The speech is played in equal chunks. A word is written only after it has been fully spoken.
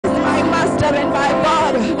Master and my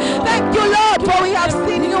God. Thank you, Lord, for we have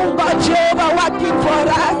seen you, God Jehovah, working for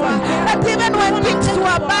us. That even when things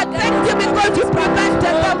were bad, thank you because you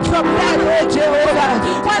prevented them from death, oh Jehovah.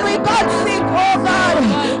 When we got sick, oh God,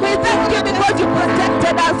 we thank you because you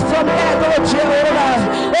protected us from death, oh Jehovah.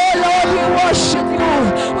 Oh Lord, we worship you.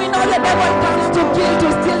 We know the devil comes to kill, to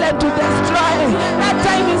steal, and to destroy. That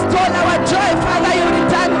time he stole our joy, Father, you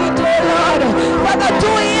returned it, oh Lord. Father, 2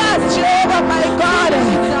 years, Jehovah, my God.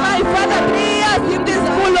 My Father, 3 years in this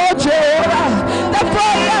school, oh Jehovah. The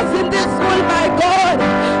 4 years in this school, my God.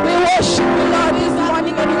 We worship you, Lord, this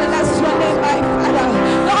morning, and we bless your name, my Father.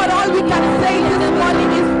 Lord, all we can say this morning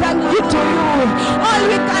is thank you to you. All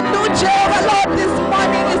we can do, Jehovah, Lord, this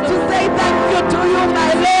morning is to say thank you to you,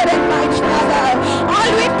 my Lord and my Father. All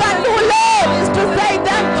we can do, Lord, is to say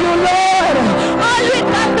thank you, Lord. All we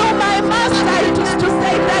can do, my Master, is to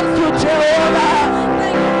say thank you, Jehovah.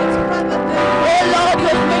 Oh Lord, you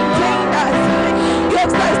have maintained us. You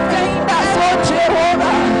have sustained us, oh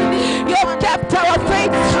Jehovah. You have kept our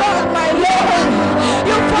faith strong, my Lord.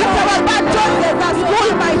 You fought our battles as a school,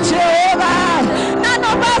 my Jehovah. None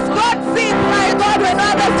of us got sick, my God, when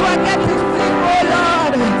others were getting sick, oh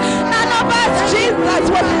Lord. None of us, Jesus,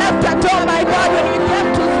 was left at home, my God, when we came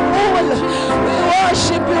to school. We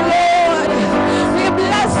worship you, Lord. We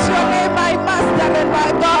bless your name, my Master and my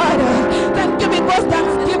God. Thank you because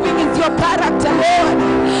thanksgiving is your character, Lord.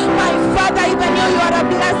 My Father, even you are a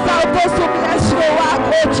blesser of those who bless your work,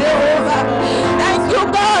 oh Jehovah. Thank you,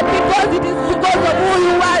 God, because it is because of who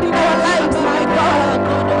you are in our lives, my God.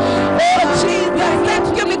 Oh Jesus, thank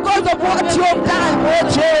you because of what you have done, oh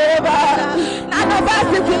Jehovah. None of us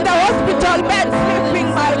is in the hospital bed sleeping,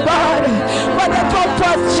 my God. For the thought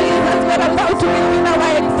was, Jesus, we're about to begin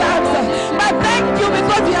our exams. But thank you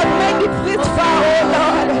because you have made it this far, oh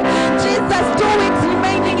Lord. Jesus, 2 weeks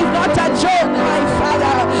remaining is not a joke, my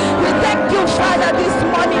Father. We thank you, Father, this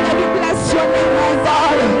morning, and we bless your name, my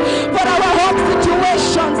God. For our home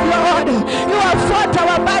situations, Lord. You have fought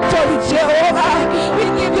our battles, Jehovah. We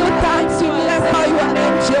give you thanks. We bless your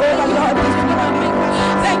name, Jehovah, Lord, this morning.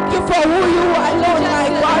 Thank you for who you are, Lord, my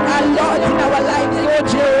God, our Lord, in our lives, oh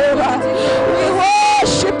Jehovah. We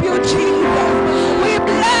worship you, Jesus. We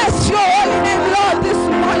bless your holy name, Lord, this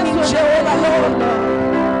morning, Jehovah, Lord.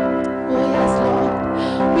 Oh yes, Lord.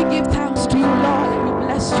 We give thanks to you, Lord, and we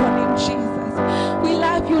bless your name, Jesus. We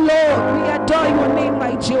love you, Lord. We adore your name,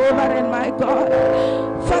 my Jehovah and my God.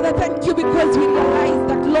 Father, thank you because we realize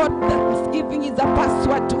that, Lord, thanksgiving is a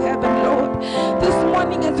password to heaven, Lord. This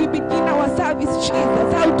morning as we begin our service,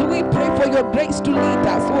 Jesus, how do we pray for your grace to lead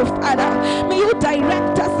us, oh Father? May you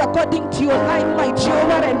direct us according to your line, my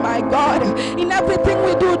Jehovah and my God. In everything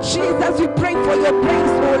we do, Jesus, we pray for your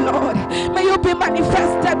grace, oh Lord. May you be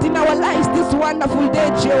manifested in our lives this wonderful day,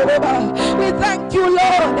 Jehovah. We thank you,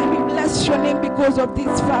 Lord, and we bless your name because of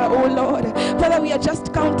this far, oh Lord. Father, we are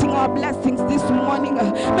just counting our blessings this morning.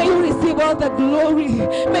 May you receive all the glory.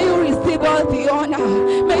 May you receive all the honor.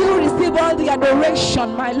 May you receive all the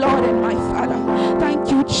adoration, my Lord and my Father. Thank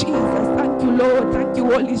you, Jesus. Thank you, Lord. Thank you,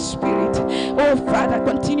 Holy Spirit. Oh, Father,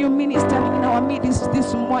 continue ministering in our midst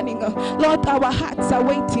this morning. Lord, our hearts are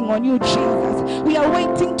waiting on you, Jesus. We are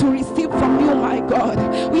waiting to receive from you, my God.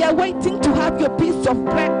 We are waiting to have your piece of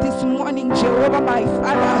bread this morning, Jehovah, my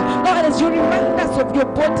Father. Lord, as you remind us of your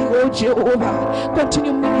body, oh Jehovah,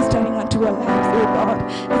 continue ministering unto our lives, oh God.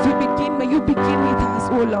 As we begin, may you begin with us,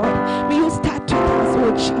 oh Lord. May you start with us,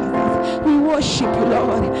 oh Jesus. We worship you,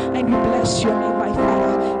 Lord, and we bless your name, my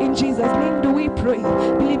Father. In Jesus' name do we pray,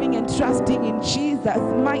 believing and trusting in Jesus'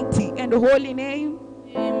 mighty and holy name.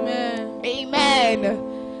 Amen. Amen.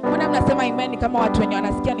 Mbona mnasema amen kama watu wenye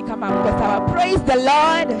wanasikia ni kama mko sawa? Praise the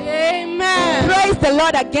Lord. Amen. Praise the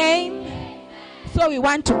Lord again. So we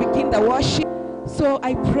want to begin the worship. So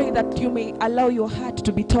I pray that you may allow your heart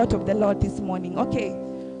to be taught of the Lord this morning. Okay.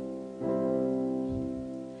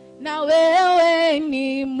 Na wewe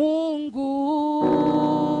ni Mungu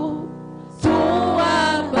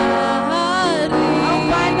tua bahari,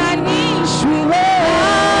 haufananishwi wewe,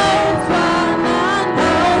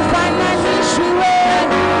 haufananishwi wewe,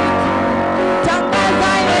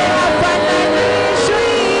 tangaza yeye haufananishwi,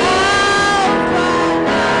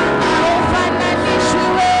 haufananishwi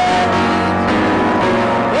wewe.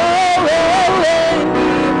 Wewe ni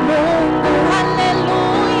Mungu,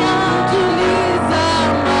 haleluya, tuliza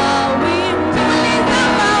mawimbi, tuliza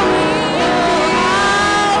mawimbi.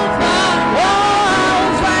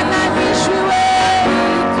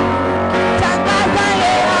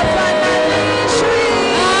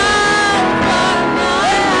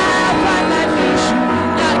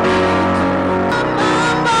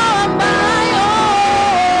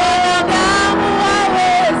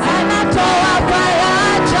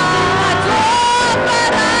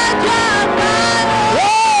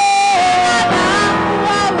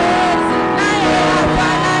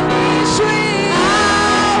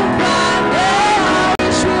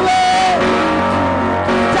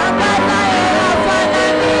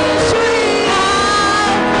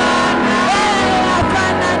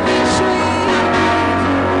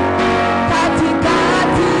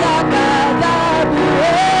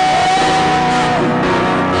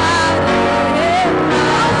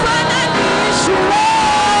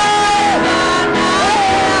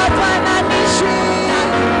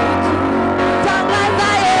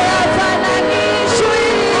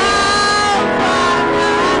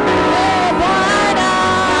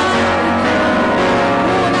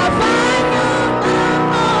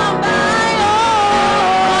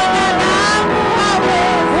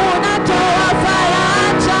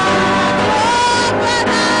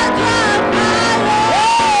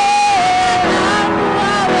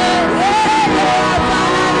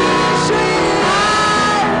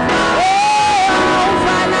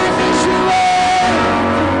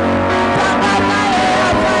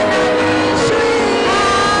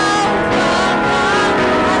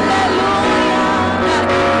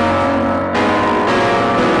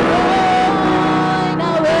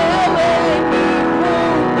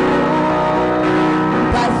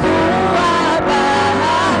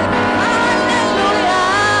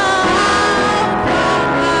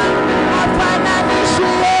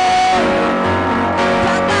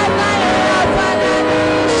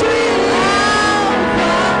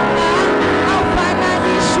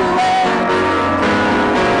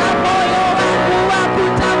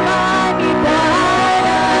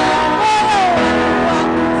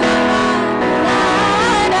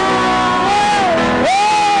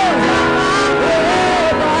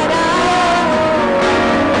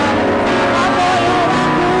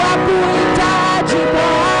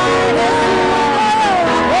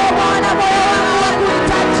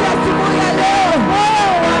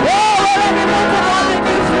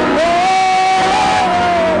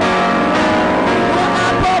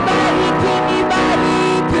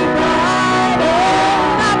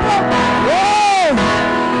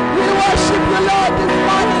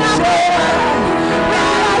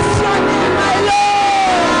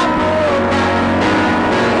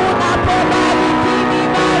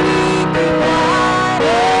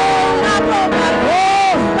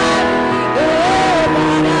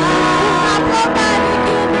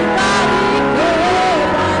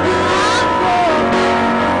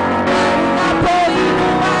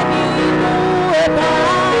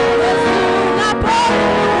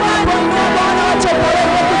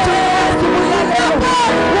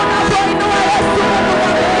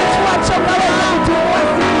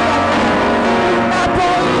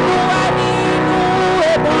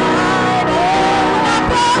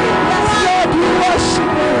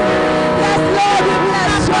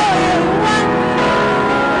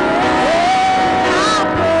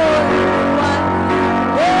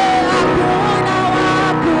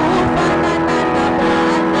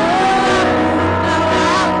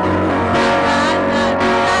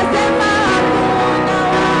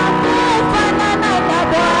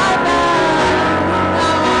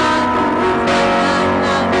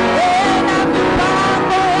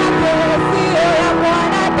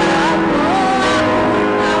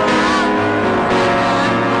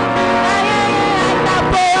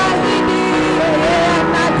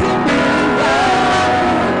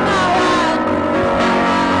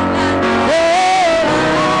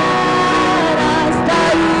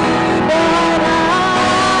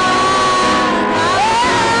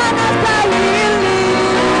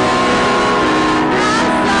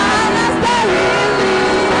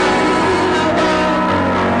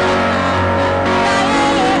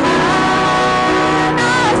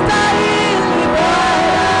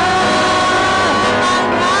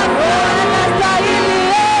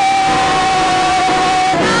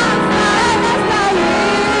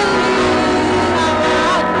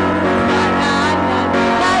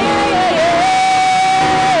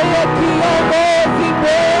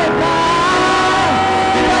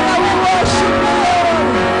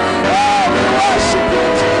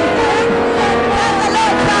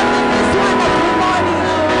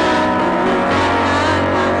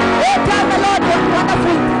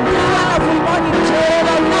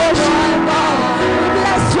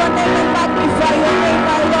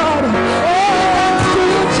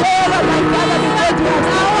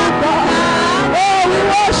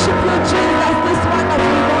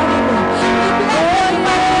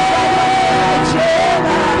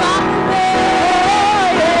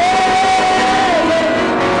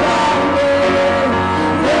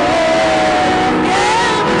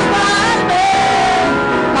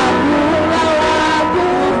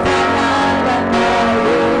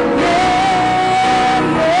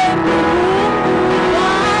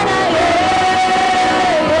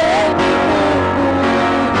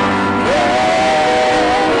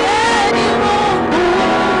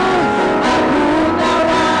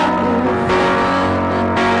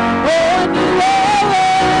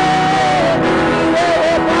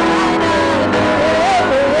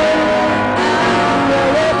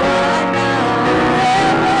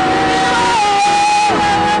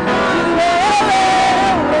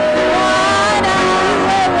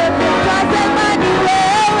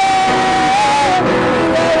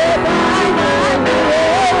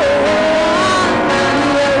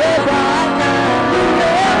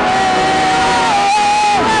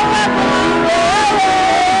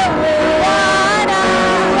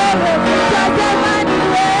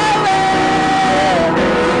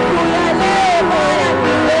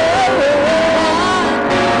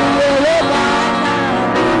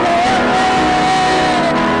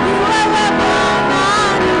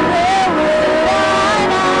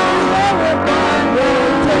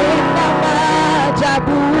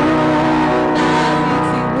 maajabu nami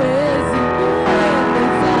siwezi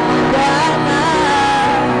kueleza Bwana.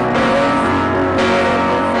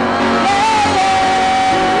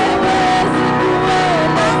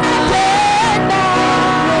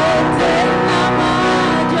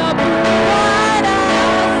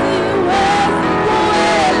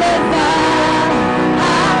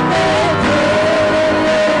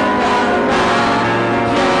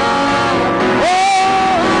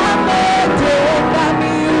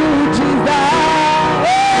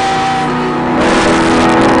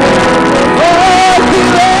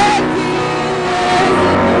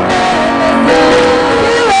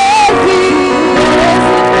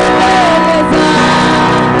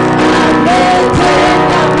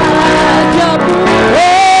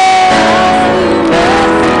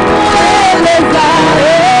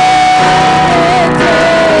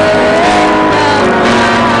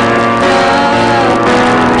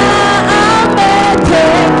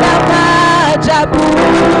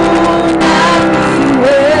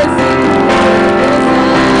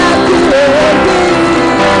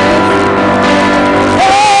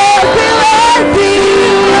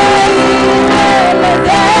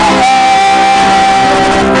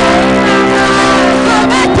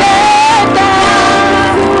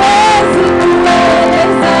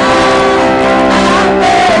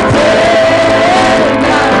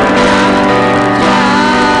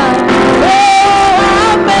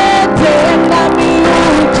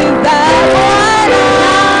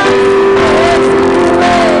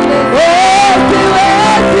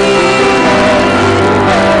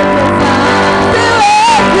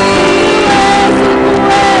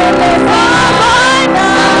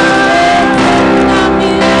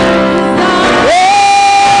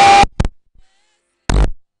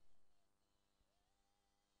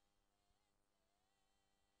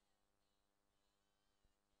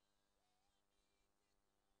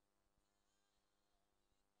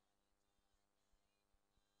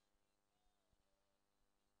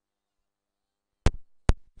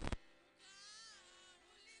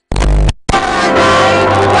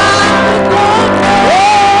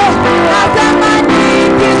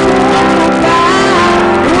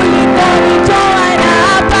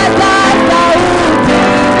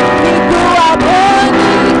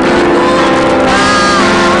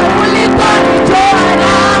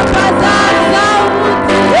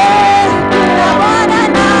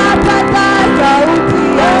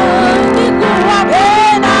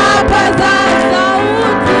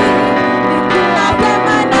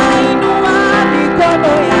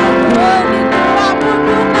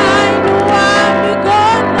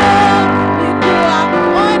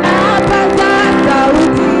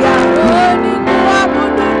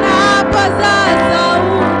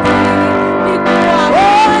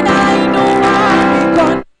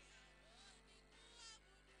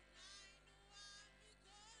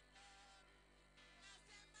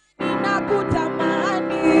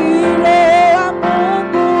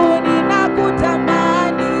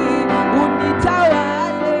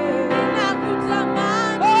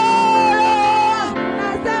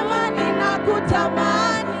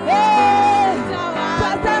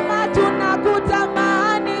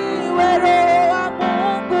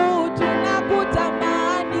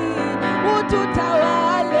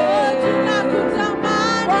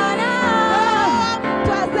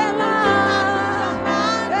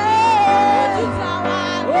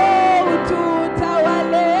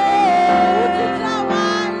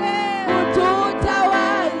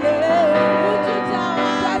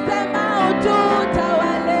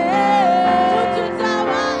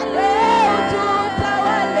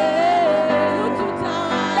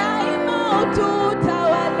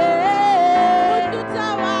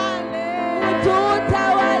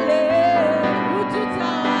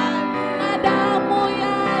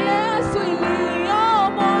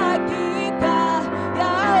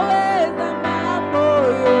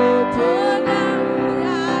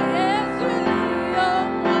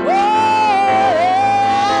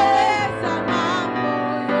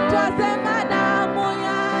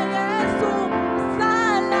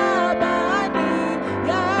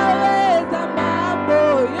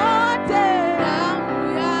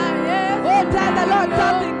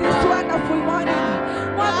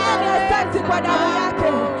 Kwa damu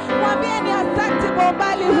yake, mwambieni asante kwa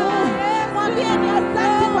umbali huu, mwambieni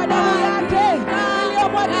asante kwa damu yake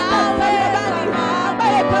iliyomwagika msalabani,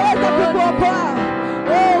 ambaye kaweza kukuokoa.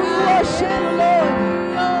 Oh, we worship you Lord.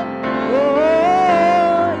 Oh,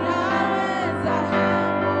 yaweza,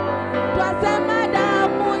 twasema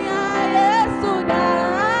damu ya Yesu,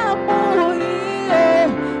 damu hiyo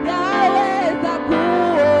yaweza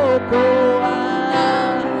kuokoa.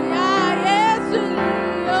 Damu ya Yesu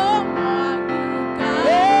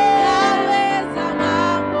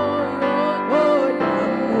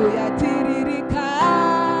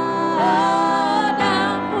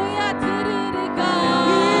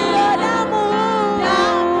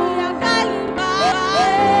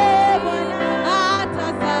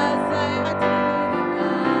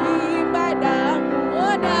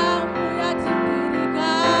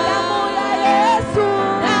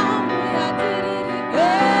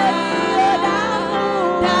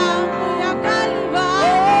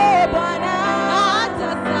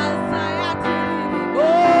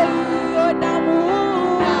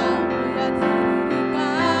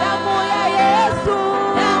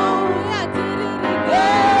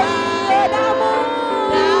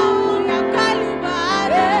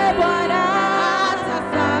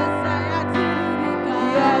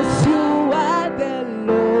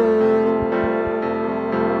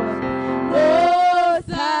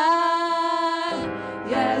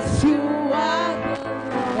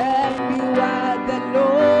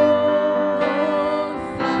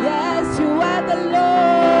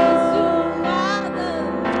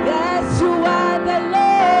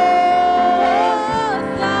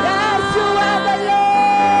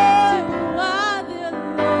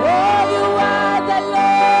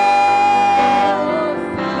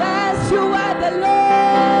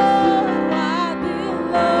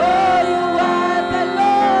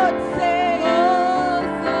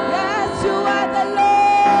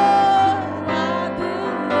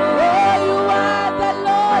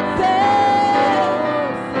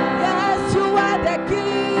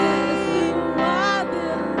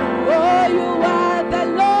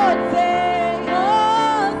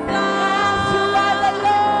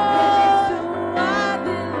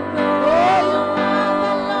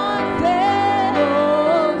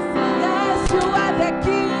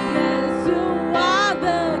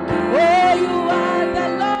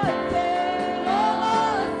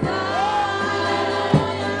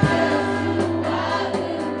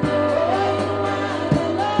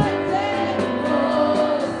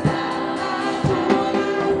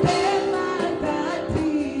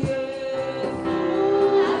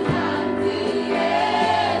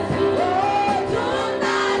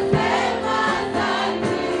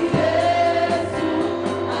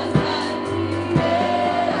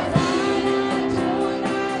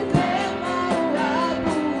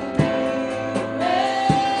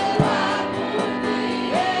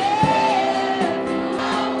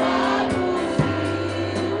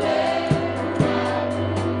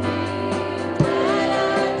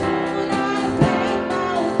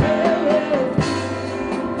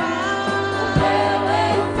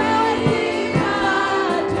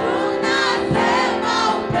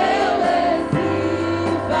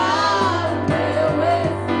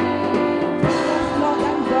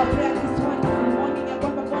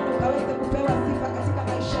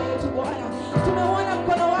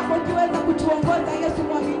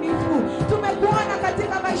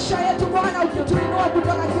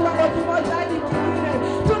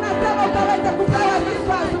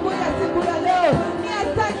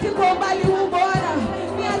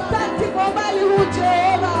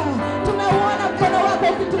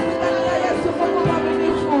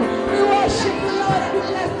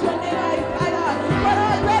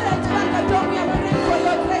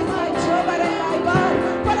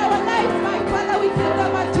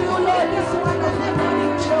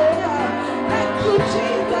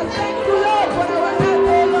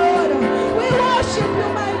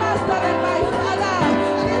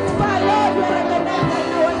because you are Ebenezer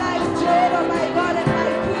in our lives, Jehovah, my God and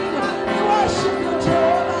my King. We worship you,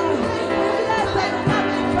 Jehovah. We bless and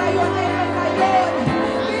magnify your name, and my Lord.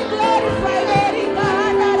 We glorify your name.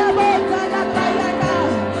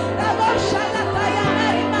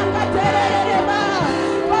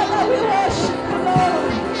 Father, we worship you,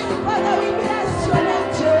 Lord. Father, we bless your name,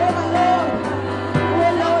 Jehovah, Lord.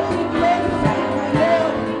 Oh Lord, be glorified, my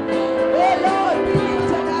Lord. Oh Lord, be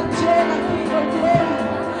lifted up, Jehovah, King of glory.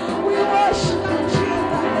 We worship you,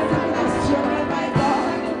 Jesus, and we bless your name, my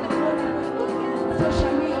God. So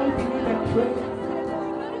shall we all believe and pray.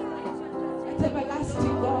 At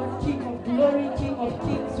everlasting God, King of glory, King of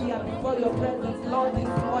kings, we are before your presence, Lord,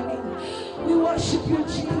 this morning. We worship you,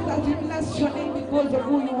 Jesus. We bless your name because of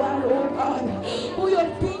who you are, oh God. Who you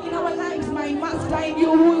have been in our lives, my Master, and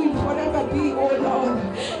you who will forever be, oh Lord.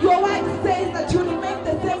 Your word says that you remain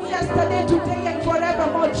the same yesterday, today, and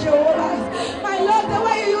forevermore, Jehovah. My Lord, the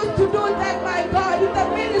way you used to do that, my God, in the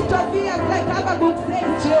ministry of years, like Habakkuk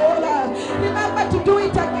says, Jehovah. Remember to do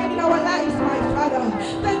it again in our lives, my Father.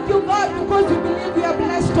 Thank you, God, because we believe we are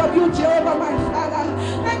blessed of you, Jehovah, my Father.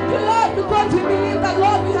 Thank you, Lord, because we believe that,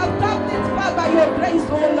 Lord, we have come this far by your grace,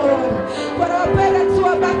 oh Lord. For our parents who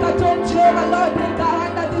are back at home, Jehovah, Lord, bring our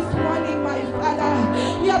hand this morning, my Father.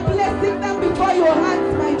 We are blessing them before your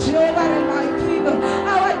hands, my Jehovah and my King.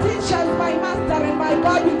 Our teachers, my Master and my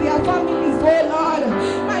God, with their families, oh Lord.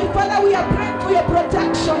 My Father, we are praying for your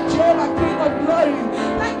protection, Jehovah, King of glory.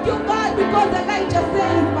 Thank you, God, because Elijah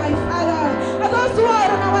says, my Father, and those who are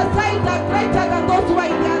on our side are greater than those who are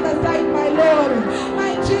in the other side, my Lord.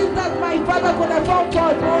 My Jesus, my Father, for the phone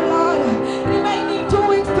calls, oh Lord. Remaining 2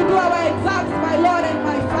 weeks to do our exams, my Lord and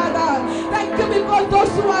my Father. Thank you because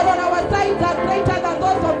those who are on our side are greater than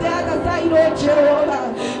those of the other side, oh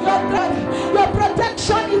Jehovah. Your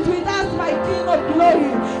protection is with us, my King of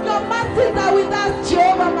glory. Your mercies are with us,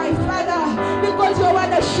 Jehovah, my Father, because your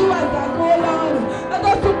word assures us, oh Lord, that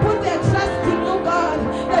those who put their trust in you, God,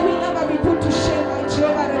 they will never be put to shame, my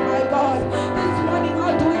Jehovah and my God. This morning,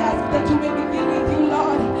 how do we ask that you may begin with you,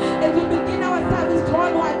 Lord, as we begin our service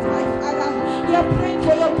onwards, my Father. We are praying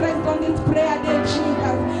for your grace on this prayer day,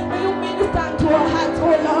 Jesus. May you minister to our hearts,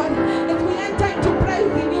 oh Lord, as we enter into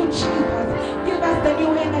praise in you, Jesus. Give us the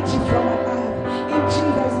new energy from above. In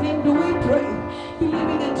Jesus' name do we pray,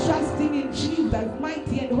 believing and trusting in Jesus'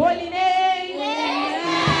 mighty and holy name.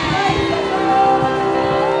 Praise the Lord.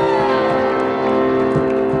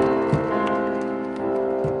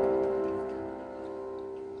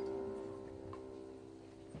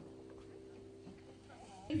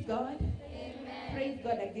 Praise God. Amen. Praise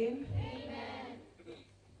God again. Amen.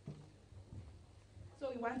 So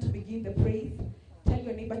we want to begin the praise. Tell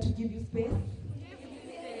your neighbor to give you space.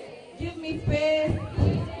 Give me space.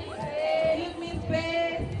 Give me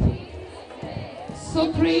space.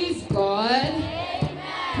 So praise God. Amen.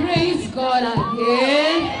 Praise God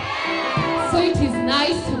again. So it is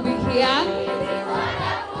nice to be here.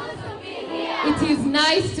 It is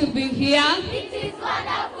nice to be here. It is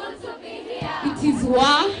wonderful to be here. It is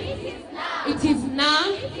what? It is now. It is now.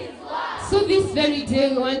 So this very day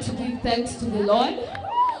we want to give thanks to the Lord,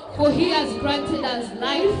 for he has granted us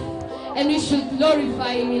life, and we should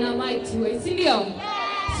glorify him in a mighty way. Sindio?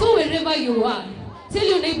 So wherever you are, tell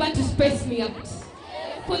your neighbor to space me out.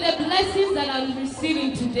 For the blessings that I'm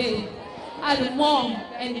receiving today are more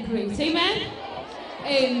and great. Amen?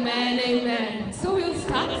 Amen, amen. So we'll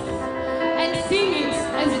start and sing it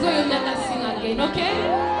as though you'll never sing again, okay?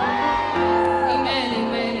 Amen,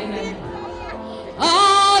 amen, amen.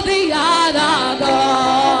 All the other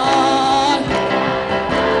God,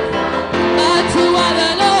 but to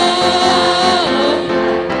other Lord.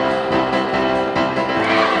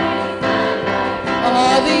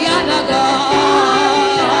 All the other God,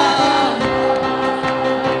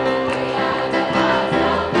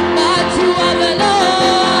 but to other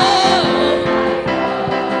Lord.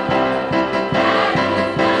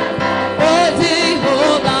 Oh,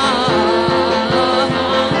 Jehovah.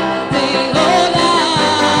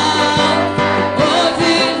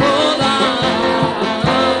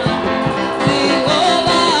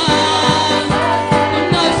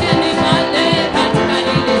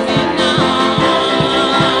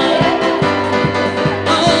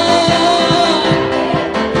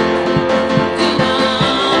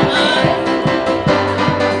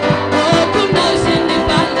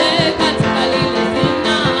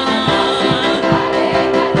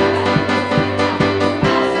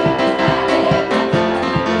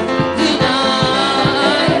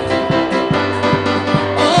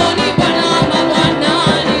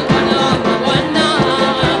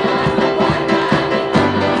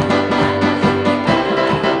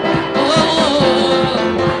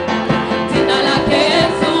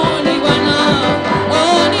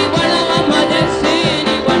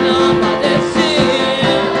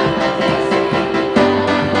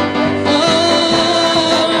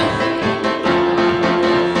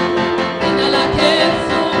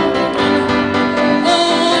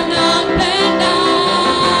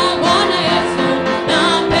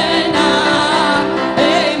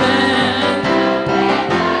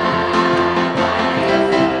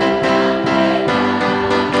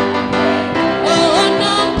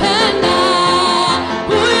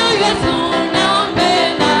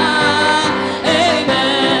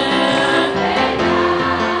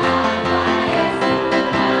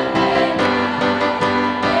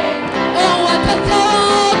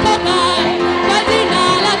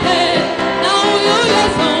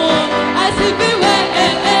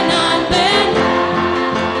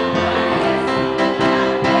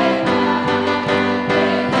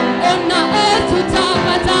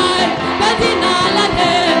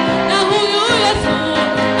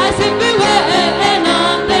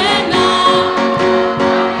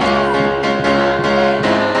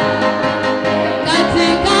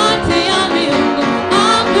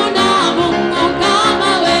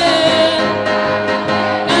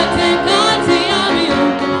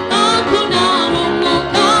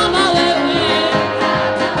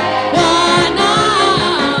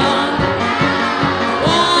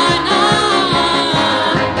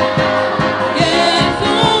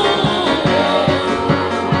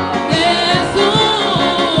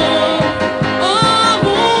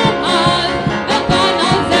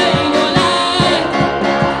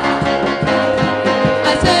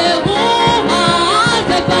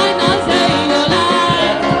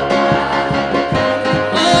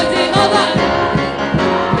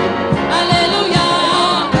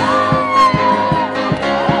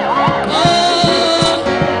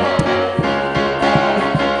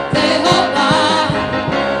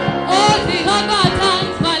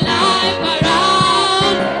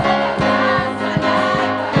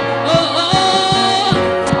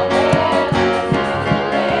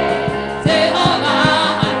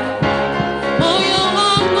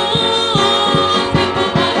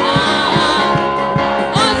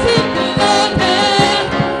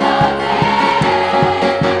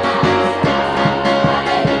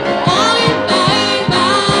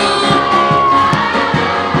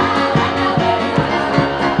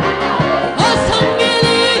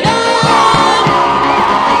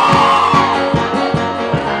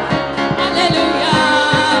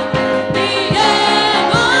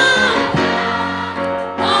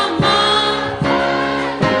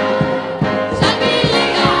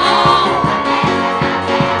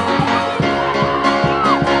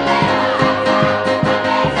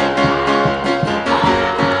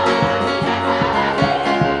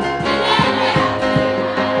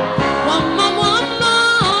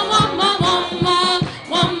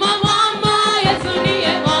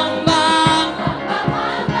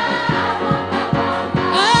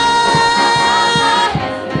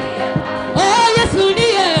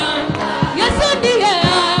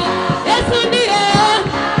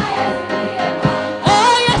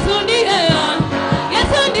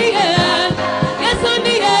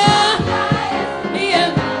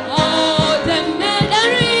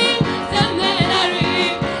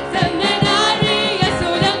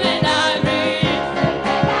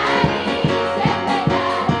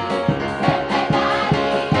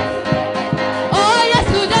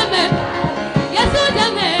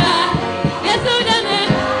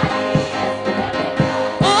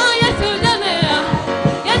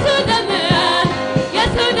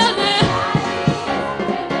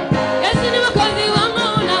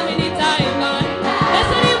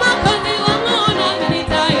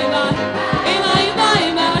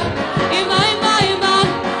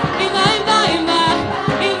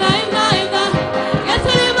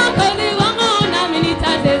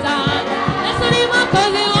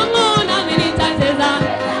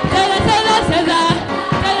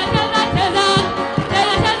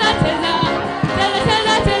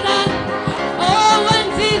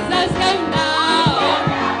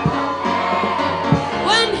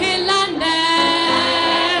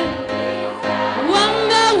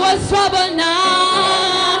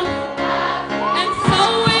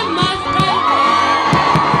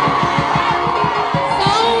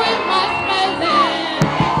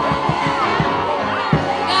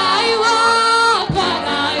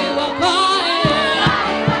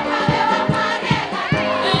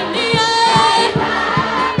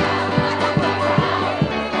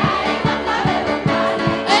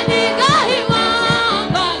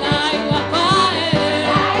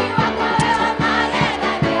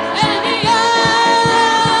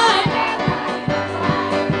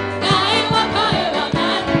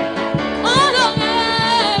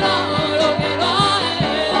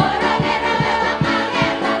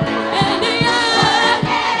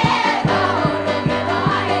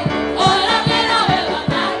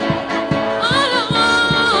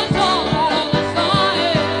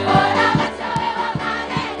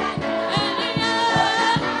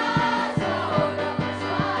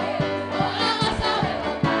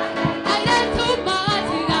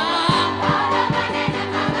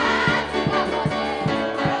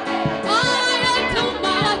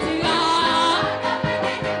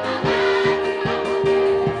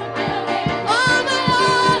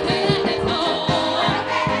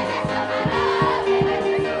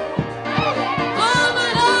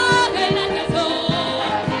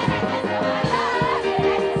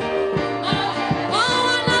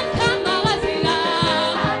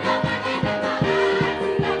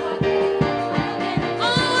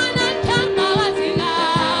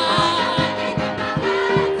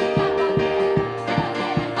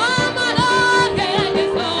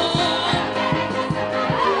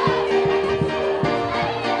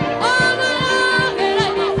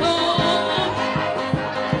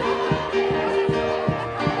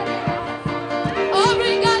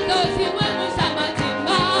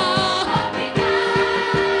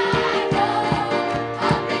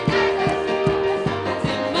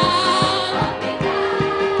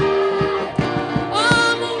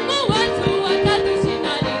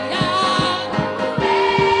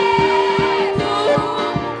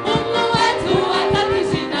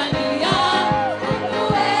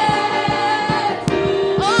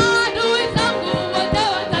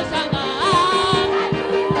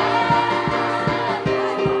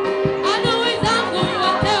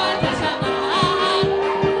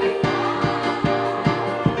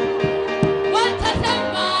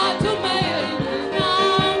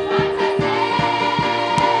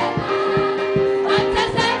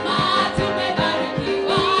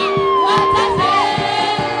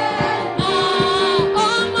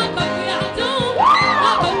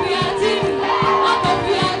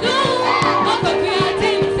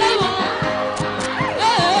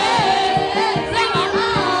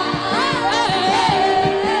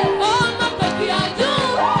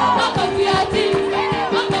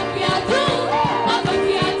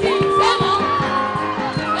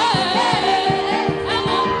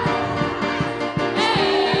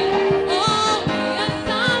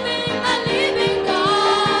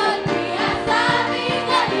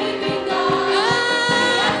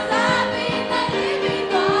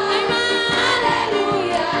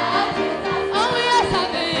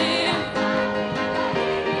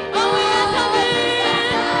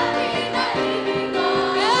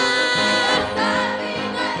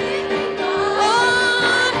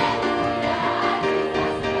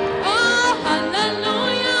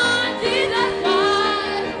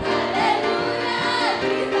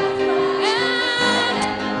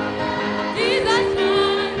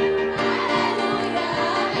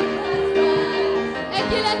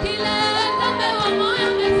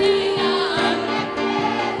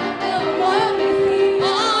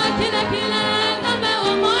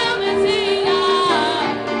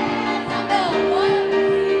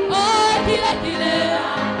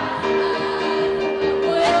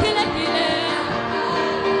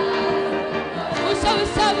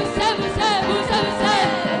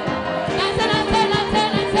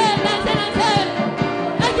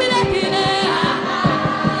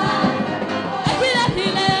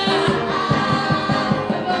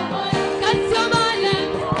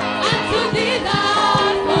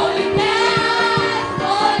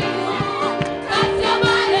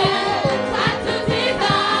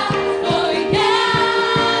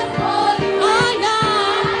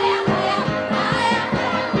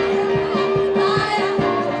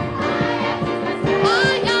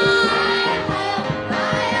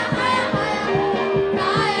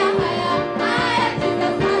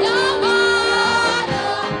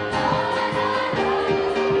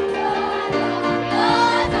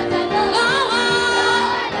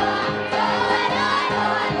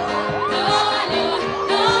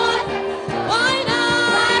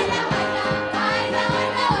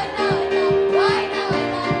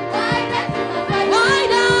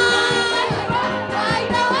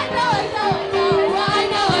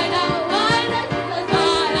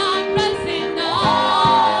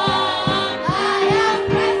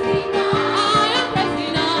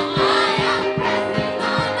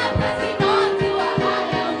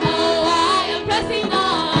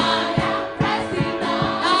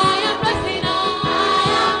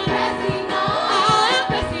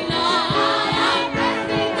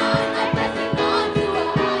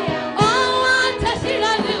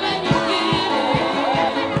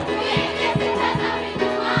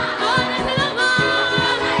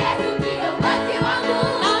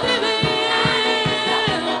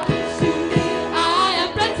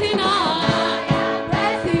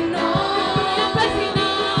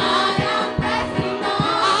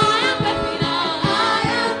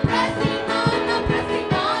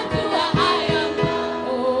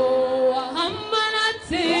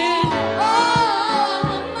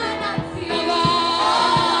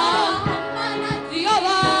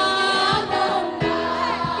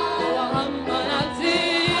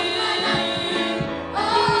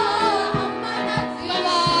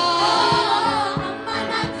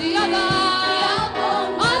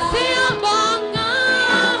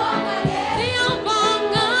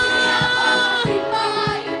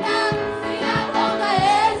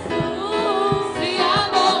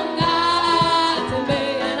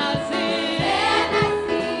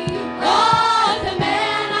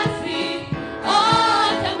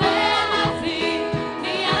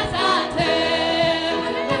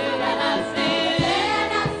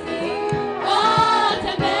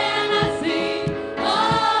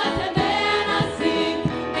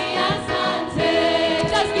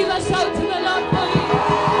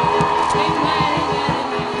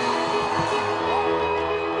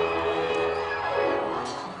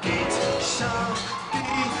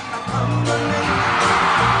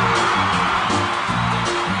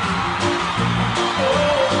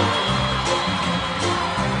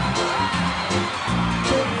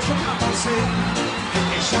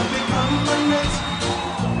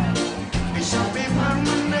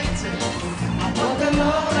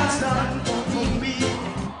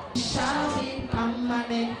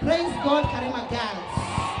 Praise God, Karima Girls.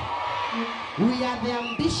 We are the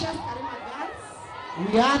ambitious Karima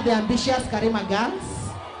Girls. We are the ambitious Karima Girls.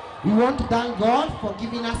 We want to thank God for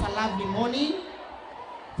giving us a lovely morning.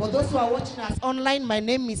 For those who are watching us online, my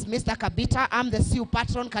name is Mr. Kabita. I'm the CEO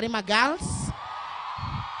patron, Karima Girls.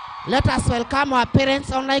 Let us welcome our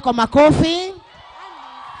parents online kwa makofi.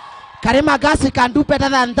 Karima Girls, we can do better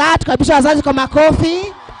than that. Kabisha wazazi kwa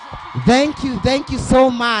makofi. Thank you so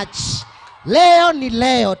much. Leo ni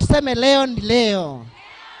leo. Tuseme leo ni leo.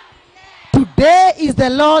 Today is the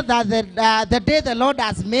Lord that the day the Lord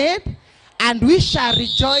has made, and we shall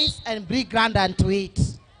rejoice and be glad unto it.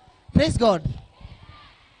 Praise God.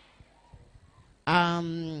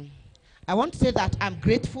 I want to say that I'm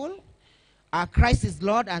grateful. Christ is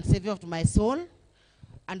Lord and Savior of my soul.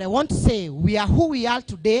 And I want to say we are who we are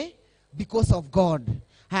today because of God.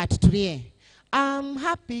 Today. I'm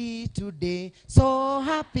happy today, so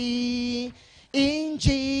happy. In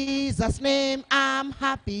Jesus' name I'm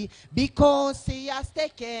happy because he has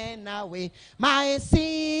taken away my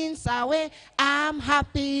sins away. I'm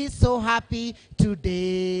happy, so happy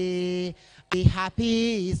today. Be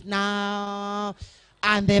happy is now,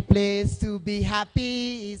 and the place to be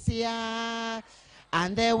happy is here.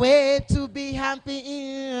 And the way to be happy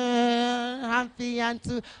and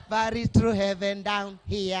to vary through heaven down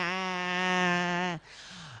here.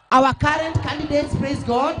 Our current candidates, praise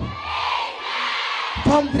God. Amen.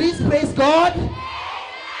 Form 3's, praise God. Amen.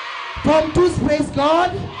 Form 2's, praise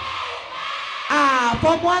God.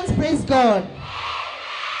 Form 1's, praise God.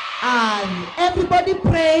 And everybody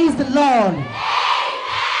praise the Lord. Amen.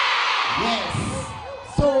 Yes.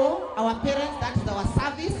 So our parents, that is our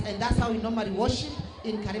service, and that's how we normally worship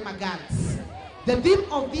in KARIMA Girls. The theme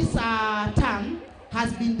of this term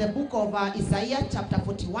has been the book of Isaiah chapter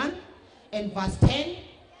 41 and verse 10.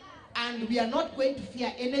 And we are not going to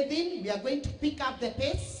fear anything. We are going to pick up the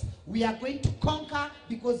pace. We are going to conquer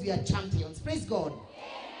because we are champions. Praise God.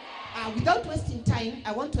 Without wasting time,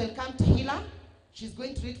 I want to welcome Tahila. She's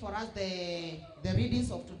going to read for us the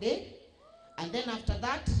readings of today. And then after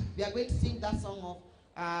that, we are going to sing that song of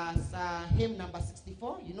hymn number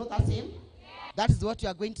 64. You know that hymn? Yeah. That is what you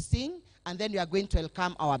are going to sing. And then we are going to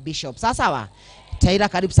welcome our bishop. Sawa. Tahila,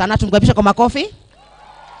 karibu sana. Tumkaribishe kwa makofi.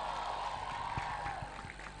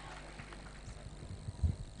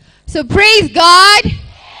 So praise God.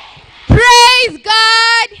 Praise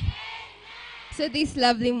God. So this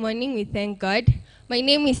lovely morning we thank God. My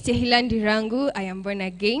name is Tahila Ndirangu. I am born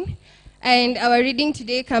again. And our reading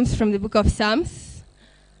today comes from the book of Psalms.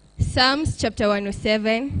 Psalms chapter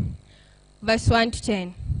 107, verse 1 to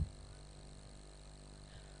 10.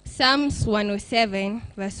 Psalms 107,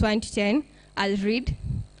 verse 1 to 10. I'll read.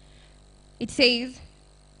 It says,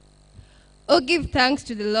 "Oh, give thanks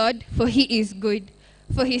to the Lord, for he is good,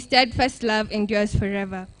 for his steadfast love endures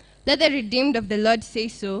forever. Let the redeemed of the Lord say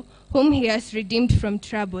so, whom he has redeemed from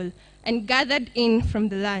trouble, and gathered in from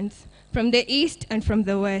the lands, from the east and from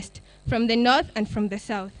the west, from the north and from the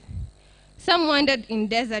south. Some wandered in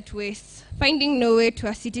desert wastes, finding no way to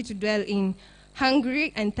a city to dwell in.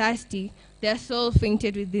 Hungry and thirsty, their soul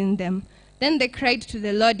fainted within them. Then they cried to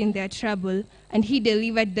the Lord in their trouble, and he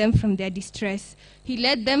delivered them from their distress. He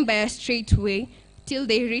led them by a straight way, till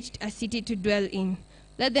they reached a city to dwell in.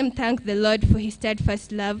 Let them thank the Lord for his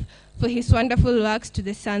steadfast love, for his wonderful works to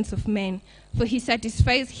the sons of men. For he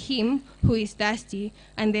satisfies him who is thirsty,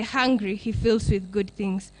 and the hungry he fills with good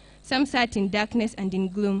things. Some sat in darkness and in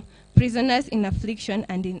gloom, prisoners in affliction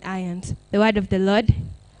and in irons." The word of the Lord.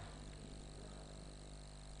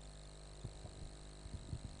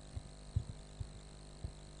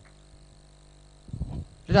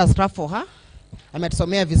 Let us clap for her.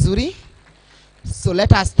 Ametusomea vizuri. So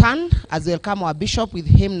let us stand as we welcome our bishop with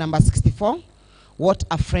hymn number 64. What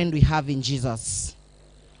a friend we have in Jesus.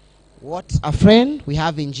 What a friend we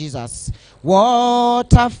have in Jesus.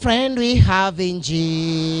 What a friend we have in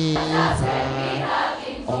Jesus.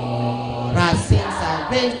 All our sins are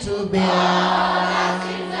great to bear.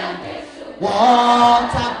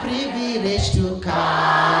 What a privilege to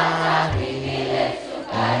carry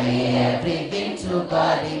everything to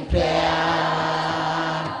God in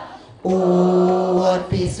prayer. Oh, what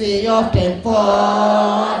peace we often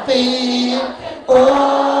forfeit.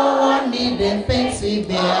 Oh, what needed pains we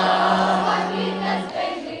bear.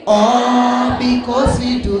 All because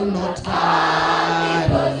we do not carry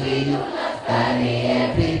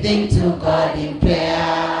everything to God in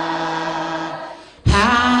prayer.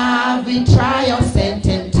 Have we trials and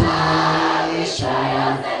temptations?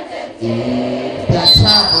 There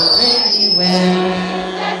trouble anywhere.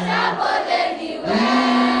 We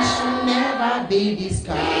should never be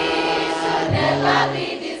discouraged.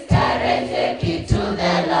 Take it to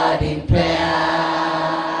the Lord in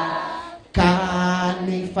prayer. Can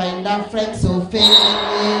we find a friend so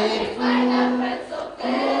faithful,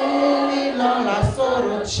 who will all our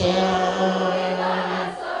sorrow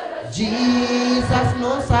share? Jesus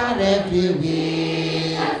knows our every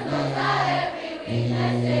weakness.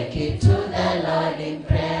 Take it to the Lord in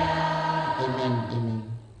prayer. Amen.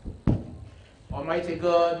 Amen. Almighty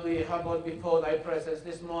God, we humble before thy presence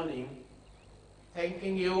this morning,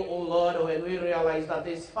 thanking you, O Lord, when we realize that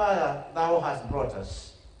this far thou hast brought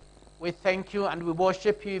us. We thank you and we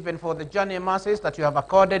worship you even for the journey mercies that you have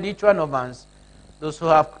accorded each one of us, those who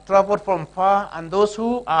have traveled from far and those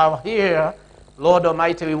who are here. Lord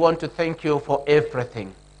Almighty, we want to thank you for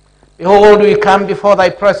everything. Behold, we come before thy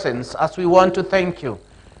presence as we want to thank you,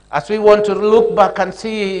 as we want to look back and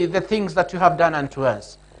see the things that you have done unto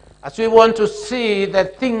us, as we want to see the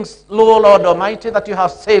things, Lord Almighty, that you have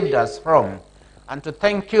saved us from, and to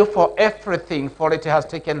thank you for everything, for it has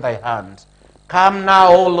taken thy hand. Come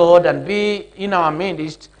now, O Lord, and be in our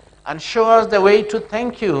midst, and show us the way to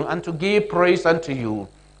thank you and to give praise unto you.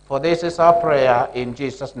 For this is our prayer in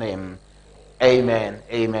Jesus' name. Amen,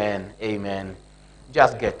 amen, amen.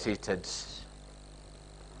 Just get seated.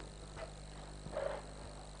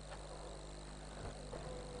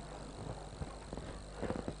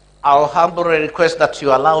 I'll humbly request that you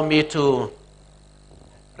allow me to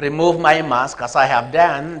remove my mask as I have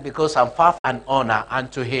done, because I'm far an honor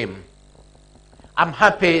unto him. I'm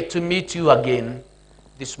happy to meet you again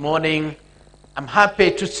this morning. I'm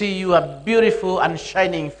happy to see your beautiful and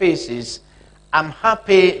shining faces. I'm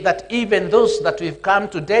happy that even those that we've come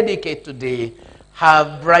to dedicate today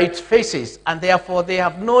have bright faces, and therefore they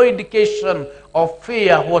have no indication of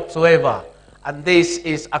fear whatsoever. And this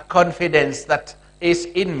is a confidence that is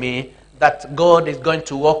in me that God is going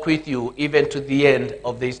to walk with you even to the end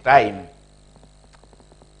of this time.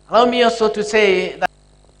 Allow me also to say that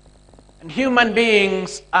human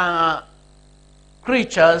beings are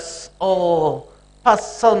creatures or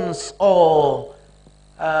persons or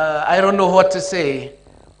I don't know what to say,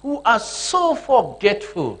 who are so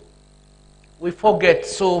forgetful. We forget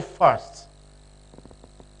so fast.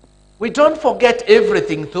 We don't forget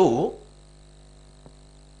everything though,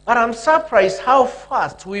 but I'm surprised how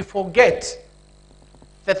fast we forget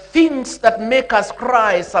the things that make us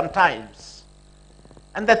cry sometimes,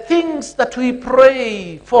 and the things that we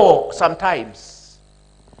pray for sometimes,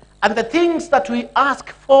 and the things that we ask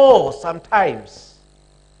for sometimes.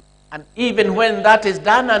 And even when that is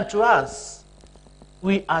done unto us,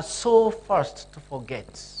 we are so fast to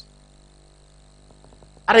forget.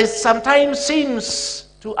 And it sometimes seems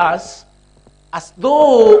to us as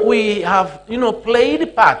though we have,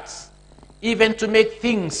 played parts even to make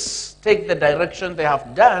things take the direction they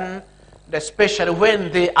have done, especially when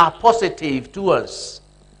they are positive to us,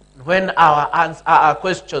 when our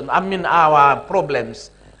questions, our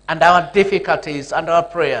problems and our difficulties and our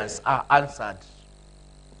prayers are answered.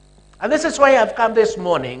 And this is why I've come this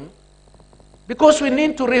morning, because we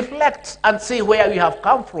need to reflect and see where we have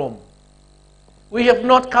come from. We have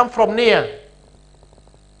not come from near.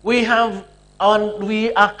 We are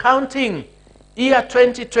counting year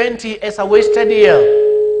 2020 as a wasted year.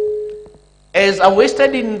 As a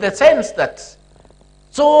wasted in the sense that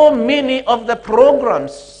so many of the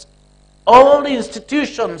programs, all the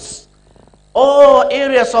institutions, all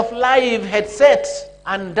areas of life had set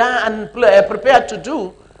and done and prepared to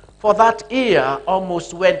do for that year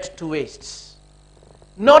almost went to waste.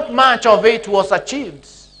 Not much of it was achieved.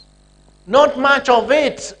 Not much of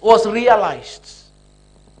it was realized.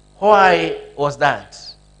 Why was that?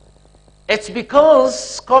 It's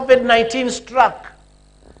because COVID-19 struck.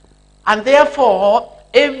 And therefore,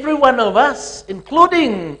 every one of us,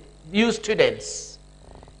 including you students,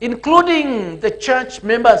 including the church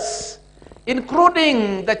members,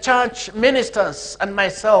 including the church ministers and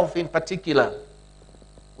myself in particular,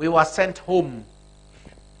 we were sent home.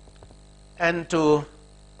 And to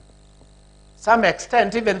some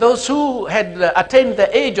extent, even those who had attained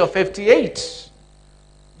the age of 58,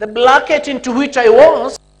 the blanket into which I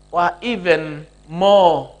was were even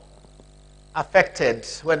more affected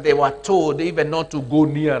when they were told even not to go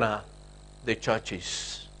nearer the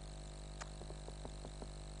churches.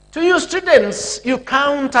 To you students, you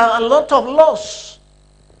count a lot of loss.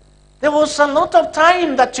 There was a lot of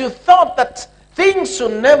time that you thought that things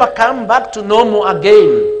should never come back to normal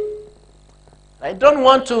again. I don't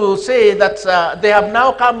want to say that they have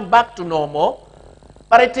now come back to normal,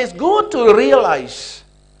 but it is good to realize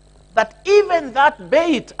that even that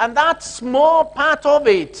bit and that small part of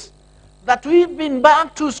it, that we've been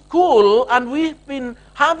back to school and we've been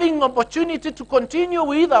having opportunity to continue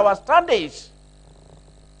with our studies,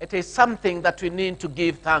 it is something that we need to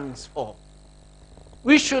give thanks for.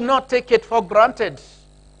 We should not take it for granted.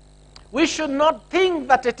 We should not think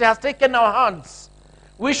that it has taken our hands.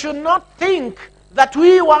 We should not think that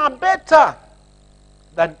we were better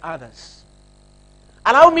than others.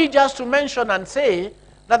 Allow me just to mention and say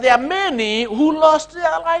that there are many who lost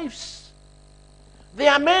their lives.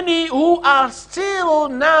 There are many who are still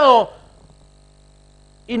now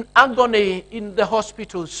in agony in the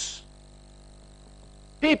hospitals.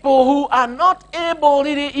 People who are not able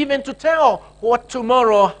really even to tell what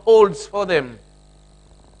tomorrow holds for them.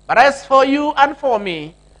 But as for you and for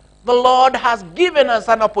me, the Lord has given us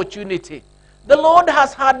an opportunity. The Lord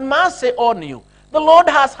has had mercy on you. The Lord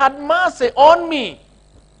has had mercy on me.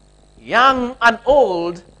 Young and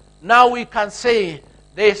old, now we can say,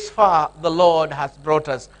 this far the Lord has brought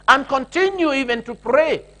us. And continue even to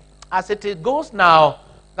pray as it goes now,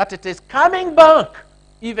 that it is coming back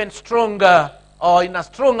even stronger or in a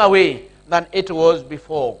stronger way than it was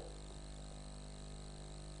before.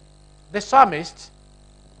 The psalmist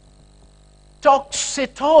talks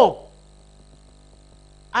it all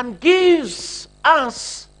and gives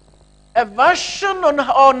us a version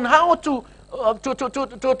on how to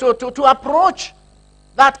approach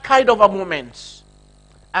that kind of a moment,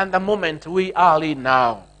 and the moment we are in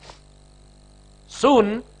now.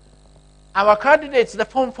 Soon, our candidates, the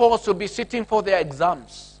Form 4s, will be sitting for their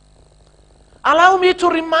exams. Allow me to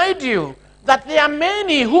remind you that there are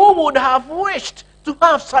many who would have wished to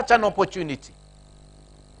have such an opportunity.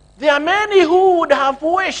 There are many who would have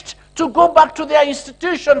wished to go back to their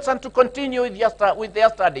institutions and to continue with their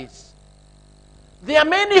studies. There are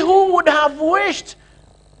many who would have wished,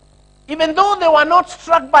 even though they were not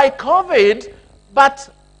struck by COVID,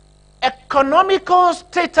 but economical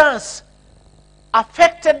status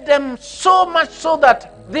affected them so much so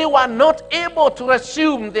that they were not able to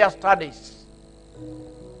resume their studies.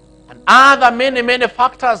 And other many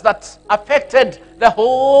factors that affected the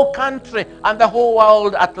whole country and the whole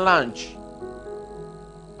world at large.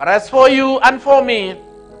 But as for you and for me,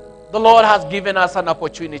 the Lord has given us an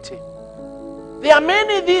opportunity. There are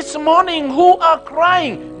many this morning who are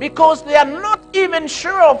crying because they are not even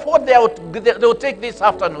sure of what they'll take this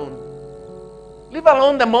afternoon. Leave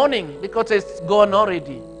alone the morning, because it's gone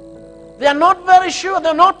already. They are not very sure,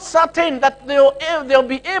 they're not certain that they'll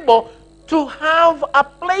be able to have a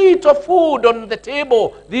plate of food on the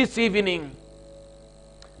table this evening.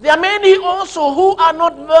 There are many also who are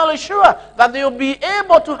not very sure that they'll be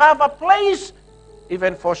able to have a place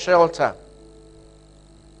even for shelter.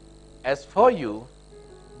 As for you,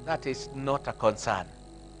 that is not a concern.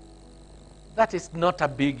 That is not a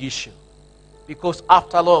big issue. Because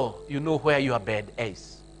after all, you know where your bed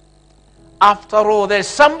is. After all, there's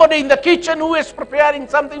somebody in the kitchen who is preparing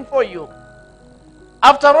something for you.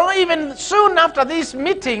 After all, even soon after this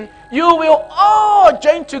meeting, you will all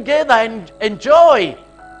join together and enjoy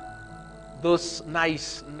those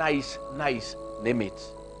nice, name it.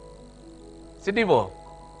 Sidibo,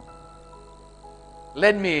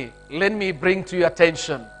 let me bring to your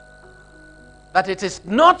attention that it is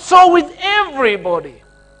not so with everybody.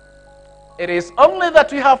 It is only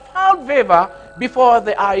that we have found favor before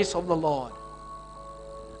the eyes of the Lord.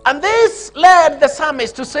 And this led the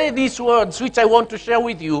psalmist to say these words, which I want to share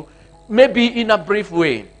with you, maybe in a brief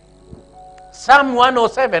way. Psalm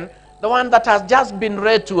 107, the one that has just been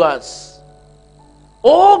read to us.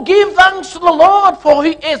 Oh, give thanks to the Lord, for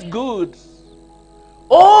he is good.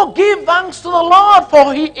 Oh, give thanks to the Lord,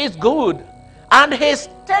 for he is good, and his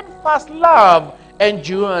steadfast love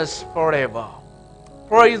endures forever.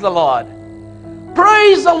 Praise the Lord.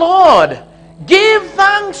 Praise the Lord. Give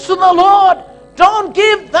thanks to the Lord. Don't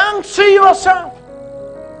give thanks to yourself.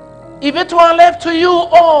 If it were left to you,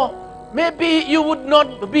 or maybe you would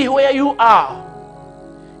not be where you are.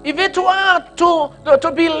 If it were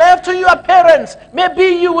to be left to your parents, maybe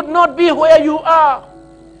you would not be where you are.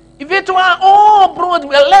 If it were all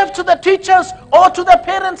left to the teachers or to the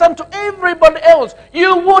parents and to everybody else,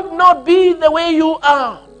 you would not be the way you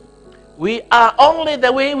are. We are only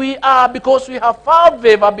the way we are because we have found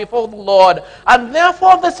favor before the Lord. And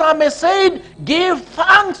therefore the psalmist said, give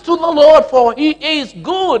thanks to the Lord, for he is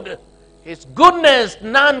good. His goodness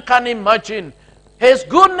none can imagine. His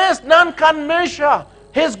goodness none can measure.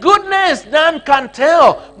 His goodness none can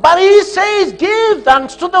tell. But he says, give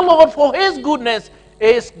thanks to the Lord, for his goodness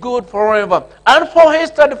is good forever. And for his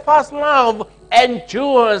steadfast love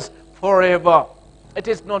endures forever. It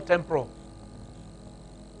is not temporal.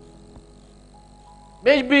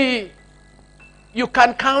 Maybe you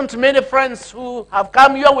can count many friends who have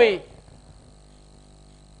come your way.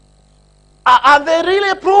 Are they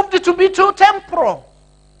really proved to be too temporal?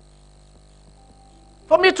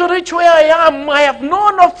 For me to reach where I am, I have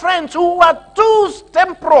known of friends who are too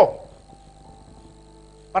temporal.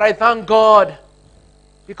 But I thank God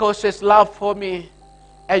because his love for me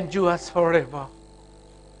endures forever.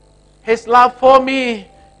 His love for me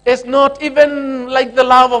is not even like the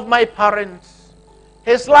love of my parents.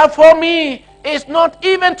 His love for me is not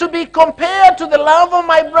even to be compared to the love of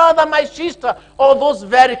my brother, my sister, or those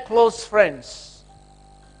very close friends.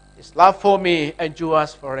 His love for me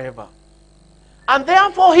endures forever. And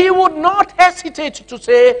therefore he would not hesitate to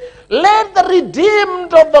say, let the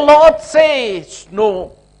redeemed of the Lord say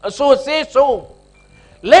no. So say so.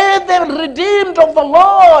 Let the redeemed of the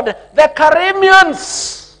Lord, the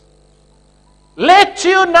Karimians, let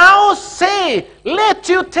you now say, let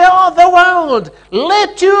you tell the world,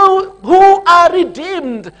 let you who are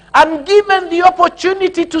redeemed and given the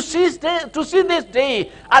opportunity to see this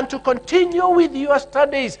day and to continue with your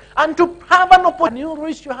studies and to have an opportunity. Can you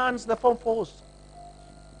raise your hands, the Form 4s?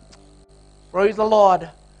 Praise the Lord.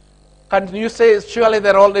 Can you say, surely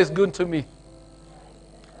they're always good to me?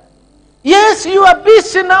 Yes, you are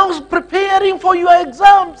busy now preparing for your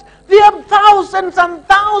exams. There are thousands and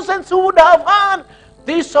thousands who would have had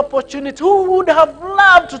this opportunity, who would have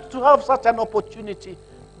loved to have such an opportunity,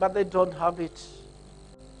 but they don't have it.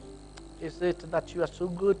 Is it that you are so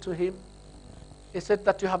good to him? Is it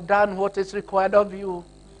that you have done what is required of you?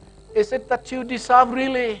 Is it that you deserve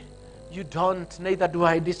really? You don't, neither do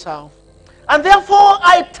I deserve. And therefore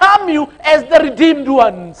I term you as the redeemed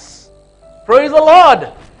ones. Praise the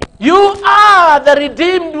Lord. You are the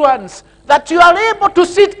redeemed ones. That you are able to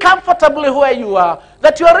sit comfortably where you are.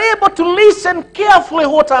 That you are able to listen carefully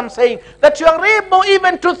what I'm saying. That you are able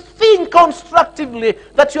even to think constructively.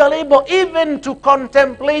 That you are able even to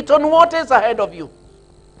contemplate on what is ahead of you.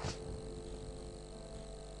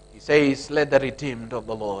 He says, let the redeemed of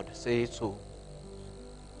the Lord say so.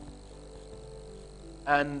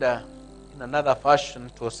 And in another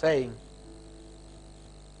fashion it was saying,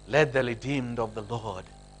 let the redeemed of the Lord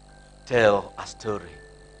tell a story.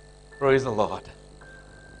 Praise the Lord.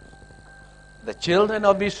 The children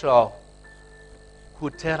of Israel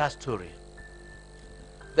could tell a story.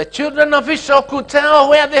 The children of Israel could tell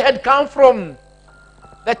where they had come from.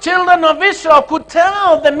 The children of Israel could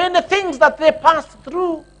tell the many things that they passed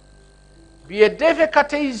through. Be it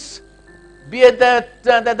difficulties, be it the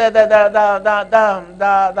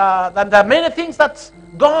many things that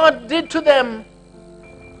God did to them,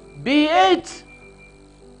 be it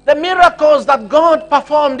the miracles that God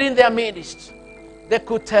performed in their midst. They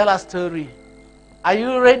could tell a story. Are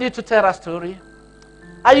you ready to tell a story?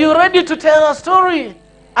 Are you ready to tell a story?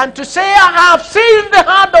 And to say, I have seen the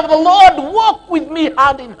hand of the Lord walk with me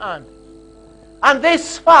hand in hand. And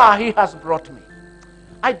this far He has brought me.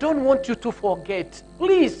 I don't want you to forget.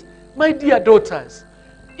 Please, my dear daughters,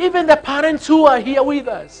 even the parents who are here with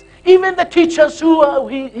us, even the teachers who are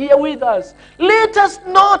here with us, let us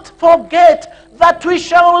not forget that we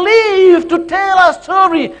shall live to tell a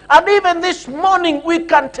story. And even this morning we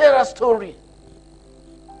can tell a story.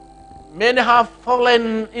 Many have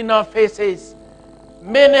fallen in our faces.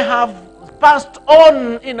 Many have passed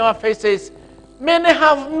on in our faces. Many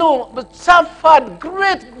have suffered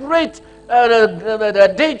great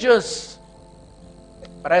dangers.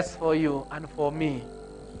 But as for you and for me,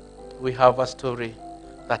 we have a story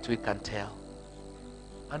that we can tell.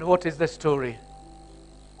 And what is the story?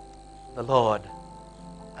 The Lord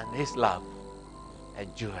and His love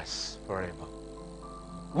endures forever.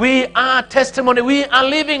 We are testimony. We are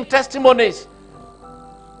living testimonies.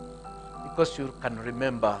 Because you can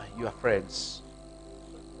remember your friends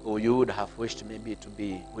who you would have wished maybe to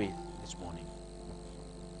be with this morning.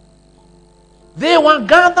 They were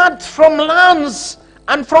gathered from lands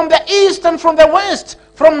and from the east and from the west,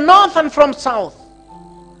 from north and from south.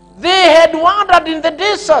 They had wandered in the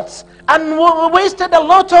deserts and wasted a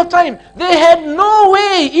lot of time. They had no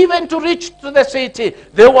way even to reach to the city.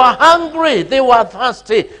 They were hungry. They were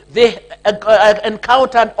thirsty. They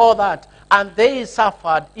encountered all that. And they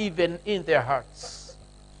suffered even in their hearts.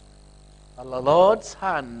 But the Lord's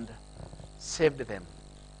hand saved them.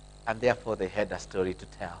 And therefore they had a story to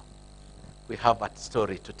tell. We have a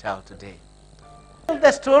story to tell today.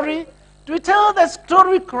 The story? Do we tell the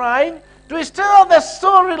story crying? Do we tell the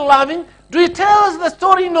story loving? Do we tell the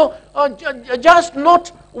story, just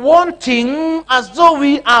not wanting, as though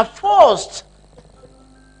we are forced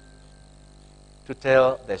to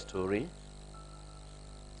tell the story?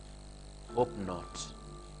 Hope not.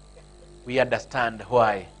 We understand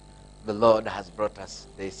why the Lord has brought us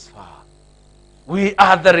this far. We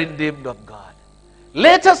are the redeemed of God.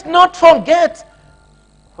 Let us not forget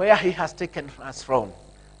where He has taken us from.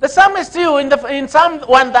 The psalmist too in Psalm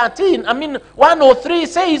 103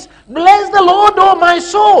 says, bless the Lord, O my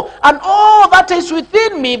soul, and all that is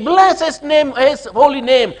within me. Bless His holy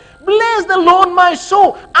name. Bless the Lord, my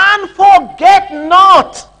soul, and forget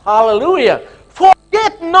not. Hallelujah.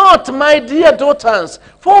 Forget not, my dear daughters.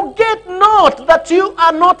 Forget not that you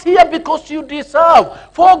are not here because you deserve.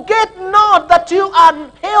 Forget not that you are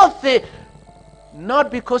healthy, not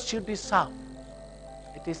because you deserve.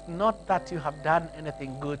 It is not that you have done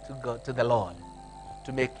anything good to God, to the Lord,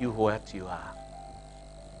 to make you what you are.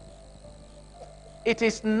 It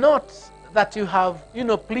is not that you have,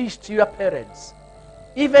 pleased your parents,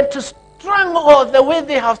 even to struggle the way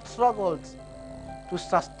they have struggled to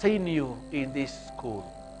sustain you in this school.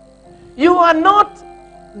 You are not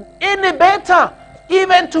any better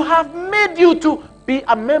even to have made you to be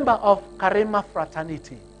a member of KARIMA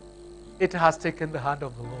fraternity. It has taken the hand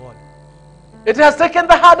of the Lord. It has taken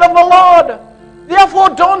the hand of the Lord. Therefore,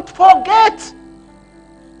 don't forget.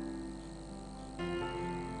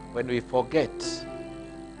 When we forget,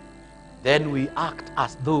 then we act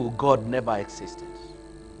as though God never existed.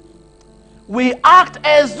 We act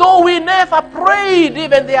as though we never prayed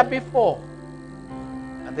even there before.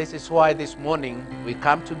 And this is why this morning we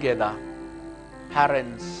come together,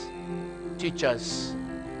 parents, teachers,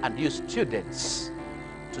 and you students,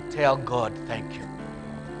 to tell God thank you.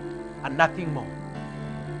 And nothing more.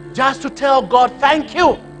 just to tell God, thank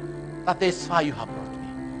you that this far you have brought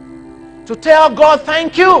me. To tell God,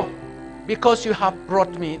 thank you because you have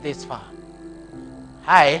brought me this far.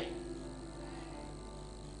 Hi.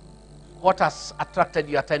 What has attracted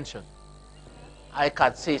your attention? I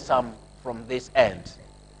can see some from this end.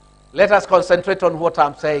 Let us concentrate on what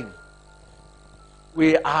I'm saying.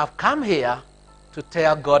 We have come here to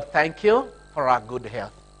tell God thank you for our good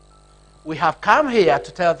health. We have come here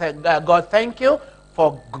to tell God thank you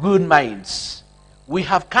for good minds. We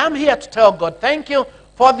have come here to tell God thank you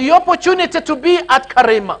for the opportunity to be at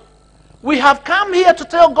KARIMA. We have come here to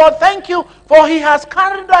tell God thank you for He has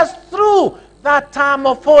carried us through that time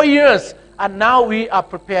of 4 years, and now we are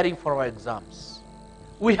preparing for our exams.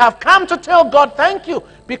 We have come to tell God thank you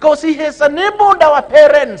because He has enabled our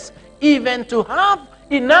parents even to have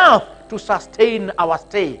enough to sustain our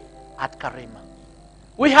stay at KARIMA.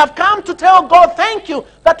 We have come to tell God thank you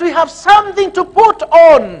that we have something to put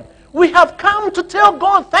on. We have come to tell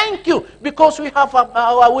God thank you because we have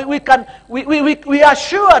we are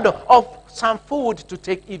assured of some food to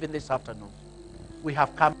take even this afternoon. We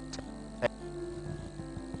have come to tell God thank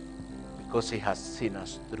you because He has seen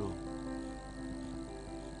us through.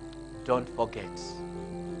 Don't forget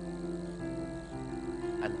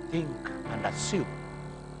and think and assume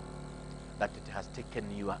that it has taken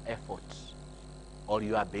your efforts or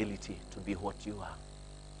your ability to be what you are.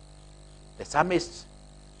 The psalmist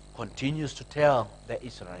continues to tell the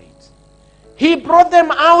Israelites, He brought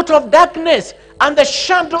them out of darkness and the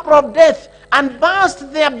shadow of death and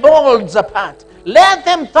burst their bonds apart. Let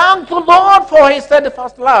them thank the Lord for His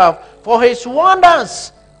steadfast love, for His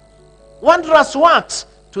wondrous works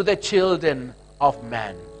to the children of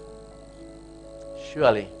man.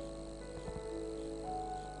 Surely,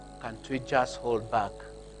 can't we just hold back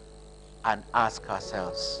and ask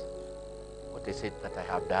ourselves, what is it that I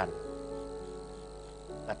have done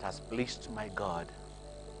that has pleased my God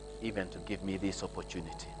even to give me this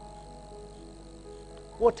opportunity?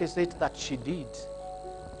 What is it that she did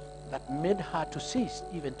that made her to cease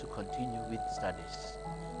even to continue with studies?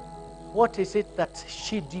 What is it that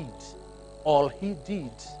she did or he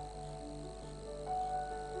did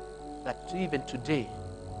that even today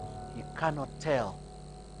he cannot tell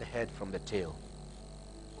the head from the tail?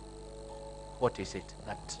 What is it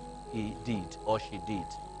that he did or she did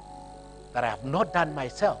that I have not done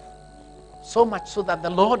myself? So much so that the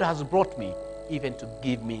Lord has brought me even to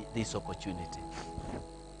give me this opportunity.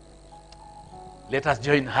 Let us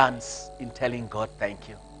join hands in telling God thank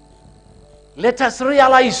you. Let us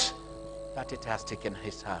realize that it has taken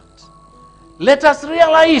His hand. Let us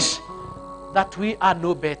realize that we are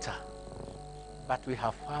no better, but we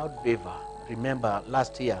have found favor. Remember,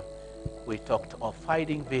 last year we talked of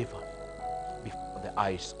finding favor before the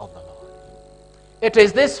eyes of the Lord. It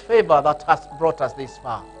is this favor that has brought us this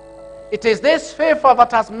far. It is this favor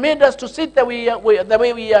that has made us to sit the way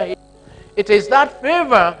we are here. It is that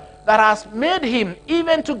favor that has made Him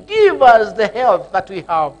even to give us the health that we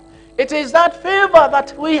have. It is that favor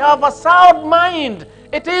that we have a sound mind.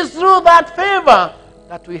 It is through that favor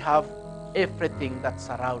that we have everything that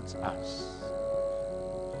surrounds us.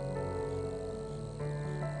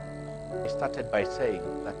 I started by saying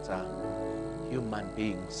that human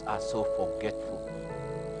beings are so forgetful.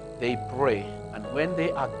 They pray, and when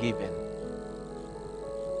they are given,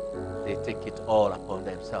 they take it all upon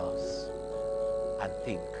themselves and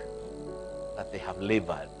think that they have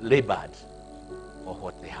labored for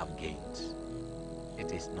what they have gained.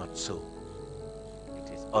 It is not so.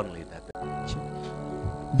 It is only that.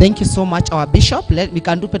 Thank you so much, our bishop. We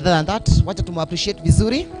can do better than that. Wacha tumappreciate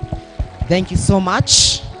vizuri. Thank you so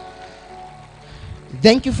much.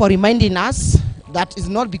 Thank you for reminding us that is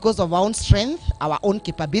not because of our own strength, our own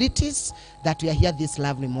capabilities, that we are here this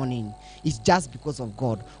lovely morning. It's just because of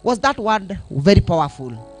God. Was that word very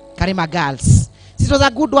powerful? KARIMA girls. It was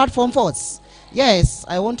a good word from force. Yes,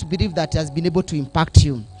 I want to believe that it has been able to impact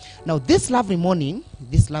you. Now, this lovely morning,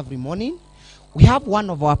 we have one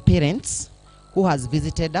of our parents who has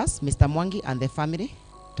visited us, Mr. Mwangi and the family.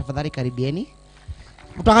 Tafadhali karibieni.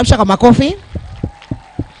 Mtuangamisha kwa makofi.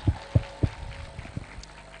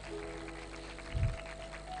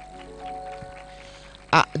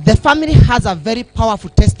 The family has a very powerful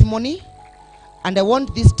testimony, and I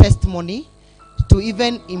want this testimony to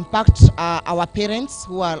even impact our parents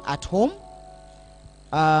who are at home,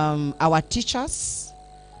 our teachers.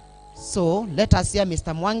 So let us hear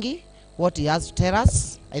Mr. Mwangi, what he has to tell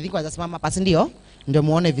us. I think wazasimama pasi ndio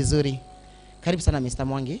muone vizuri. Karibu sana Mr.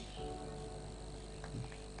 Mwangi.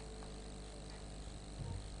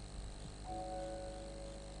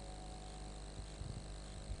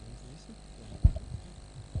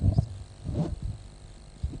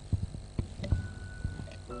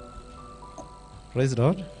 Praise the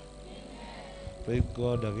Lord. Praise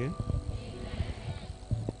God again.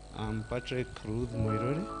 I'm Patrick Ruth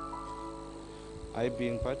Moirori. I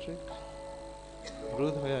being Patrick.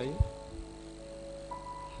 Ruth, where are you?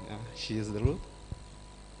 Yeah, she is the Ruth.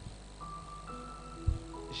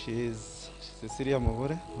 She is Cecilia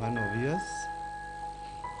Mogore, one of yours.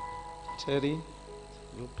 Cherry,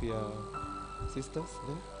 look your sisters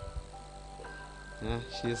there. Yeah,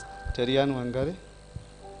 she is Terian Wangari.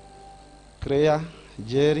 Kreya,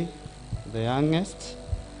 Jerry, the youngest.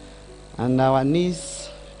 And our niece,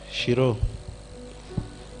 Shiro.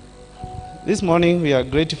 This morning we are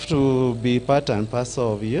grateful to be part and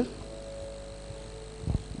parcel of you.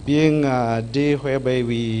 Being a day whereby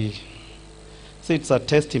we say it's a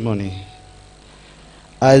testimony.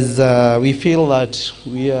 As we feel that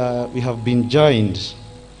we have been joined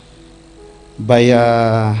by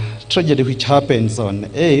a tragedy which happens on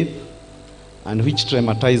 8th and which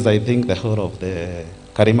traumatized, I think, the whole of the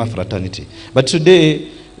KARIMA fraternity. But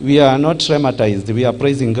today, we are not traumatized. We are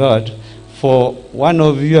praising God for one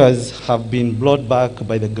of yours have been brought back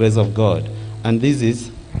by the grace of God. And this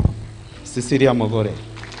is Cecilia Mogore.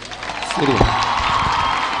 Cecilia.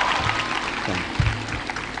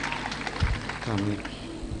 Come here.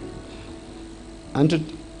 And to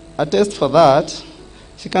attest for that,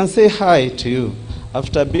 she can say hi to you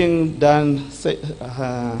after being done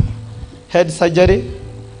head surgery.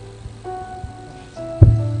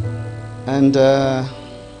 And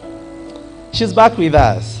she's back with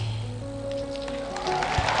us.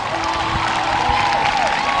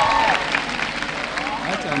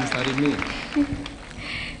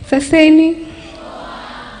 Saseni.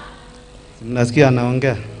 Mnasikia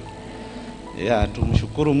anaongea? Ya,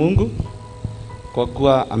 tumshukuru Mungu kwa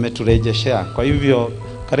kuwa ameturejeshea. Kwa hivyo,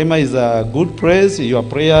 KARIMA is a good praise. Your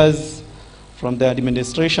prayers from the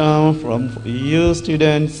administration, from you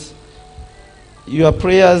students, your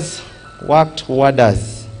prayers worked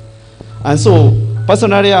wonders. And so,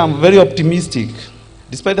 personally, I'm very optimistic.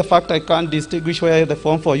 Despite the fact I can't distinguish where the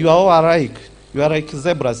form 4, you are all alike. You are like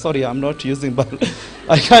zebras. Sorry, I'm not using, but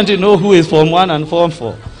I can't know who is form 1 and form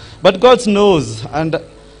 4. But God knows, and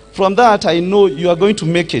from that, I know you are going to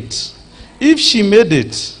make it. If she made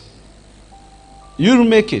it, you'll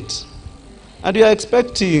make it. And we are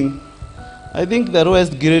expecting, I think the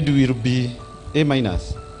lowest grade will be A-.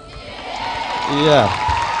 Yeah.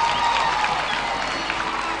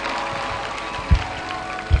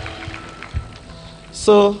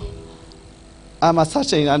 So, I'm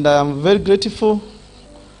asserting, and I'm very grateful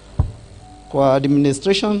for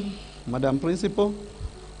administration, Madam Principal,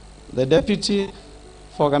 the Deputy,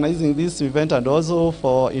 for organizing this event and also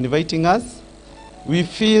for inviting us. We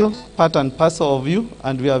feel part and parcel of you,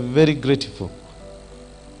 and we are very grateful.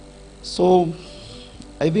 So,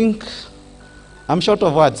 I think I'm short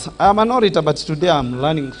of words. I'm an orator, but today I'm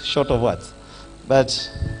learning short of words.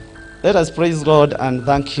 But let us praise God and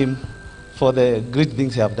thank Him for the great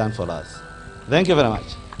things He has done for us. Thank you very much.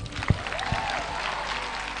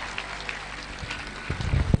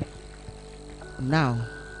 Now,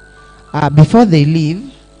 before they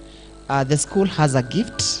leave, the school has a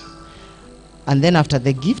gift. And then after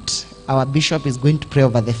the gift, our bishop is going to pray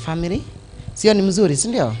over the family. Sio ni mzuri, si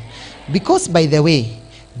ndio? Because, by the way,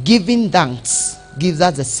 giving thanks gives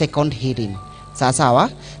us a second hearing.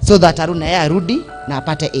 Sawa? So that Aruna ya arudi na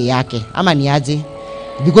apate A yake. Ama ni aje?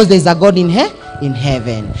 Because there is a God in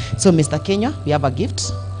heaven. So, Mr. Kenya, we have a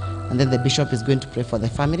gift. And then the bishop is going to pray for the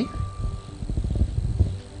family.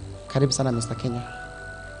 Karibu sana, Mr. Kenya.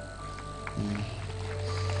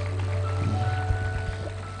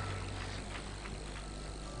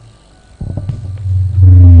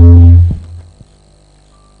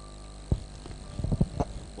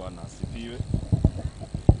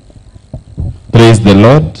 Praise the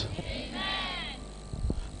Lord. Amen.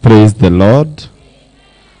 Praise the Lord.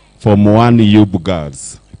 Form 1 Yub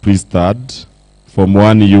girls, please stand. Form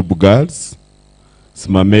 1 Yub girls,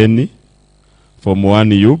 simameni. Form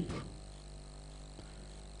 1 Yub.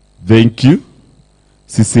 Thank you,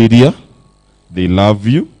 Cecilia. They love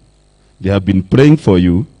you. They have been praying for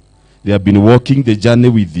you. They have been walking the journey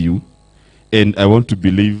with you. And I want to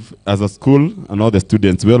believe, as a school and all the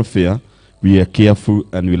students' welfare, we are careful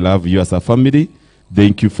and we love you as a family.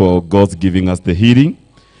 Thank you for God giving us the hearing.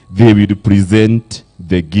 They will present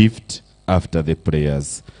the gift after the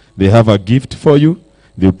prayers. They have a gift for you.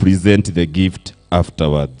 They will present the gift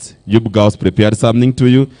afterwards. You girls prepared something to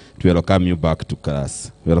you to welcome you back to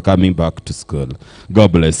class. Welcoming back to school.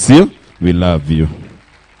 God bless you. We love you.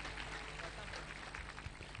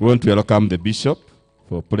 We want to welcome the bishop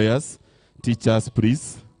for prayers. Teachers,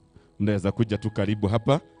 please. Mnaweza kuja tu karibu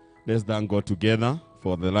hapa. Let's thank God together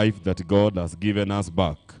for the life that God has given us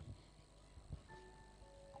back.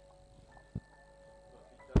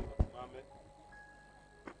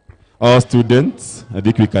 All students, I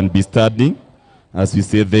think we can be standing as we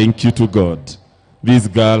say thank you to God. This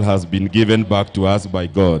girl has been given back to us by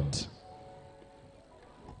God.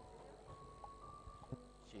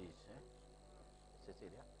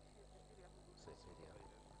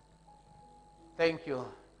 Thank you.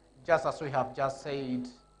 Just as we have just said,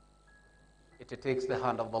 it takes the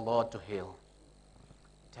hand of the Lord to heal.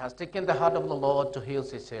 It has taken the hand of the Lord to heal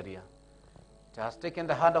Caesarea. It has taken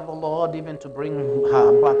the hand of the Lord even to bring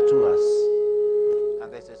her back to us.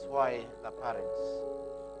 And this is why the parents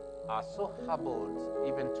are so humbled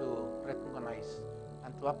even to recognize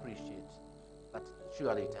and to appreciate that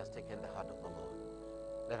surely it has taken the hand of the Lord.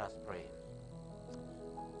 Let us pray.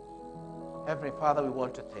 Heavenly Father, we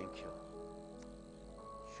want to thank you.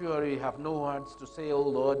 Surely we have no words to say, O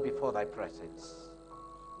Lord, before thy presence.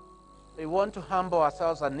 We want to humble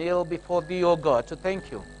ourselves and kneel before thee, O God, to thank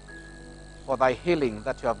you for thy healing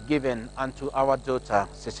that you have given unto our daughter,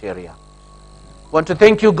 Caesarea. We want to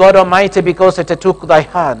thank you, God Almighty, because it took thy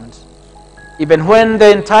hand, even when the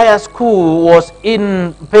entire school was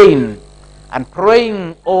in pain and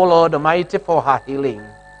praying, O Lord Almighty, for her healing.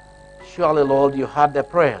 Surely, Lord, you heard the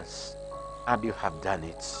prayers and you have done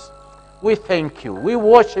it. We thank you. We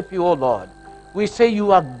worship you, O Lord. We say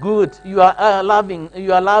you are good, you are loving,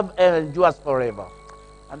 your love endures forever.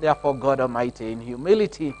 And therefore, God Almighty, in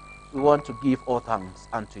humility, we want to give all thanks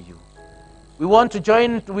unto you. We want to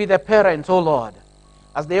join with the parents, O Lord,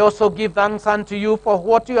 as they also give thanks unto you for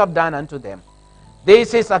what you have done unto them.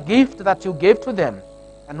 This is a gift that you gave to them.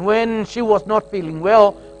 And when she was not feeling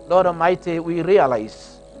well, Lord Almighty, we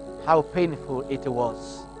realize how painful it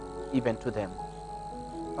was even to them.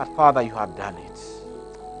 But Father, you have done it.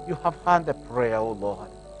 You have heard the prayer, O Lord.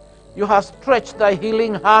 You have stretched thy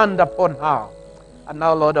healing hand upon her. And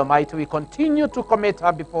now, Lord Almighty, we continue to commit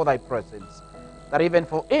her before thy presence. That even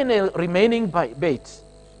for any remaining bait,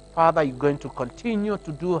 Father, you're going to continue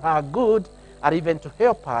to do her good and even to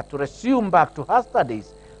help her to resume back to her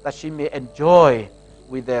studies that she may enjoy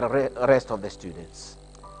with the rest of the students.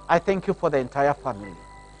 I thank you for the entire family.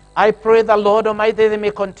 I pray that, Lord Almighty, they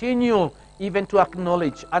may continue even to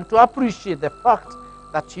acknowledge and to appreciate the fact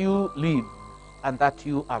that you live and that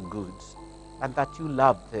you are good and that you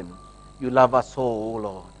love them. You love us all, O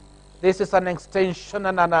Lord. This is an extension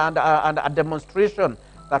and a demonstration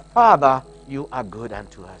that, Father, you are good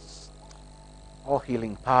unto us. All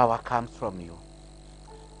healing power comes from you.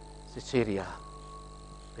 Caesarea,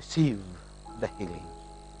 receive the healing.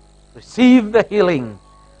 Receive the healing.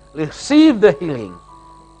 Receive the healing.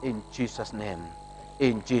 In Jesus' name.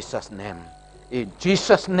 In Jesus' name. In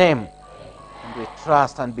Jesus' name. And we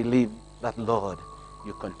trust and believe that, Lord,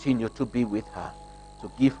 you continue to be with her,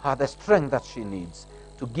 to give her the strength that she needs,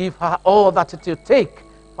 to give her all that it will take,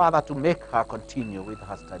 Father, to make her continue with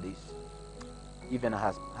her studies. Even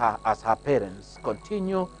as her parents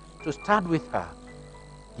continue to stand with her,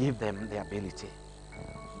 give them the ability.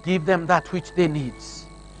 Give them that which they need.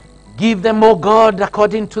 Give them, O God,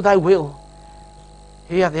 according to thy will.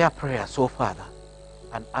 Hear their prayers, O Father,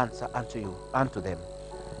 and answer unto them.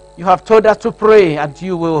 You have told us to pray, and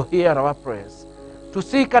you will hear our prayers. To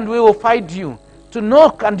seek, and we will find you. To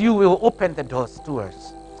knock, and you will open the doors to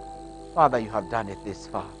us. Father, you have done it this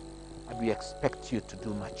far, and we expect you to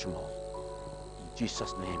do much more. In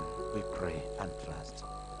Jesus' name we pray and trust.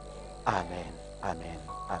 Amen. Amen.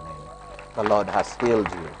 Amen. The Lord has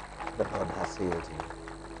healed you. The Lord has healed you.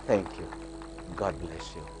 Thank you. God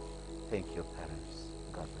bless you. Thank you, parents.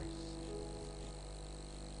 God bless.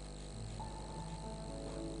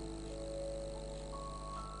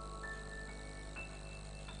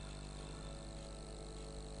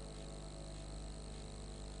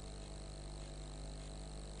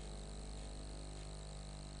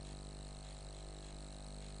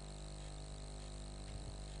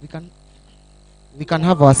 We can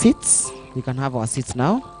have our seats. We can have our seats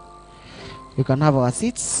now. We can have our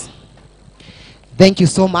seats. Thank you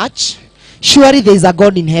so much. Surely there is a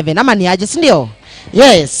God in heaven.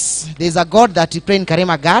 Yes, there is a God that we pray in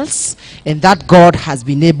Karima Girls, and that God has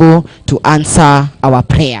been able to answer our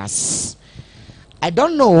prayers. I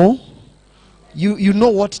don't know, you know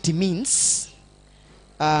what it means,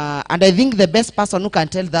 and I think the best person who can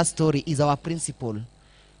tell that story is our principal.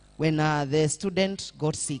 When the student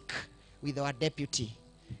got sick with our deputy,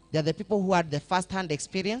 they are the people who had the first-hand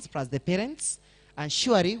experience plus the parents. And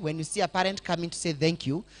surely, when you see a parent coming to say thank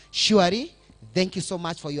you, surely, thank you so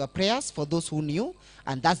much for your prayers, for those who knew.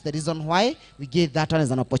 And that's the reason why we gave that one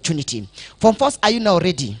as an opportunity. Form 4, are you now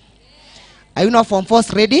ready? Are you now Form 4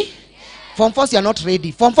 ready? Form 4s, you are not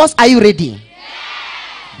ready. Form 4s, are you ready?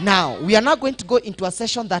 Now, we are now going to go into a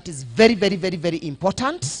session that is very, very, very, very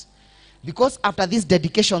important, because after this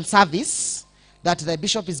dedication service that the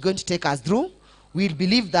bishop is going to take us through, we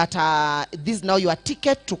believe that this is now your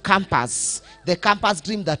ticket to campus, the campus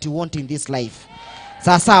dream that you want in this life.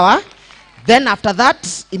 Sawa? Then after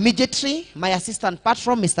that, immediately, my assistant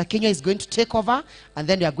patron, Mr. Kenya, is going to take over, and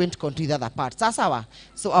then we are going to continue the other part. Sawa?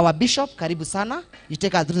 So our bishop, karibu sana, you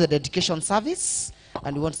take us through the dedication service,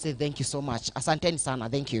 and we want to say thank you so much. Asanteni sana.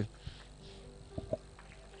 Thank you.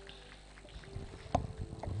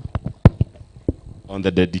 On the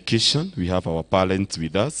dedication, we have our parents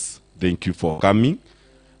with us. Thank you for coming.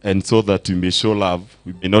 And so that we may show love,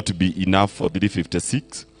 we may not be enough for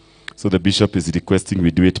 356. So the bishop is requesting we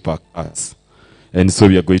do it per class. And so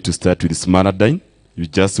we are going to start with Smaradine. You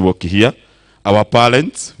just walk here. Our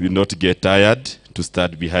parents will not get tired to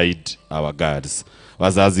start behind our guards.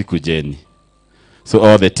 Wazazi kujeni. So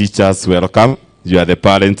all the teachers, welcome. You are the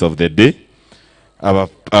parents of the day. Our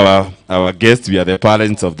guests, we are the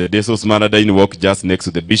parents of the day. So Smaradine walk just next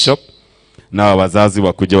to the bishop. Now wazazi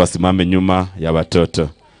wakuje wasimame nyuma ya watoto.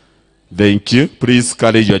 Thank you. Please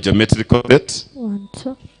carry your geometrical set. 1,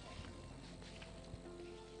 2.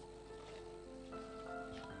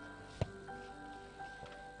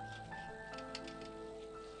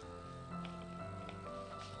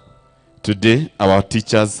 Today, our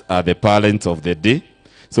teachers are the parents of the day.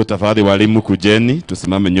 So tafadhali walimu kujeni,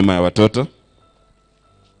 tusimame nyuma ya watoto.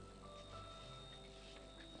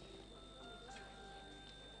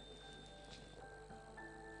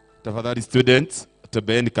 Tafadhali students,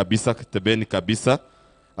 tebeni kabisa.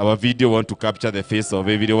 Our video want to capture the face of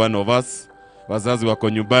every one of us. Wazazi wako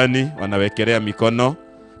nyumbani, wanawekelea mikono.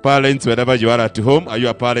 Parents, wherever you are at home, are you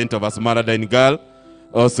a parent of a Smaradine girl?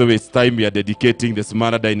 Also, it's time we are dedicating the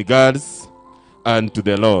Smaradine girls and to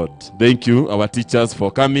the Lord. Thank you, our teachers,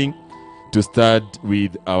 for coming to start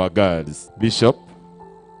with our girls. Bishop.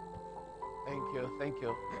 Thank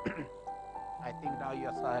you. I think now you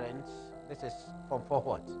are silent. This is from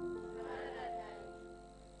forward.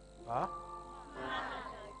 Huh?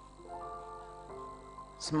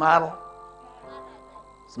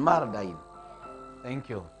 Smaradine. Thank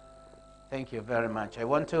you. Thank you very much. I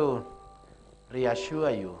want to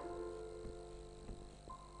reassure you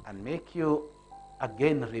and make you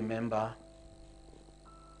again remember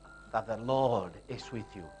that the Lord is with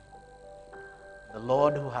you. The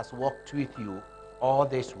Lord who has walked with you all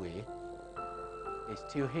this way is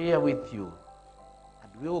still here with you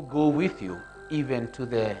and will go with you even to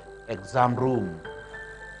the exam room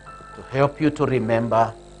to help you to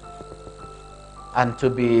remember and to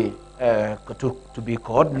be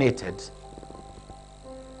coordinated,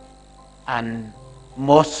 and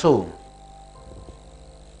more so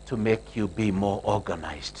to make you be more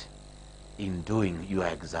organized in doing your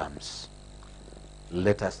exams.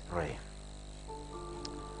 Let us pray.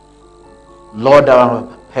 Lord, our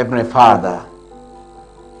Heavenly Father,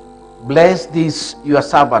 bless these your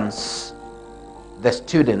servants, the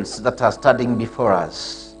students that are studying before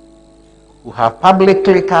us, who have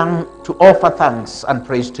publicly come to offer thanks and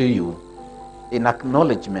praise to you in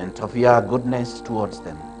acknowledgement of your goodness towards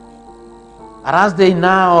them. And as they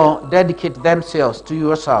now dedicate themselves to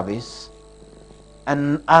your service,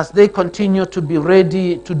 and as they continue to be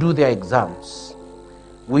ready to do their exams,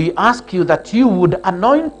 we ask you that you would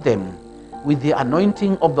anoint them with the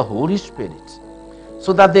anointing of the Holy Spirit,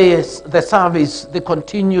 so that the service they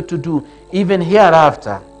continue to do even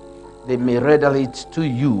hereafter, they may render it to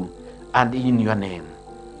you and in your name,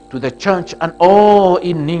 to the church and all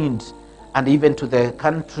in need, and even to the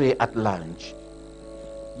country at large.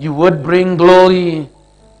 You would bring glory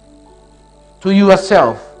to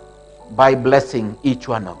yourself by blessing each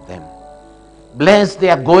one of them. Bless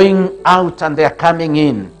their going out and their coming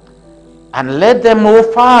in, and let them, O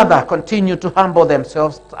Father, continue to humble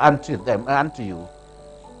themselves unto you,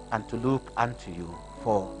 and to look unto you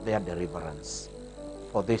for their deliverance.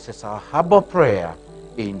 For this is our humble prayer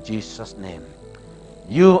in Jesus' name.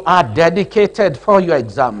 You are dedicated for your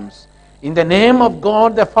exams. In the name of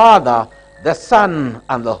God the Father, the Son,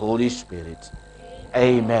 and the Holy Spirit.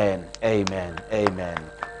 Amen, amen, amen.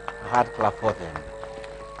 A hard clap for them.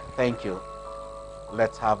 Thank you.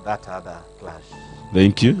 Let's have that other class.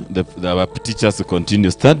 Thank you. Our teachers will continue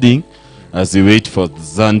studying as we wait for the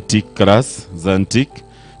Zantic class. Zantic.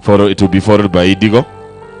 It will be followed by Idigo.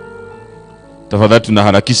 Tafadhali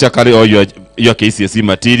tunaharakisha, carry all your KCSE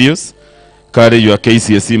materials. Carry your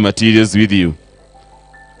KCSE materials with you.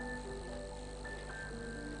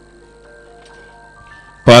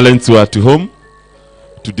 Parents who are at home,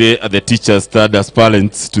 Today are the teachers stand as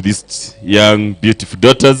parents to these young, beautiful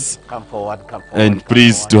daughters. Come forward, come forward. And come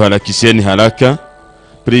please, forward. tuharakisheni haraka.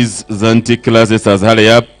 Please, Zanti classes as hurry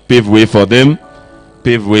up, pave way for them.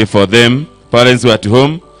 Pave way for them. Parents who are at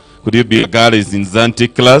home, could you be a girl is in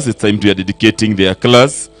Zanti class? It's time to are dedicating their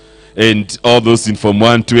class. And all those in Form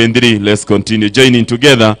 1, 2, and 3, let's continue joining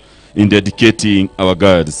together in dedicating our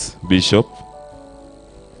girls. Bishop.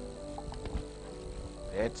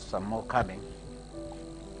 Yet some more coming.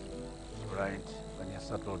 Right. When you're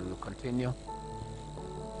settled, we'll continue.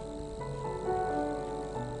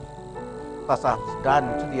 As I've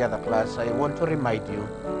done to the other class, I want to remind you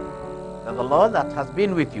that the Lord that has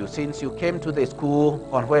been with you since you came to the school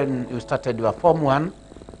on when you started your Form 1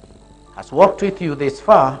 has walked with you this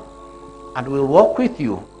far and will walk with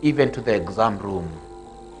you even to the exam room.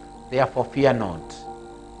 Therefore, fear not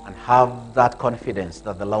and have that confidence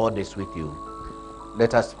that the Lord is with you.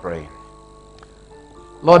 Let us pray.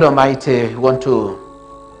 Lord Almighty, we want to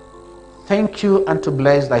thank you and to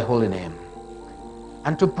bless thy holy name,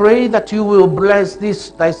 and to pray that you will bless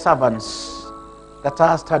these thy servants that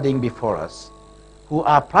are standing before us, who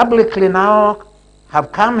are publicly now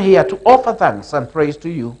have come here to offer thanks and praise to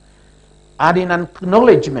you, and in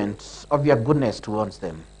acknowledgement of your goodness towards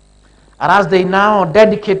them. And as they now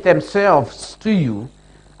dedicate themselves to you,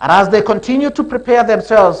 and as they continue to prepare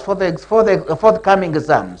themselves for the forthcoming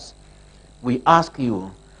exams, we ask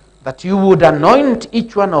you that you would anoint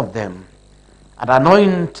each one of them and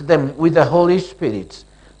anoint them with the Holy Spirit,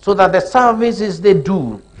 so that the services they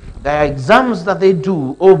do, the exams that they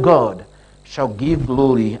do, O God, shall give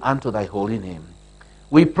glory unto thy holy name.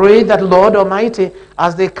 We pray that, Lord Almighty,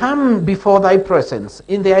 as they come before thy presence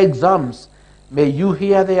in their exams, may you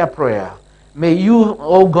hear their prayer. May you,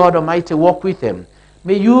 O God Almighty, walk with them.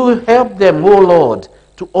 May you help them, O Lord,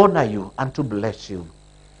 to honor you and to bless you.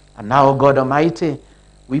 And now, God Almighty,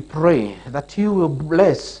 we pray that you will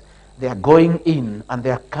bless their going in and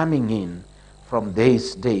their coming in from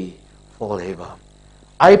this day forever.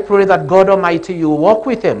 I pray that, God Almighty, you walk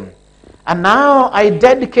with them. And now I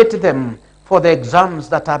dedicate them for the exams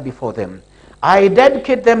that are before them. I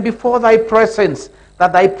dedicate them before thy presence,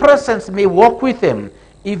 that thy presence may walk with them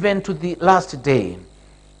even to the last day.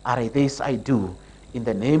 And this I do in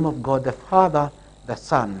the name of God the Father, the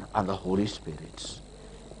Son, and the Holy Spirit.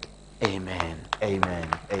 Amen, amen,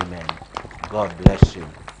 amen. God bless you.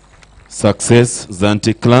 Success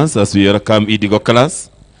Zanti class as we welcome Idigo class.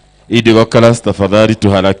 Idigo class, tafadhali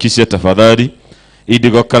tuharakishe tafadhali.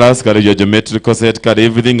 Idigo class, carry your geometrical set, carry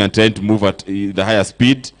everything and trying to move at the higher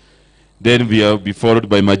speed. Then we will be followed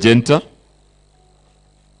by Magenta.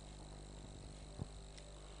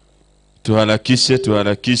 Tuharakishe,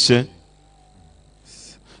 tuharakishe.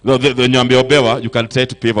 No, the Nyambe Obewa, you can try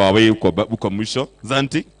to pave our way uko mwisho.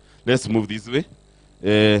 Zanti, let's move this way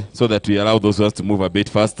so that we allow those of us to move a bit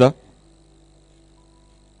faster.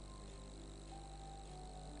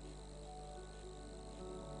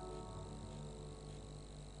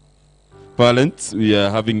 Parents, we are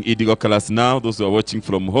having Idigo class now, those who are watching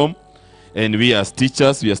from home. And we as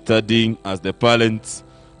teachers, we are studying as the parents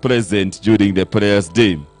present during the prayers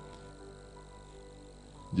day.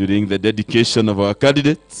 During the dedication of our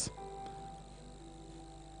candidates.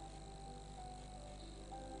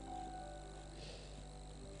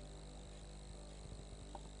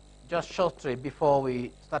 Just shortly before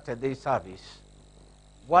we started this service,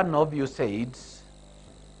 one of you said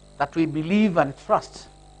that we believe and trust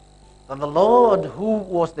that the Lord who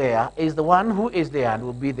was there is the one who is there and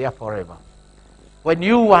will be there forever. When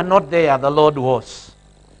you were not there, the Lord was.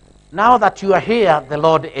 Now that you are here, the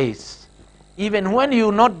Lord is. Even when you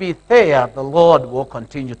will not be there, the Lord will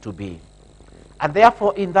continue to be. And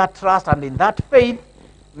therefore, in that trust and in that faith,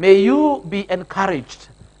 may you be encouraged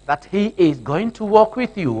that He is going to walk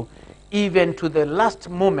with you even to the last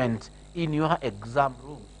moment in your exam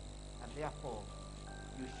room. And therefore,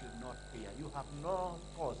 you should not fear. You have no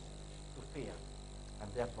cause to fear.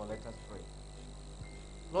 And therefore, let us pray.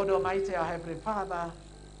 Lord Almighty, our Heavenly Father,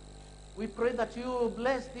 we pray that you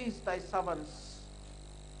bless these thy servants,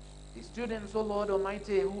 the students, O Lord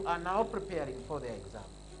Almighty, who are now preparing for their exam,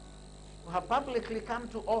 who have publicly come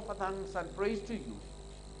to offer thanks and praise to you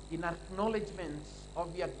in acknowledgement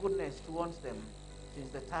of your goodness towards them since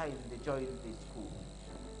the time they joined this school.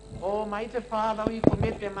 Almighty Father, we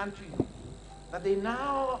commit them unto you, that they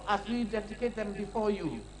now, as we dedicate them before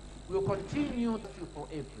you, will continue to you for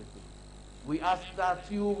everything. We ask that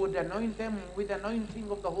you would anoint them with the anointing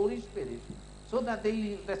of the Holy Spirit, so that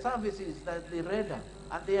the services that they render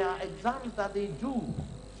and their exams that they do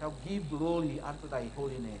shall give glory unto thy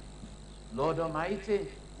holy name. Lord Almighty,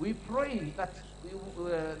 we pray that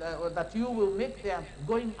that you will make their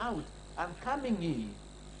going out and coming in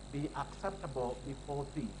be acceptable before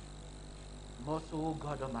thee. Most, O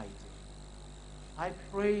God Almighty, I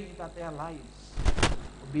pray that their lives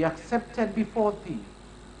will be accepted before thee,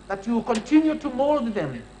 that you will continue to mold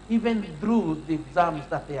them even through the exams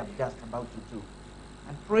that they are just about to do.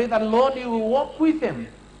 And pray that, Lord, you will walk with them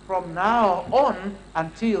from now on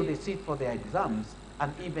until they sit for their exams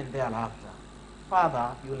and even thereafter.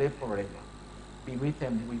 Father, you live forever. Be with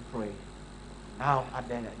them, we pray. Now, I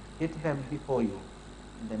dedicate them before you.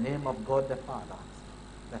 In the name of God the Father,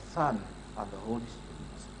 the Son, and the Holy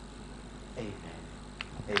Spirit. Amen.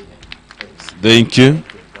 Amen. Amen. Thank you.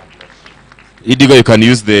 Thank you. God bless you. Idigo, you can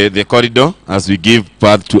use the corridor as we give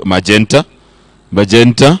path to magenta.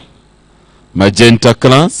 Magenta. Magenta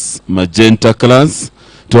class. Magenta class.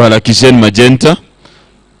 Tuharakisheni magenta.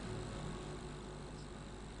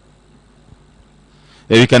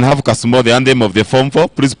 We can have Kasumo, the anthem of the Form 4.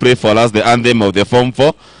 Please pray for us, the anthem of the Form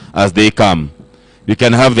 4 as they come. We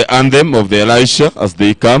can have the anthem of the Elisha as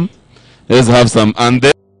they come. Let's have some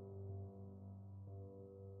anthem.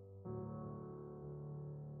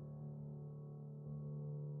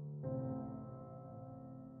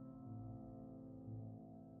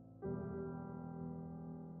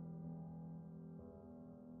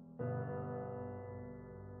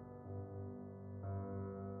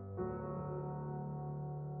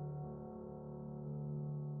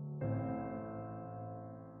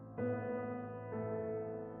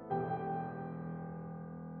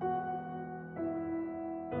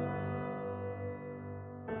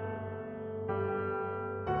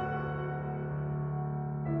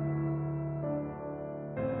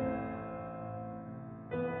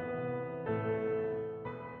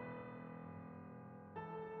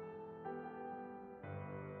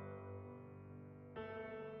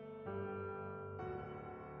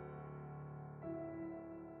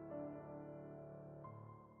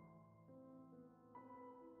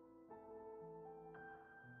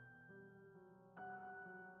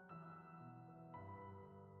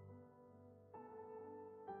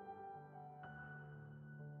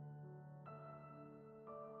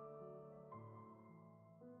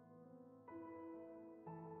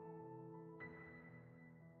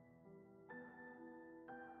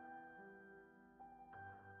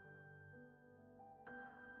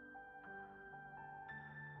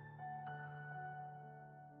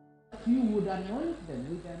 You would anoint them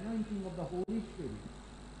with the anointing of the Holy Spirit,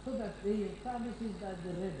 so that the services that they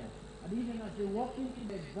render, and even as they walk into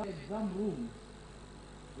the exam room,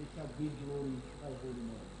 they shall give glory to thy holy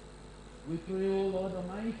name. We pray, O Lord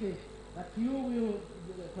Almighty, that you will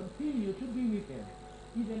continue to be with them,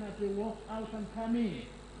 even as they walk out and come in,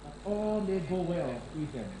 that all may go well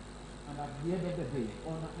with them. And at the end of the day,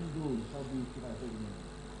 honor and glory shall be to thy holy name.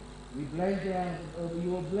 We bless their, you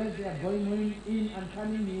will bless their going in and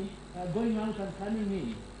coming in, going out and coming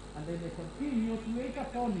in, and then they continue to wait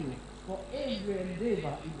upon you for every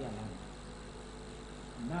endeavor in their life.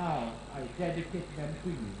 Now I dedicate them to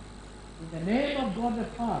you. In the name of God the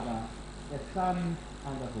Father, the Son,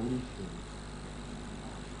 and the Holy Spirit.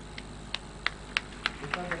 Is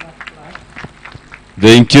that the last class?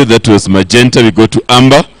 Thank you. That was magenta. We go to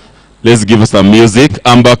amber. Let's give us some music.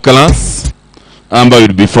 Amber class. Amber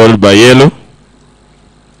will be followed by yellow.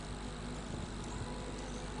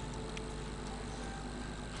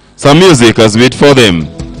 Some music as we wait for them.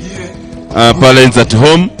 Parents at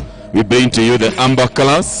home, we bring to you the amber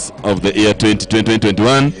class of the year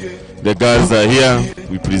 2020-2021. The girls are here.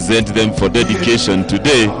 We present them for dedication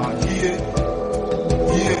today.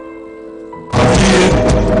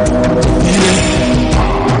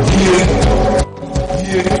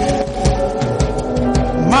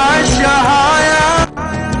 Maisha haya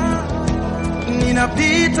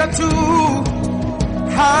ninapita tu,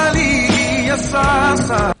 hali ya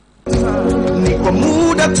sasa ni kwa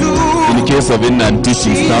muda tu. In case of any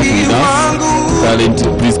non-teaching staff with us,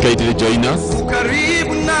 talent, please kindly join us.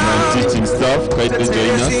 Non-teaching staff, kindly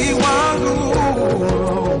join us.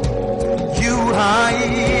 Yu hai,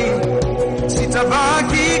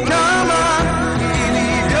 sitabaki kama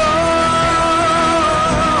ilivyo,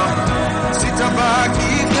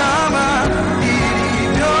 sitabaki kama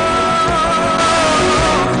ilivyo.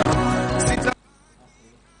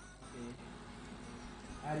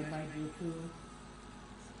 I remind you too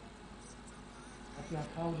that you have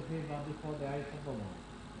found favor before the eyes of the Lord.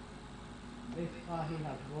 This far he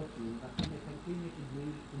has brought you, that he may continue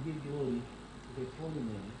to give glory to his holy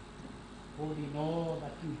name, holding all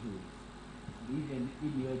that you do, even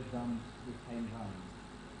in your exams this time round.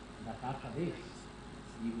 And that after this,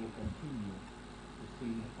 you will continue to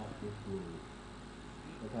sing of his glory.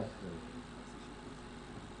 Let us pray.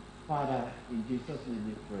 Father, in Jesus' name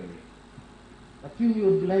we pray that you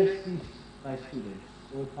will bless these thy students,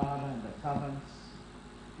 O Father, and the servants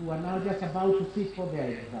who are now just about to sit for their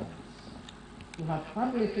exams, who have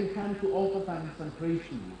publicly come to offer thanks and praise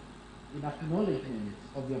to you in acknowledgement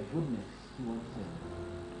of your goodness towards them,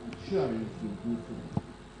 and surely it's been good to them.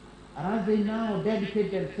 And as they now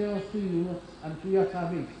dedicate themselves to you and to your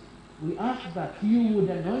service, we ask that you would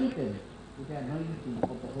anoint them with the anointing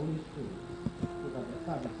of the Holy Spirit, so that the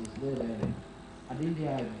service is therein. And in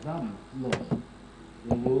their exams, Lord,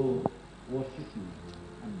 they will worship you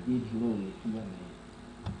and give glory to your name.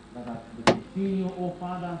 That they continue, O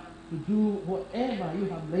Father, to do whatever you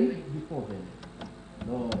have laid before them.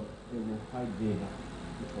 Lord, they will fight favor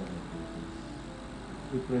before them.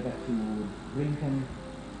 We pray that you will bring them,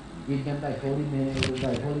 give them thy holy name,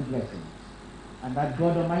 thy holy blessings. And that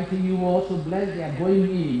God Almighty, you will also bless their going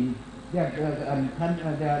in, their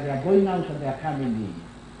going out and their coming in,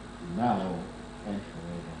 now and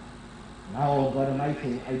forever. Now, O God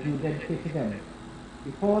Almighty, I do dedicate them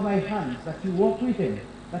before thy hands, that you walk with them,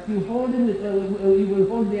 that you hold them, you will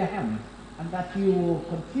hold their hands, and that you will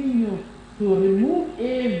continue to remove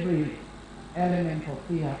every element of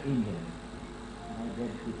fear in them. And I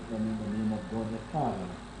dedicate them in the name of God the Father,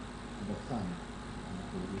 and the Son, and the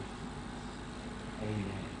Holy Spirit.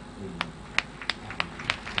 Amen. Amen.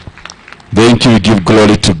 Thank you. Give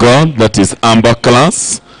glory to God. That is Amber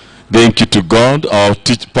class. Thank you to God. Our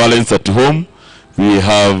parents at home. We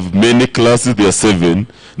have many classes. There are 7.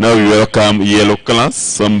 Now we welcome yellow class,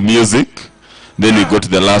 some music. Then we go to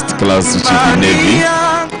the last class, which is the Navy.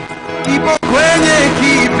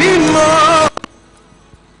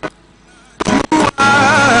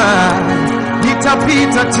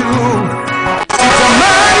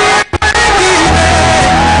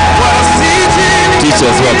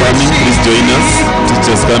 Teachers who are coming, please join us.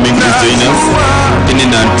 Teachers coming, please join us. Any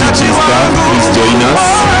non-teaching staff, please join us.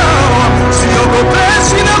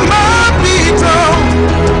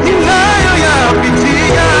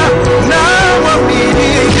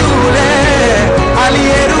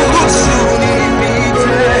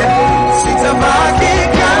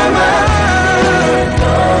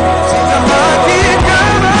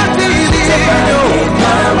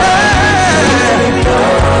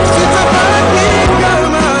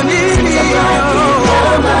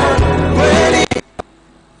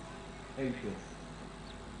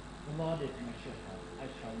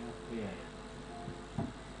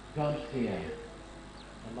 Don't fear.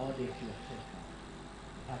 The Lord is your shepherd.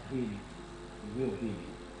 He has been, he will be,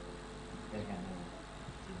 evermore.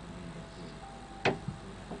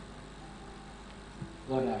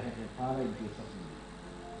 God, our Heavenly Father, in Jesus' name.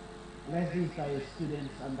 Bless these thy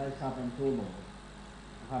students and thy servants, O Lord,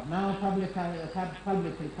 who have now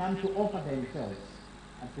publicly come to offer themselves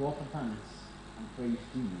and to offer thanks and praise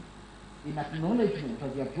to you in acknowledgement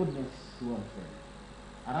of your goodness towards them.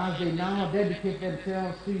 And as they now dedicate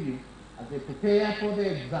themselves to you, as they prepare for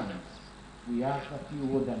their exams, we ask that you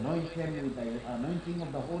would anoint them with the anointing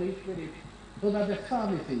of the Holy Spirit, so that the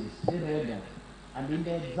services they render, and in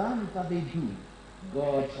the exams that they do,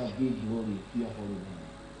 God shall give glory to your holy name.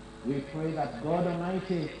 We pray that God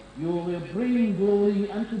Almighty, you will bring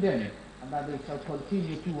glory unto them, and that they shall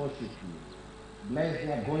continue to worship you. Bless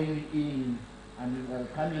their going in and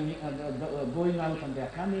going out and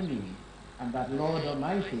their coming in. And that, Lord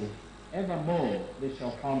Almighty, evermore they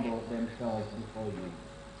shall humble themselves before you.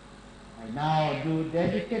 I now do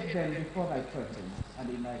dedicate them before thy presence and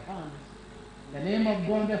in thy hands, in the name of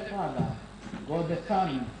God the Father, God the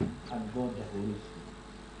Son, and God the Holy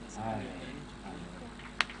Spirit. Amen.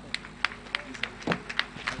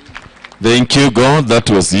 Thank you, God. That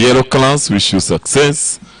was yellow class. Wish you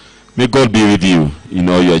success. May God be with you in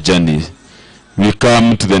all your journey. We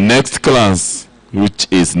come to the next class, which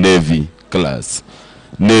is Navy class.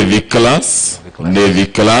 Navy class. Navy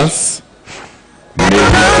class. Navy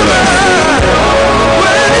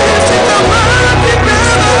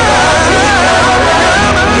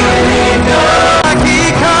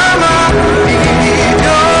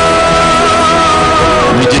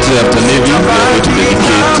Immediately after Navy, we are going to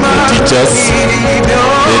dedicate the teachers.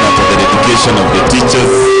 Then after the dedication of the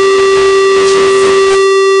teachers.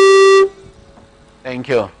 Thank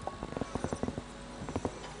you.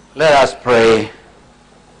 Let us pray.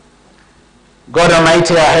 God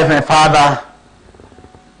Almighty, our Heavenly Father,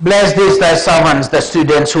 bless these thy servants, the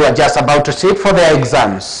students who are just about to sit for their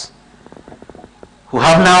exams, who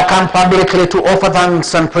have now come publicly to offer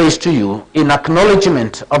thanks and praise to you in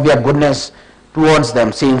acknowledgement of your goodness towards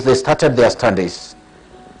them since they started their studies.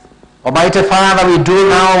 Almighty Father, we do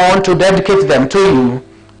now want to dedicate them to you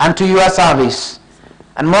and to your service.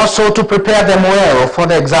 and more so to prepare them well for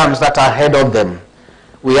the exams that are ahead of them.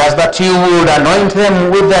 We ask that you would anoint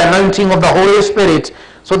them with the anointing of the Holy Spirit,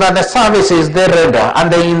 so that the services they render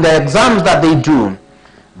and in the exams that they do,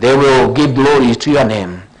 they will give glory to your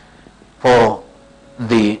name for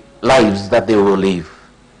the lives that they will live.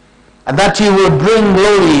 And that you will bring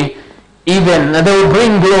glory, they will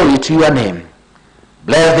bring glory to your name.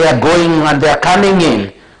 Bless their going and their coming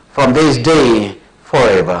in from this day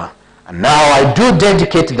forever. And now I do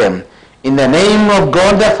dedicate them in the name of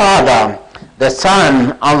God the Father, the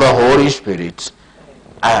Son, and the Holy Spirit.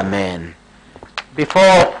 Amen.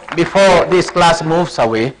 Before this class moves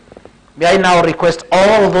away, may I now request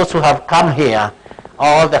all those who have come here,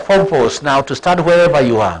 all the form fours now, to stand wherever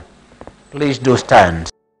you are. Please do stand.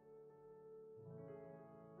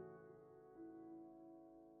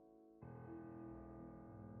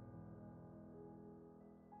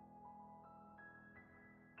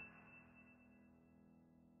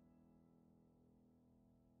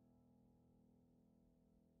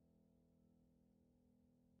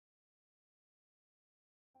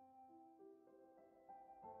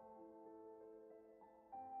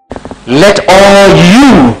 Let all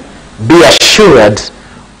you be assured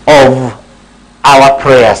of our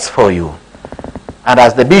prayers for you. And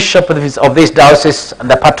as the bishop of this diocese and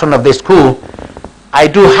the patron of this school, I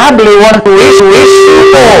do humbly want to wish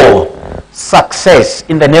you all success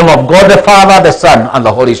in the name of God the Father, the Son, and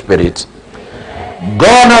the Holy Spirit.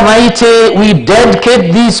 God Almighty, we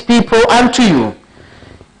dedicate these people unto you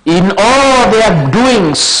in all their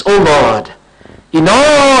doings, O Lord, in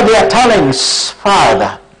all their talents,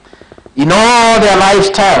 Father, in all their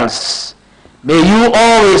lifestyles. May you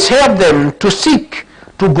always help them to seek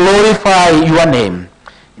to glorify your name.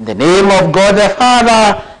 In the name of God the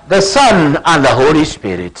Father, the Son, and the Holy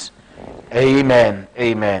Spirit. Amen,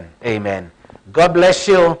 amen, amen. God bless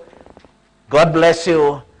you, God bless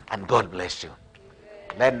you, and God bless you.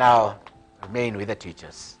 Let now remain with the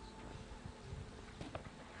teachers.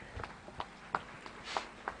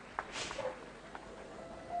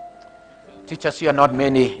 Teachers, you are not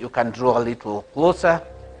many. You can draw a little closer.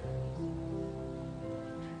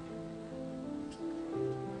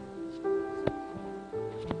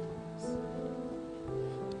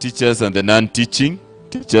 Teachers and the non-teaching.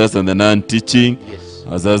 Teachers and the non-teaching. Yes.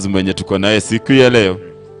 Wazazi mwenye tuko naye siku ya leo.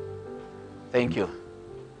 Thank you.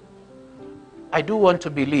 I do want to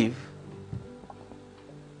believe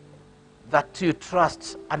that you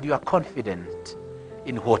trust and you are confident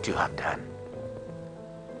in what you have done.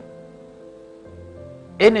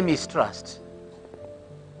 Any mistrust,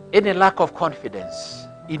 any lack of confidence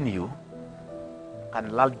in you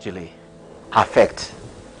can largely affect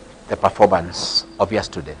the performance of your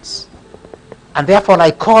students. And therefore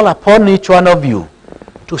I call upon each one of you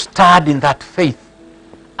to stand in that faith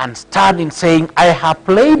and stand in saying, I have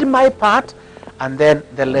played my part, and then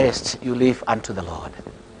the rest you leave unto the Lord.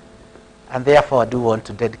 And therefore I do want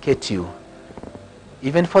to dedicate you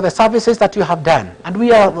even for the services that you have done. And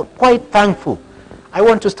we are quite thankful. I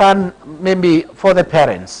want to stand maybe for the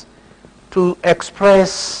parents to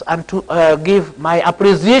express and to give my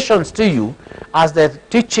appreciations to you as the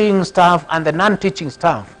teaching staff and the non-teaching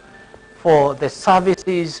staff for the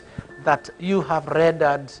services that you have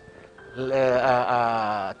rendered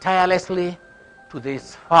tirelessly to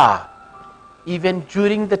this far. Even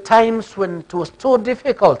during the times when it was so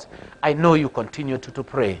difficult, I know you continue to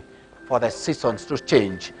pray for the seasons to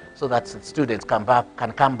change so that students can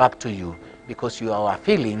come back to you, because you are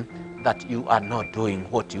feeling that you are not doing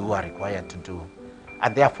what you are required to do.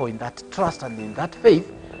 And therefore in that trust and in that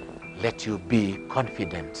faith, let you be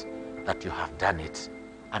confident that you have done it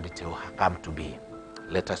and it will come to be.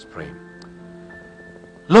 Let us pray.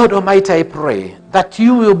 Lord Almighty, I pray that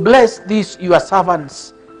you will bless these your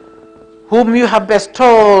servants whom you have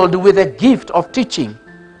bestowed with the gift of teaching,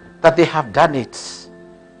 that they have done it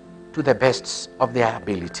to the best of their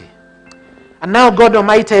ability. And now, God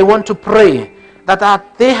Almighty, I want to pray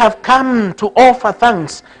that they have come to offer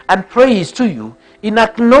thanks and praise to you in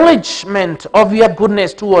acknowledgement of your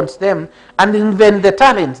goodness towards them, and even the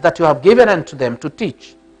talents that you have given unto them to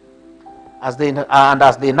teach. As they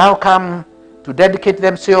now come to dedicate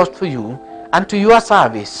themselves to you and to your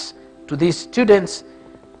service, to these students,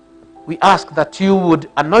 we ask that you would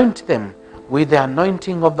anoint them with the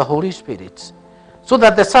anointing of the Holy Spirit, so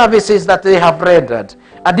that the services that they have rendered,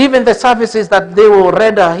 and even the services that they will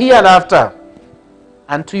render hereafter,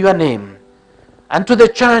 and to your name, and to the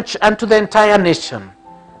church, and to the entire nation,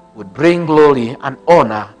 would bring glory and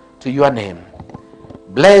honor to your name.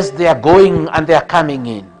 Bless their going and their coming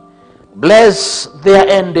in. Bless their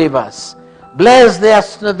endeavors. Bless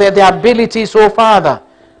their abilities, O Father,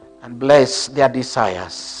 and bless their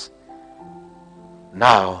desires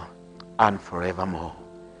now and forevermore.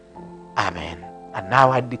 Amen. And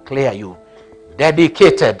now I declare you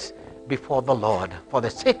dedicated before the Lord for the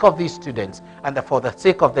sake of these students and for the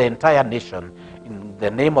sake of the entire nation, in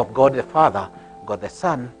the name of God the Father, God the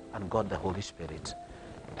Son, and God the Holy Spirit.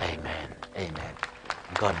 Amen. Amen.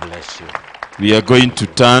 God bless you. We are going to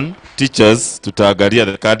turn, teachers, tutaangalia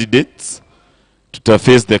the candidates,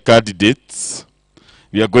 tutaface the candidates.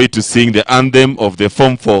 We are going to sing the anthem of the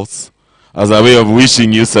Form Force as a way of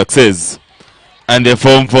wishing you success. And the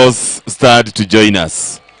Form Force start to join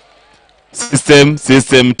us. System,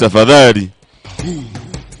 tafadhali.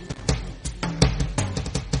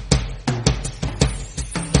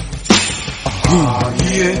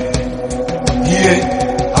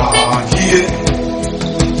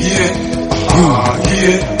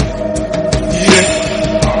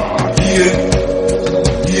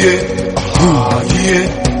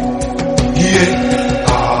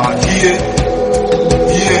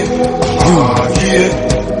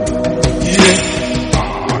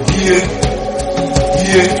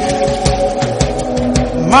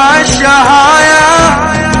 Maisha haya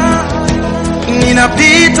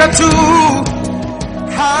ninapita tu,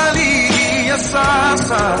 hali ya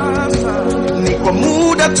sasa ni kwa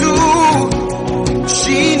muda tu.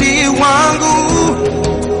 Ushindi wangu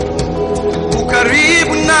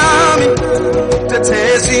ukaribu nami,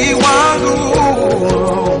 tetezi wangu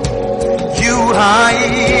yu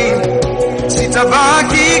hai,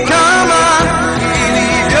 sitabaki kama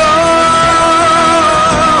ilivyo,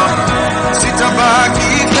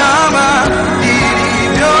 sitabaki kama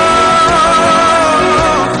ilivyo,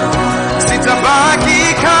 sitabaki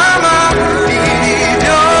kama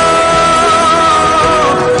ilivyo,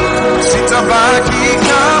 sitabaki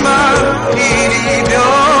kama ilivyo.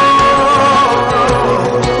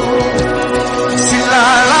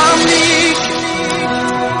 Silalamiki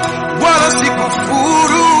wala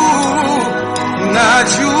sikufuru,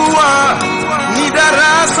 najua ni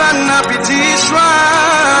darasa napitishwa.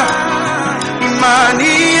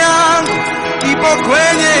 Imani yangu ipo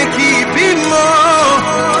kwenye kipimo,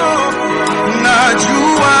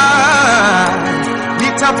 najua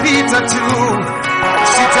nitapita tu.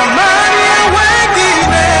 Sitamani ya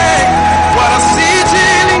wengine wala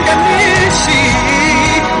sijilinganishi,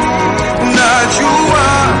 najua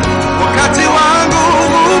wakati wangu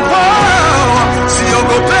upo,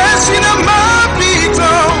 siogopeshi na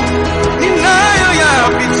mapito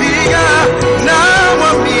ninayoyapitia, na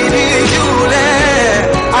mwamini yule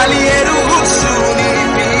aliyeruhusu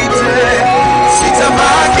nipite.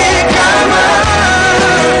 Sitabaki kama,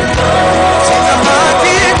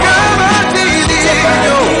 sitabaki kama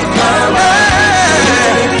nilivyo,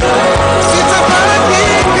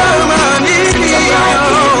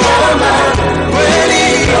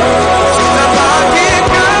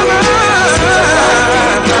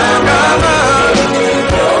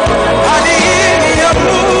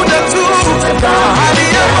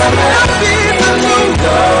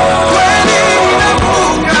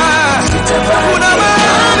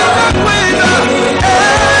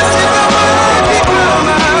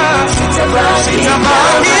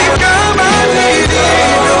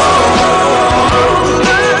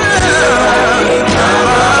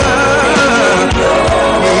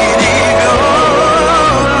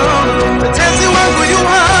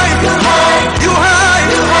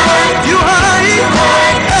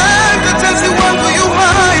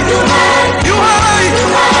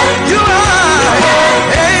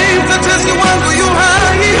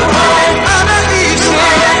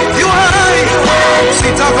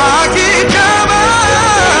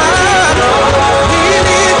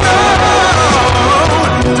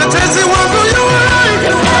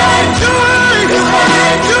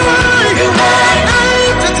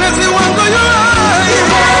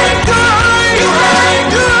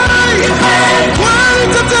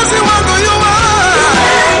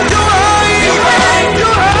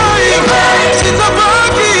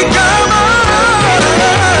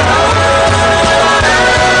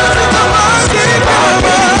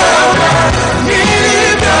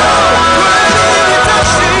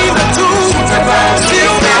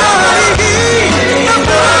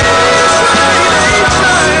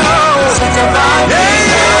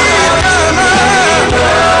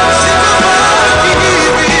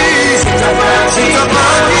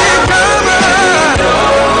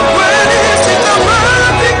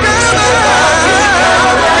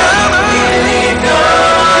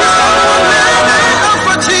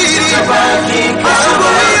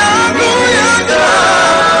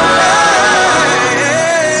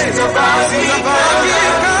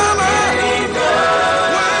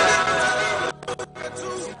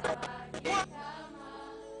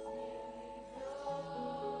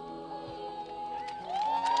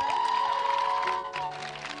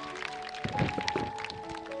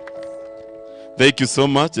 Thank you so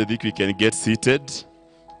much. I think we can get seated.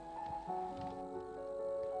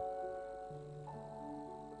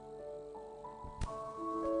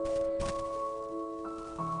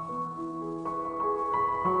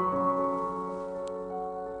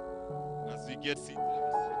 As we get seated.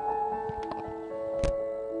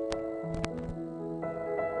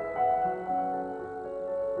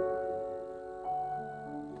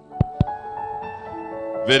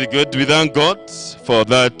 Very good. We thank God for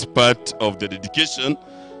that part of the dedication.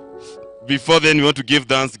 Before then, we want to give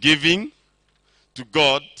thanksgiving to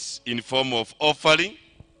God in form of offering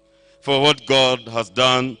for what God has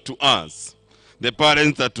done to us. The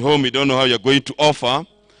parents at home, we don't know how you're going to offer,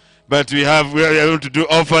 but we are able to do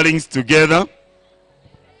offerings together.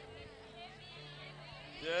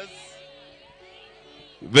 Yes.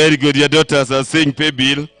 Very good. Your daughters are saying pay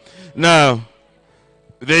bill. Now,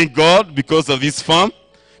 thank God because of this farm.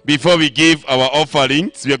 Before we give our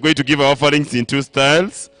offerings, we are going to give our offerings in two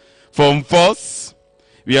styles. From first,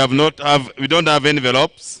 we don't have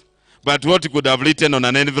envelopes, but what you could have written on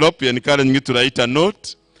an envelope, we encourage you to write a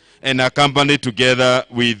note and accompany together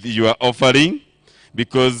with your offering,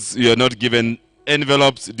 because you are not given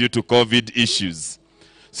envelopes due to COVID issues.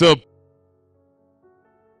 So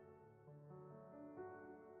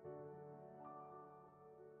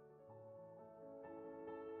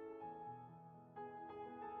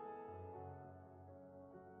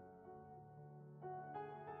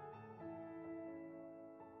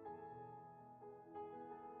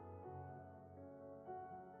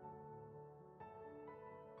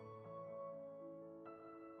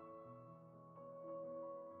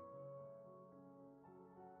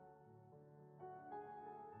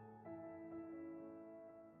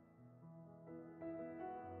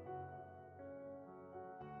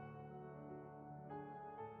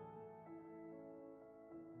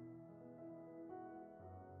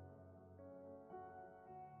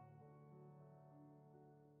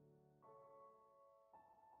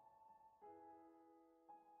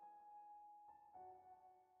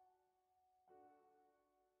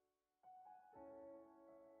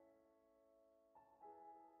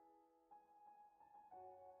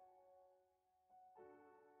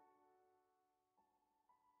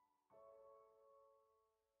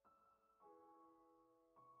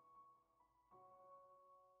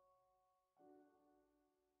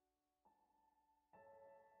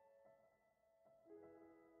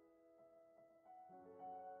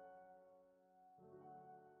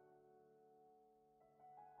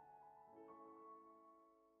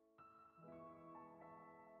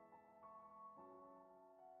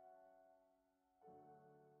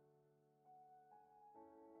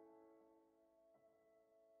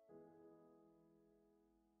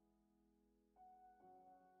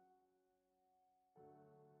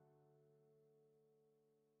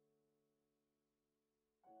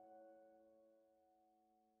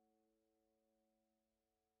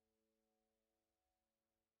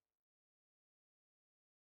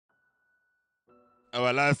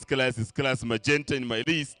our last class is class Magenta in my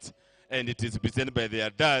list, and it is presented by their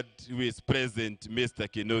dad, who is present, Mr.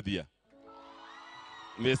 Kenodia.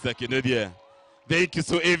 Mr. Kenodia. Thank you.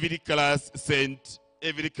 So every class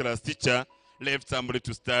teacher left somebody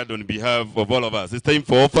to stand on behalf of all of us. It's time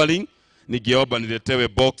for offering. Nigioba niletewe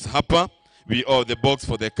box hapa. We all the box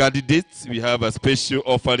for the candidates. We have a special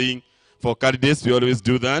offering for candidates. We always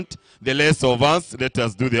do that. The less of us, let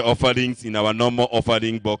us do the offerings in our normal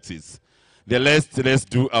offering boxes. Let's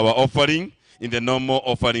do our offering in the normal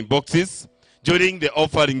offering boxes. During the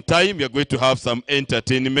offering time, we are going to have some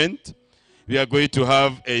entertainment. We are going to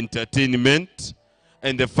have entertainment.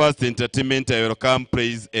 And the first entertainment, I welcome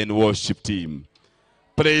praise and worship team.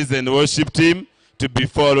 Praise and worship team to be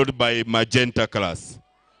followed by Magenta class.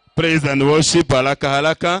 Praise and worship, halaka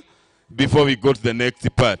halaka, before we go to the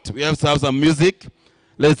next part. We have to have some music.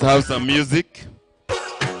 Let's have some music.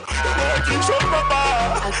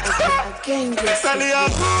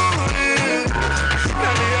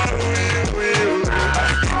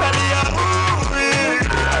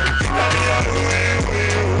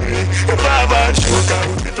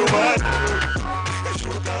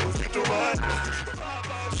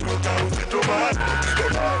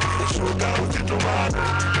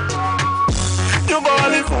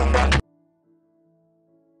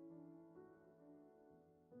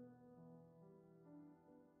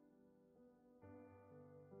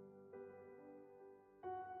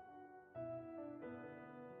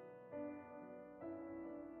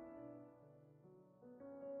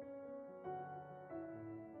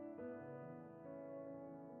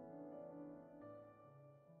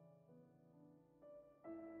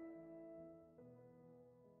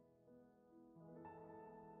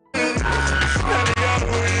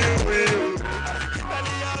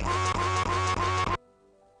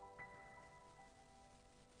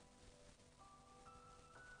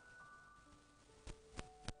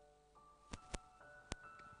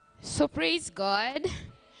 So praise God.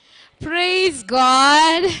 Praise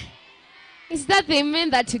God. Is that the amen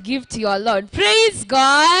that you give to your Lord? Praise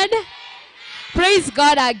God. Praise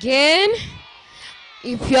God again.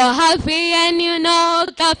 If you're happy and you know,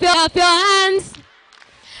 clap your hands.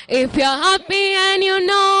 If you're happy and you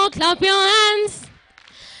know, clap your hands.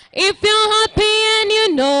 If you're happy and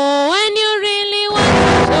you know and you really want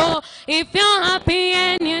to show. If you're happy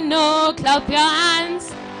and you know, clap your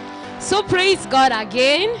hands. So praise God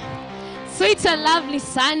again. So it's a lovely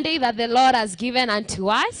Sunday that the Lord has given unto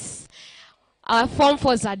us. Our form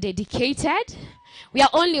 4s are dedicated. We are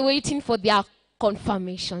only waiting for their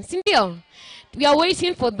confirmation. Sindio? We are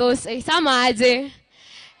waiting for those.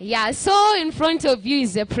 Yeah, so in front of you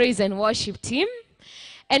is the praise and worship team.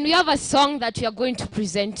 And we have a song that we are going to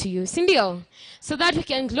present to you. Sindio? So that we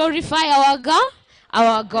can glorify our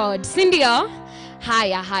God. Sindio?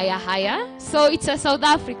 Higher, higher, higher. So it's a South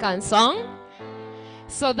African song.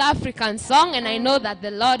 And I know that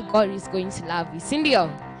the Lord God is going to love you. Sindio?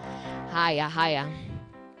 Higher, higher.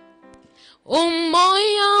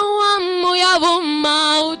 Umoya wa moya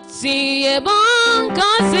vuma uti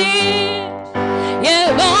yebonkasi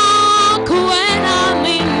yebokuena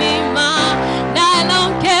minima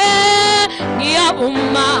nalonke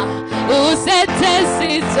yabuma usete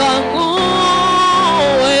sitwangu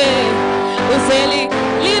useli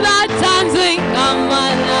libatanzwe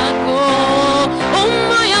kamalako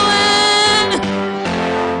umoya wen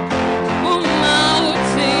uma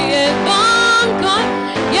uti yebonkasi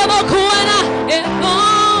yebokuena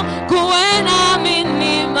kuena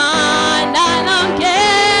minima nalonke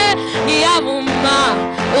yabuma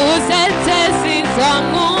usete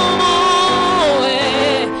sitwangu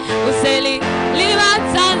useli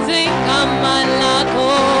libatanzi kamalako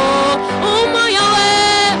umoya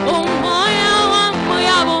wa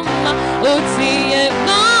moya buma utiye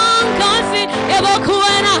mankasi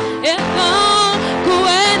yebokuena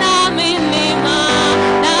kuena minima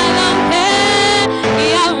nalonke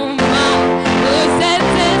yabuma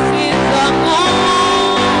usete sitwangu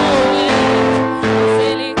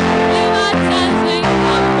useli libatanzi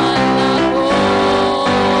kamalako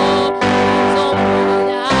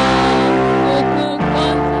zomoya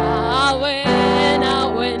ukukonta wena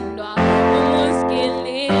wendwa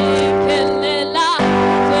umuskili kelela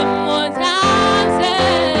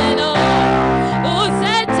twemotanzelo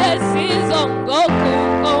usete sizongo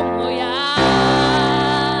kukomoya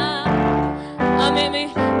ameme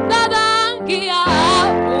babangia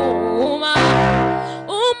uma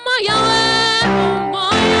umoya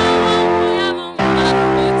umoya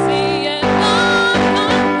utiye mama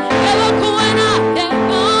yebokuena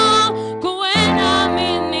kuena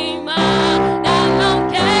minima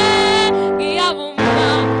nalonke yabuma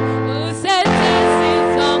usete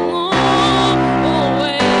sitwangu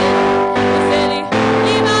uwe useli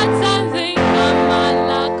libatanzi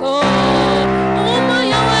kamalako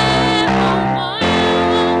umoya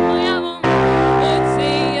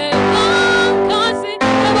utiye mankasi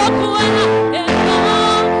yebokuena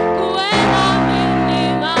kuena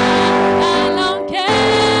minima nalonke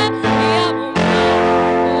yabuma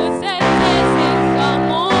usete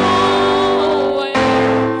sitwangu uwe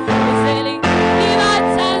useli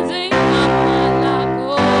libatanzi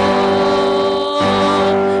kamalako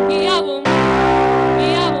yabuma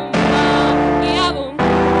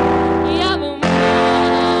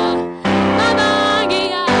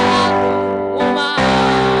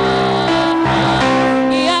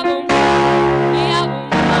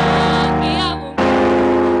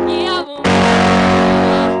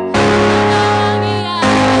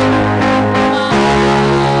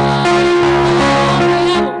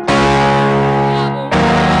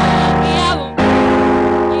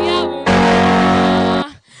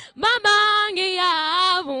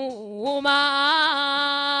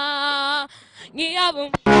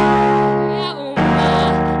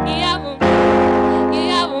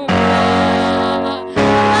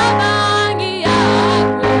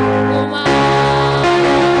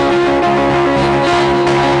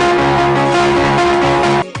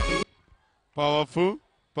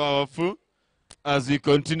Powerful. As we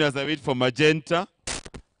continue, as I wait for Magenta,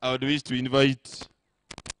 I would wish to invite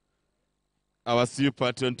our CEO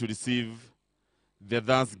patron to receive the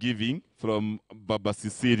thanksgiving from Baba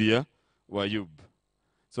Cecilia Wayub,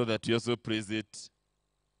 so that we also praise it.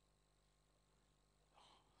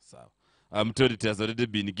 So, I'm told it has already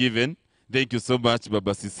been given. Thank you so much,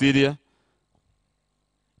 Baba Cecilia.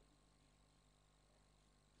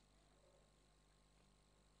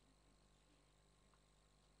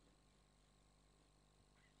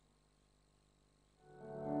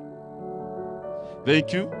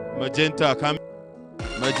 Thank you. Magenta, come.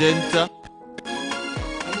 Magenta.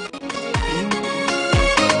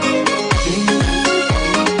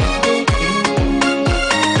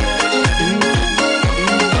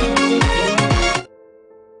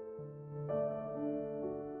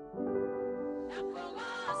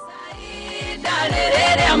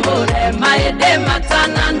 maende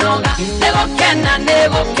matana noga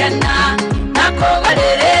nego kena nakoga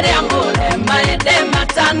rere amore maende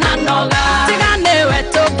matana noga tigane we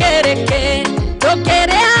tokereke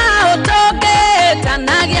tokere ao toke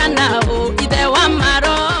tanagia nao ide wa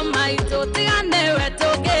maro maito tigane we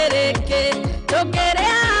tokereke tokere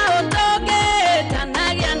ao toke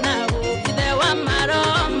tanagia nao ide wa maro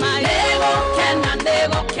maito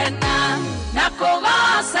nego kena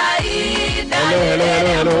nakoga saida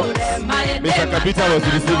Hello. Mr. Kapita was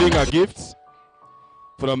receiving a gift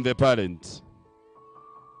from the parent.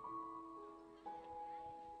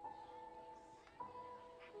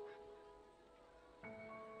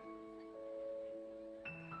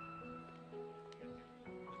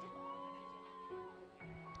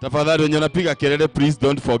 Tafadhali wenye napiga kelele, please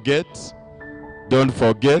don't forget. Don't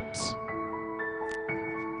forget.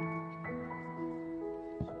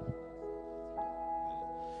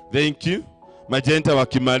 Thank you. Magenta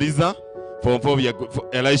wakimaliza. Form 4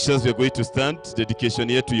 Elishas, we are going to stand. Dedication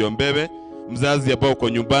yetu yombebe. Mzazi ambao uko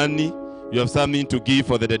nyumbani, you have something to give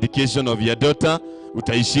for the dedication of your daughter.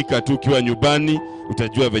 Utaishika tu ukiwa nyumbani,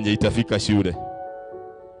 utajua venye itafika shule.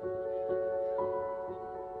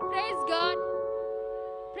 Praise God.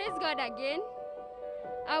 Praise God again.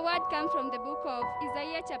 Our word comes from the book of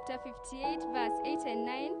Isaiah chapter 58 verse 8 and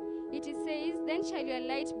 9. It says, "Then shall your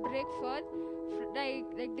light break forth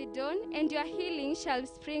like the dawn, and your healing shall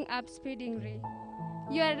spring up speedily.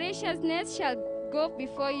 Your righteousness shall go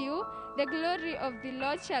before you. The glory of the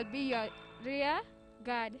Lord shall be your rear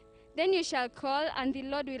guard. Then you shall call, and the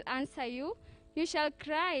Lord will answer you. You shall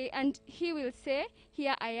cry, and he will say,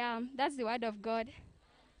 Here I am." That's the word of God.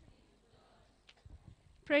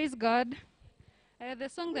 Praise God. The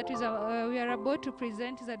song that we are about to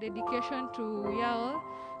present is a dedication to y'all,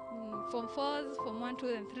 Form 4s, Form 1, 2,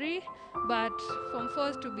 and 3. But Form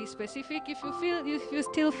 4s, to be specific, if you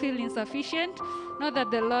still feel insufficient, know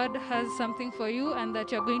that the Lord has something for you and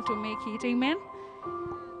that you're going to make it. Amen.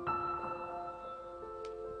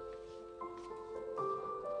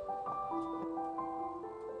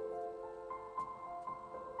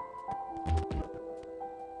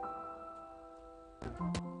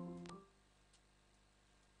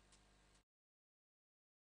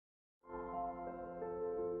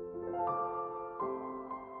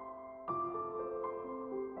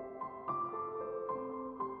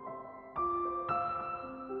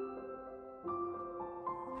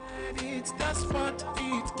 That's what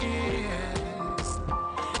it is.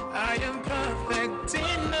 I am perfect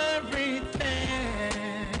in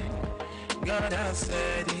everything. God has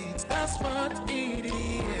said it. That's what it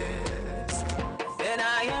is. That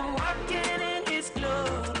I am walking in His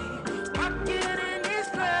glory, walking in His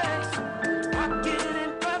grace, walking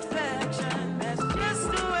in perfection. That's just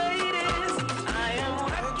the way it is. I am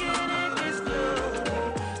walking in His glory,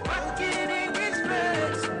 walking in His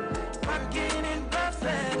grace, walking in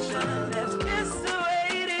perfection. That's just the way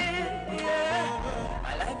it is. Yeah.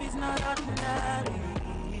 My life is not ordinary,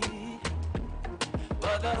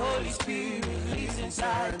 but the Holy Spirit lives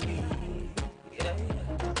inside me. Yeah.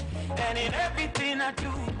 And in everything I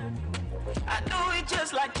do it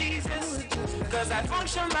just like Jesus, cause I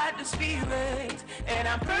function by the Spirit, and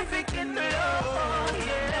I'm perfect in the Lord.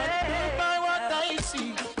 Yeah. Moved by what I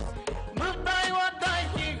see, moved by what I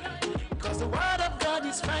hear, cause the word of God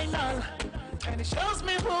is final, and it shows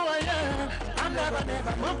me who I am. I'm never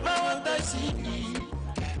moved by what I see,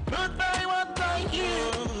 moved by what I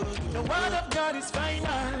hear. The word of God is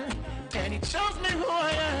final, and it shows me who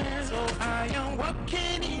I am. So I am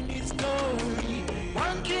walking in His glory,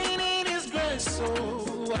 walking in His grace, so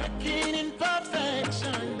walking in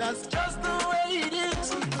perfection. That's just the way it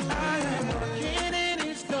is. I am walking in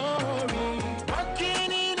His glory,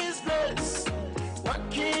 walking in His grace,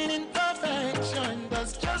 walking in perfection.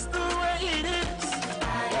 That's just the way it is.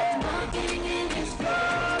 I am walking in His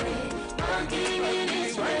glory, walking in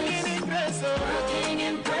His grace, walking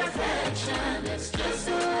in perfection. That's just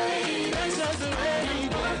the way it is. That's just the way it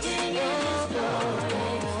is. Walking in His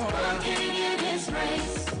glory, walking in His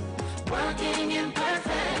grace, walking in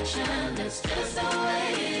perfection. That's just the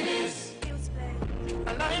way it is.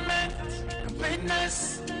 Alignment,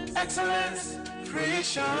 completeness, excellence,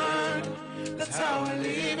 fruition. That's how I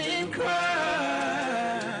live in Christ.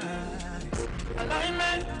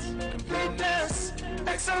 Alignment, completeness,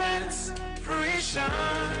 excellence, fruition.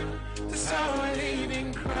 That's how I live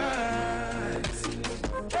in Christ.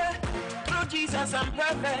 Yeah. Through Jesus I'm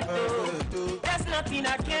perfect. Oh. There's nothing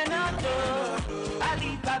I cannot do. I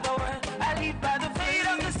live by the word, I live by the faith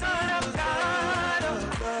of the Son of God.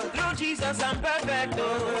 Oh. Through Jesus I'm perfect.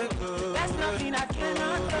 Oh. There's nothing I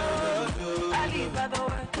cannot do. I live by the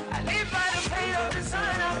word, I I live by the faith of the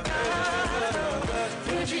Son of God.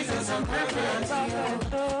 Through Jesus I'm perfect.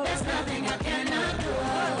 There's nothing I cannot do.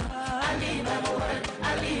 I live by the word.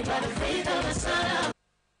 I live by the faith of the Son of God.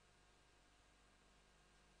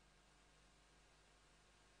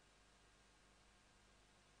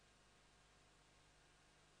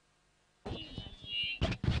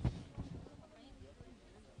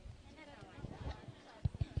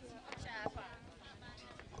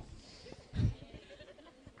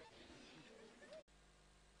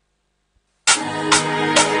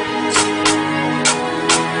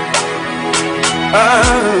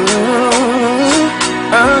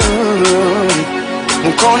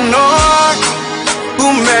 Mkono wako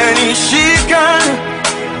umenishika,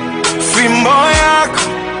 fimbo yako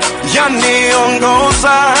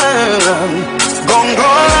yaniongoza, gongo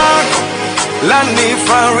lako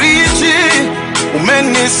lanifariji,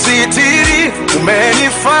 umenisitiri,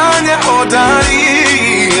 umenifanya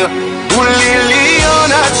hodari,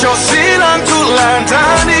 uliliona chozi langu la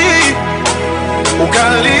ndani,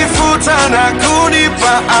 ukalifuta na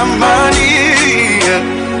kunipa amani.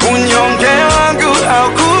 Unyonge wangu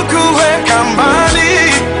haukukuweka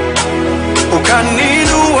mbali,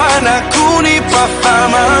 ukaninua na kunipa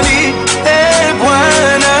thamani.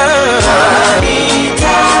 Bwana,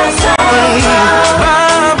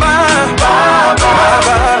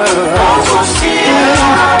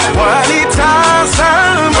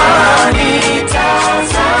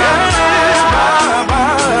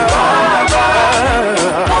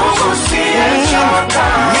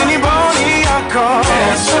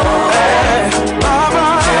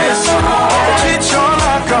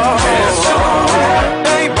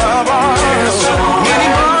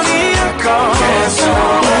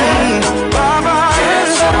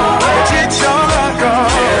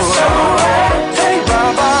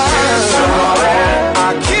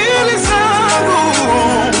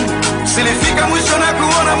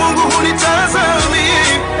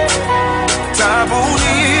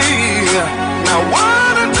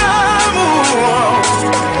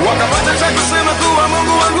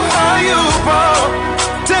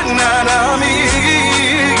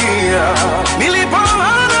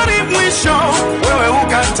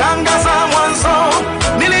 tangaza mwanzo,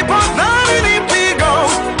 nilipodhani ni pigo,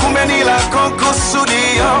 kumbe ni lako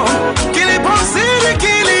kusudio, kilipozidi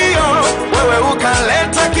kilio, wewe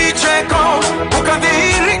ukaleta kicheko,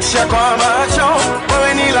 ukadhihirisha kwa macho,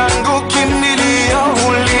 wewe ni langu kimbilio,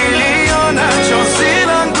 uliliona chozi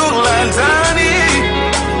langu la ndani,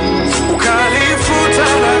 ukalifuta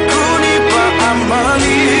na kunipa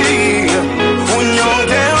amani,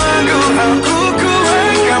 unyonge wangu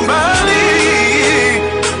haukukuweka mbali,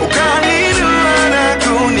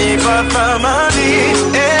 thamani.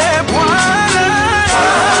 Bwana,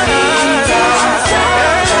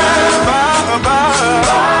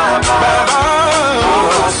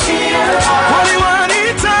 kwani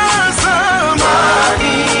wanitazama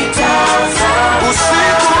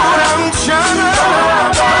usiku na mchana,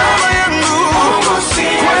 Baba yangu,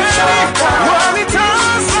 kwani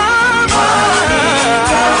wanitazama,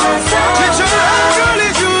 jicho lako li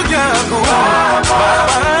juu yangu,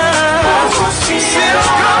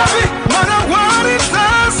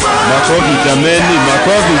 makofi jameni,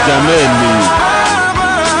 makofi jameni.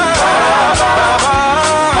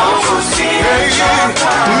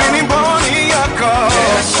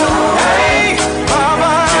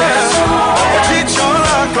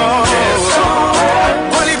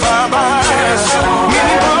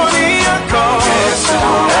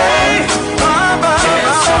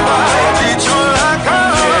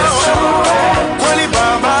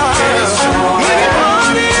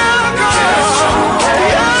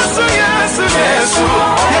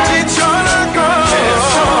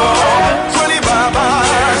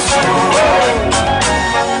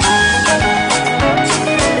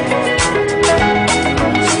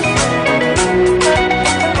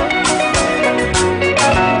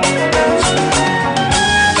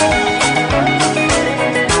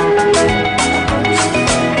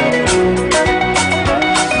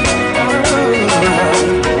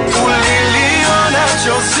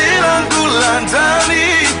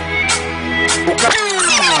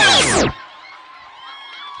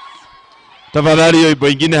 Tafadhali hiyo ibo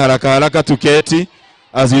ingine haraka haraka tuketi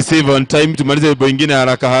as we save on time, tumalize ibo ingine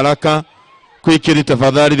haraka haraka quickly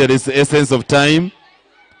tafadhali, there is essence of time.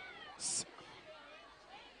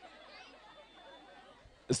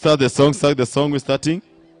 Start the song we're starting.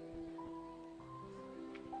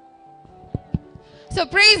 So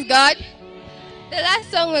praise God. The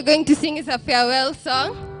last song we're going to sing is a farewell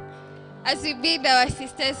song as we bid our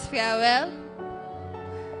sisters farewell.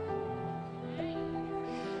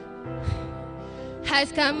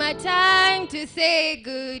 Has come a time to say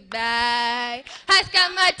goodbye. Has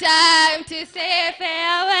come a time to say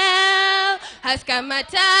farewell. Has come a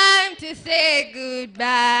time to say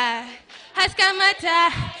goodbye. Has come a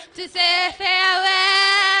time to say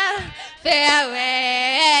farewell.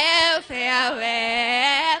 Farewell,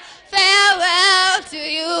 farewell, farewell to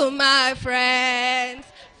you, my friends.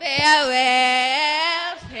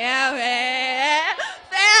 Farewell, farewell,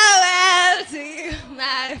 farewell to you,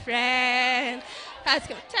 my friends. Has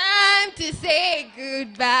come time to say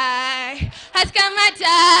goodbye. Has come a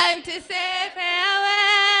time to say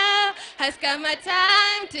farewell. Has come a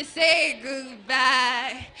time to say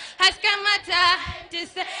goodbye. Has come a time to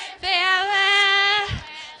say farewell.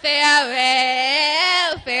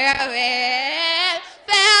 Farewell, farewell,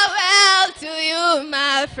 farewell to you,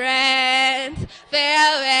 my friends.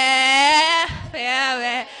 Farewell,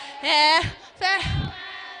 farewell, farewell.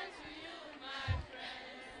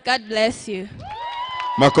 God bless you.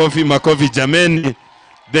 Makofi, jameni.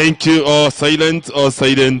 Thank you. All silent, all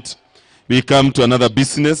silent. We come to another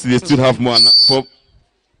business. We still have more.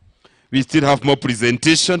 We still have more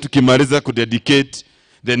presentation. Tukimaliza kudedicate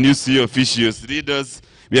the new CEO officials, leaders.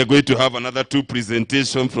 We are going to have another 2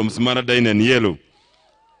 presentations from Smaragdine and Yellow.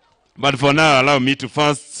 But for now, allow me to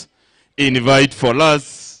first invite for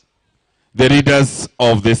us the leaders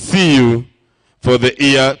of the CU for the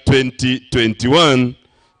year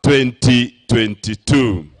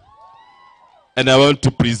 2021-2022. And I want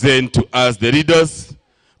to present to us the leaders.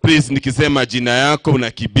 Please, nikisema jina yako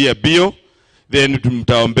unakibia bio, then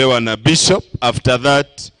mtaombewa na bishop. After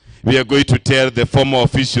that, we are going to tell the former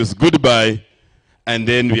officials goodbye, and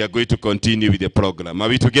then we are going to continue with the program. Are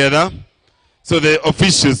we together? So the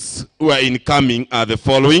officials who are incoming are the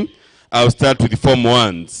following. I'll start with the former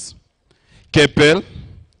ones. Kepel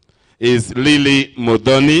is Lily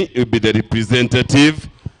Modoni, will be the representative.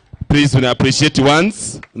 Please, we appreciate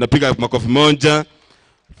once. Unapiga makofi moja.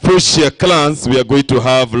 Fuchsia class, we are going to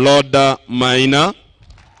have Loda Maina.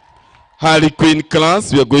 Harley Quinn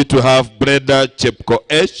class, we are going to have Breda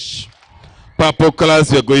Chepkoech. Purple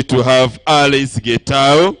class, we are going to have Alice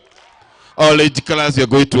Getao. Orange class, we are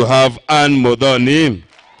going to have Anne Modoni.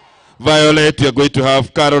 Violet, we are going to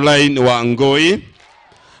have Caroline Wangoi.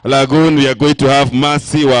 Lagoon, we are going to have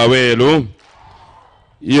Mercy Wawelu.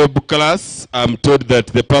 Yob class, I'm told that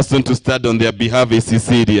the person to start on their behalf is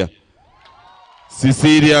Cecilia.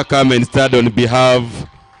 Cecilia, come and start on behalf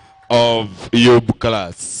of Yob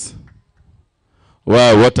class.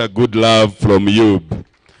 Wow, what a good love from Yob.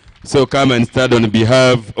 So come and start on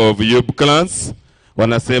behalf of Yob class.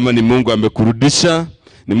 Wanasema ni Mungu amekurudisha,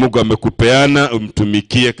 ni Mungu amekupeana,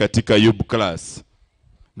 umtumikie katika Yob class.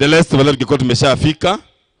 The rest of the tumeshafika.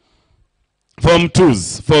 Form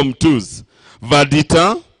 2s.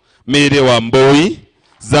 Vadita, Mary Wamboi,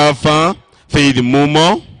 Zafa, Faith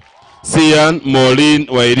Mumo, Sian, Maureen,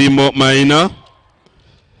 Wairimo, Maina.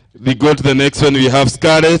 We go to the next one. We have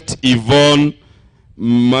Scarlett, Yvonne,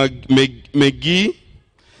 Maggie,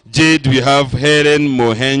 Jade, we have Helen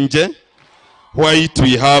Mohenje. White,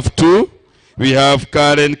 we have 2. We have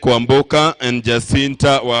Karen Kwamboka and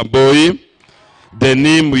Jacinta Wamboi.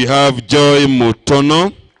 Denim, we have Joy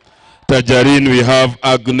Mutono. Tajarin, we have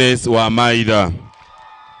Agnes Wamaida.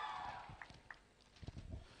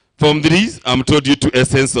 From these, I'm told you to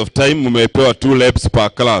essence of time, we may pay 2 laps per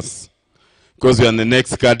class. Because we are the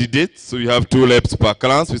next candidate, so we have 2 laps per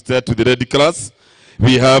class. We start with the red class.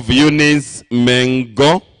 We have Eunice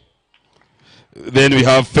Mengo. Then we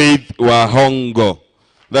have Faith Wahongo.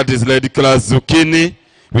 That is red class Zucchini.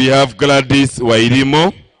 We have Gladys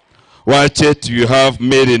Wairimo. Watchet, you have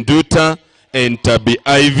Mary Nduta and Tabi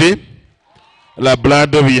Ivy.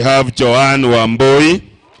 Lablado, we have Joanne Wamboi.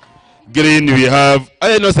 Green, we have,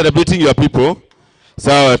 I know celebrating your people.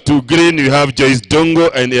 So to green, we have Joyce Dongo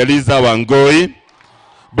and Eliza Wangoi.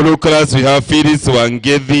 Blue class, we have Phyllis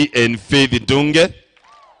Wangedi and Faith Dunge.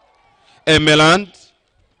 Emerald,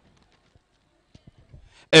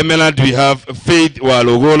 we have Faith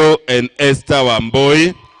Walogolo and Esther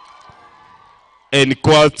Wamboi. And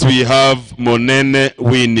quartz, we have Monene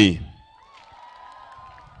Winnie.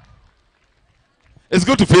 It's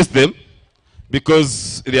good to face them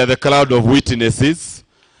because they are the cloud of witnesses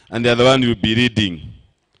and they are the one you'll be reading.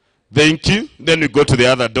 Thank you. Then we go to the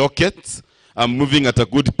other dockets. I'm moving at a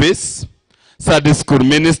good pace. Sunday school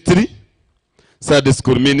ministry. Sunday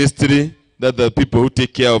school ministry, that the people who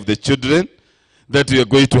take care of the children. That we are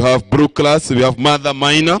going to have Brew class. We have Mother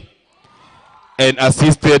Minor. And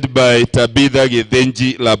assisted by Tabitha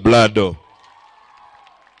Gedenji Lablado.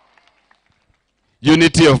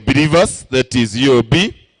 Unity of Believers, that is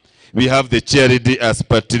UOB. We have the charity as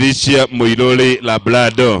Patricia Moilole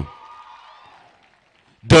Lablado.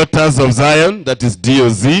 Daughters of Zion, that is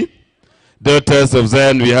DOZ. Daughters of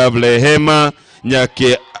Zion, we have Lehema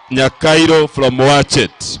Nyakairo from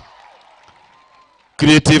Watchet.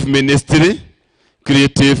 Creative Ministry.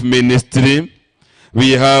 Creative Ministry.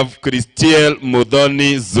 We have Christiel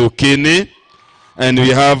Mudoni Zukini. And we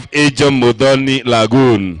have Ejo Mudoni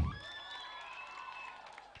Lagoon.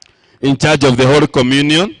 In charge of the Holy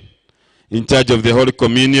Communion. In charge of the Holy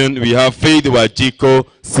Communion, we have Faith Wachiko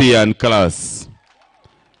Sian class.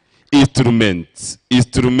 Instruments.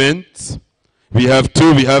 We have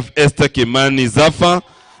two. We have Esther Kimani Zafa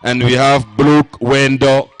and we have Brooke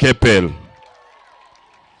Wendo Keppel.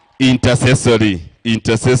 Intercessory.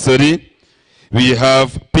 We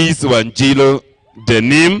have Peace Wanjilo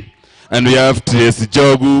Denim and we have Trace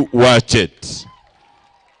Jogu Watchet.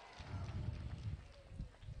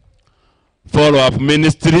 Follow-up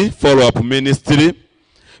ministry.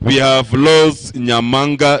 We have Los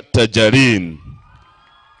Nyamanga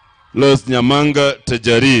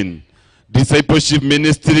Tajarin. Discipleship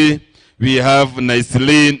ministry, we have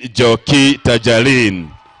Naislin Joki Tajarin.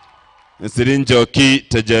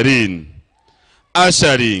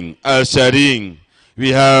 Ushering, we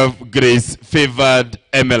have Grace Favored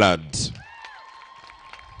Emelad.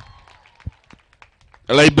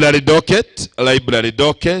 Library docket,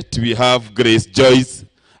 we have Grace Joyce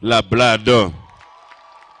Labrado.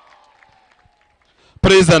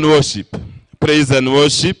 Praise and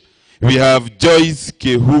worship, we have Joyce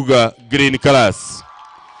Kehuga Green class,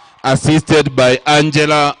 assisted by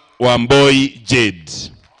Angela Wamboi Jade.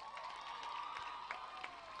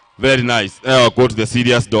 Very nice. Now I'll go to the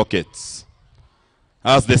serious dockets.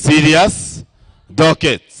 As the serious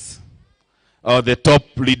dockets, or the top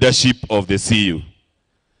leadership of the CU,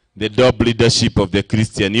 the top leadership of the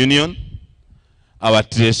Christian Union, our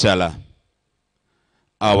treasurer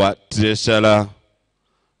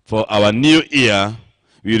for our new year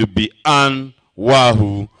will be Ann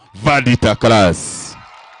Wahu Vadita class.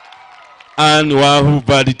 Ann Wahu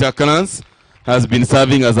Vadita class has been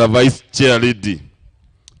serving as a vice chair lady.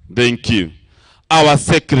 Thank you. Our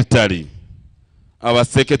secretary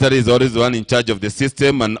is always the one in charge of the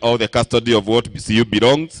system and all the custody of what CU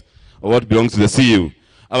belongs, or what belongs to the CU.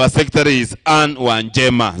 Our secretary is Ann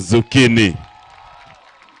Wanjema Zukini.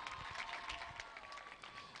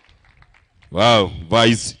 Wow,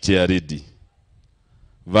 vice chair lady.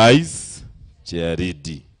 Vice chair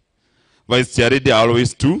lady are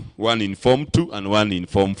always two, one in Form 2 and one in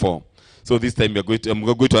Form 4. So this time I'm going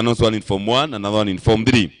to announce one in Form 1, another one in Form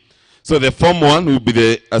 3. So the Form 1 will be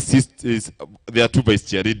the there are two vice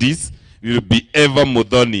chair ladies. It will be Eva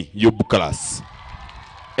Modoni Yobu class.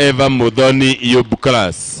 Eva Modoni Yobu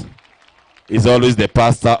class is always the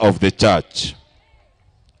pastor of the church.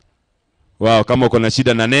 Wow, kama uko na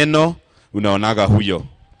shida na neno, unaonaga huyo.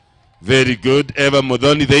 Very good. Eva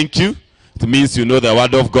Modoni, thank you. It means you know the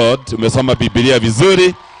word of God. Umesoma Biblia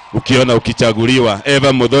vizuri, ukiona ukichaguliwa.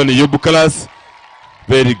 Eva Modoni Yobu class.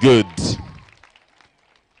 Very good.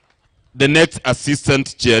 The next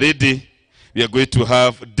assistant chair lady, we are going to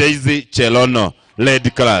have Daisy Chelono,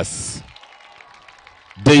 led class.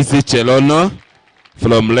 Daisy Chelono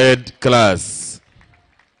from led class.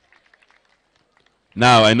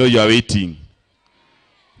 Now I know you are waiting.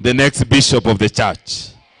 The next bishop of the church.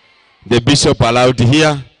 The bishop allowed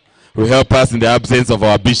here will help us in the absence of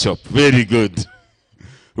our bishop. Very good.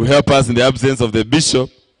 Will help us in the absence of the bishop.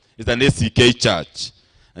 It's an SCK church.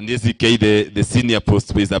 And SCK, the senior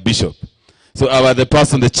post is a bishop. So the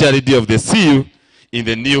person, the charity of the CU in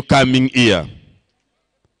the new coming year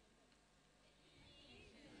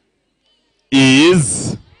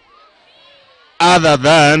is other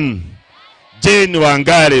than Jane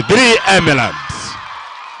Wangari, 3 Emeralds.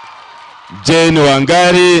 Jane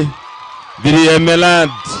Wangari, 3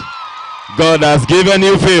 Emeralds. God has given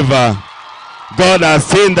you favor. God has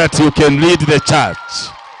seen that you can lead the church.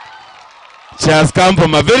 She has come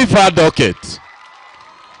from a very far docket.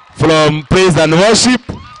 From praise and worship,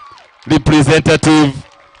 representative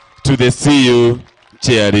to the CU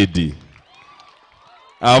chair lady.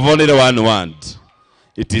 I have only one word.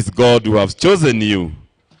 It is God who has chosen you.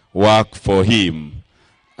 Work for him.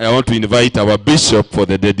 I want to invite our bishop for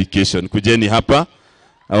the dedication. Kujeni hapa.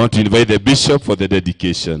 I want to invite the bishop for the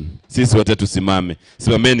dedication. Sisi wote tusimame.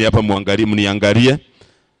 Simameni hapa mniangalie.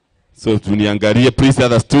 So tuniangalie, please,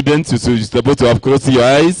 other students, you're supposed to have closed your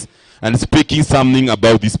eyes and speaking something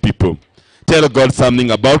about these people. Tell God something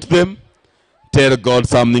about them. Tell God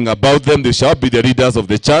something about them. They shall be the leaders of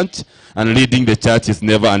the church, and leading the church is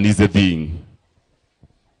never an easy thing.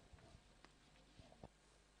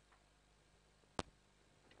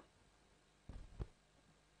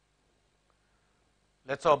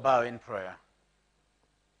 Let's all bow in prayer.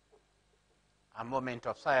 a moment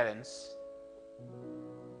of silence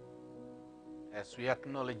as we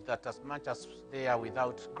acknowledge that as much as they are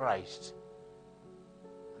without Christ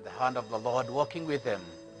and the hand of the Lord working with them,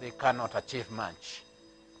 they cannot achieve much.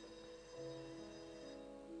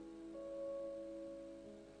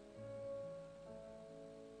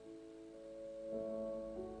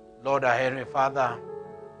 Lord, our Heavenly Father,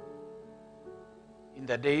 in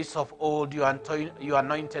the days of old, you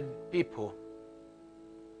anointed people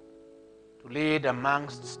to lead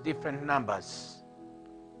amongst different numbers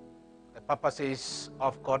the purposes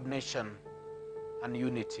of coordination and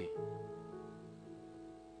unity.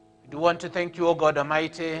 We do want to thank you, O God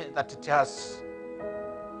Almighty, that it has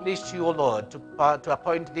pleased you, O Lord, to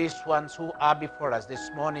appoint these ones who are before us this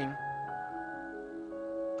morning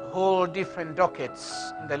to hold different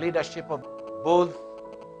dockets in the leadership of both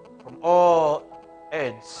from all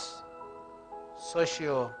ends,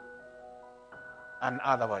 social and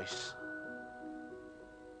otherwise.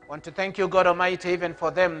 I want to thank you, God Almighty, even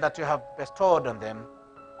for them that you have bestowed on them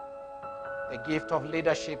the gift of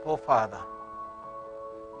leadership, O Father.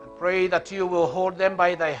 And pray that you will hold them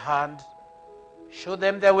by thy hand, show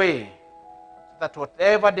them the way, so that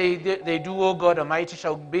whatever they do, O God Almighty,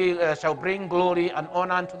 shall bring glory and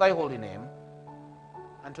honor unto thy holy name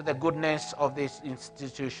and to the goodness of this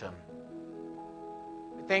institution.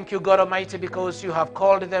 We thank you, God Almighty, because you have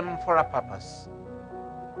called them for a purpose.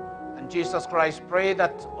 And Jesus Christ, pray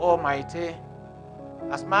that, Almighty,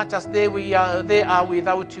 as much as they are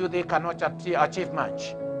without you, they cannot achieve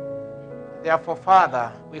much. Therefore,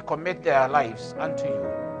 Father, we commit their lives unto you.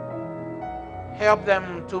 Help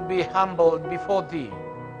them to be humbled before thee,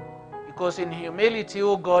 because in humility,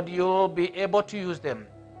 O God, you will be able to use them.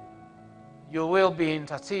 You will be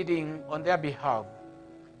interceding on their behalf,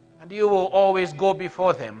 and you will always go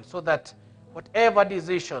before them, so that whatever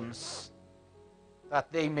decisions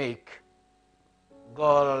that they make,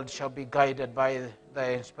 God shall be guided by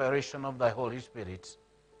the inspiration of the Holy Spirit.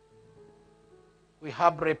 We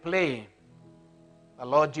humbly pray, the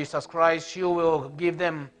Lord Jesus Christ, you will give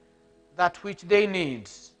them that which they need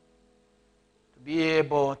to be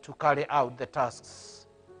able to carry out the tasks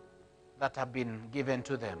that have been given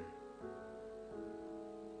to them.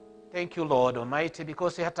 Thank you, Lord Almighty,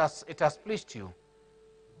 because it has pleased you.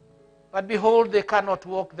 But behold, they cannot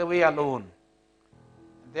walk the way alone.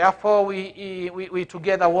 Therefore, we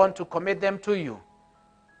together want to commit them to you,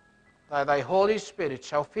 that thy Holy Spirit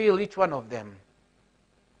shall fill each one of them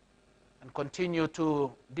and continue to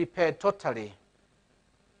depend totally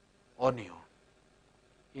on you.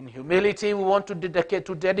 In humility, we want to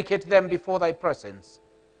dedicate them before thy presence,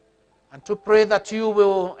 and to pray that you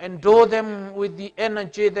will endow them with the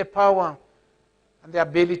energy, the power, and the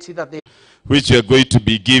ability that they which you are going to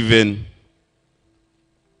be given.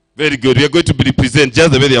 Very good. We are going to be represent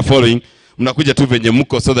just the way they are following. Mnakuja tu venye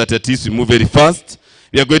muko, so that at least we move very fast.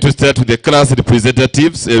 We are going to start with the class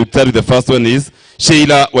representatives. We'll start with the first one is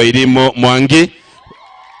Sheila Wairimo Mwangi.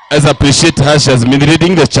 As I appreciate her, she has been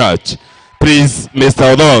leading the church. Please,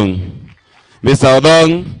 Mr. Odong. Mr.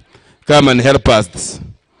 Odong, come and help us.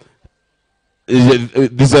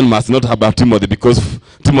 This one must not have Timothy, because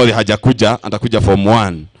Timothy hajakuja, atakuja form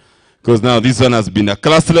 1. Because now this one has been a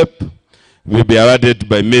class rep. Will be awarded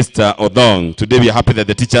by Mr. Odong. Today we are happy that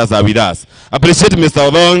the teachers are with us. Appreciate Mr.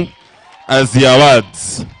 Odong as the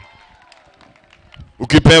awards.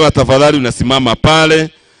 Ukipewa tafadhali unasimama pale,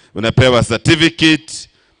 unapewa certificate.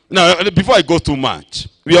 Now, before I go too much,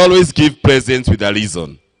 we always give presents with a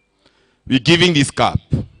reason. We're giving this cup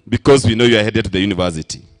because we know you are headed to the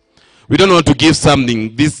university. We don't want to give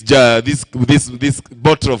something, this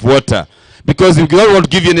bottle of water, because we don't want to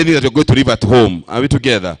give you anything that you're going to leave at home. Are we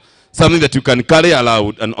together? Something that you can carry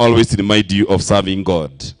aloud and always remind you of serving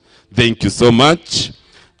God. Thank you so much.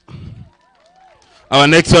 Our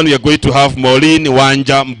next one, we are going to have Maureen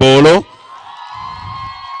Wanja Mbolo.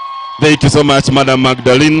 Thank you so much, Madam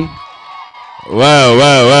Magdalene.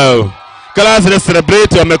 Wow. Class, let's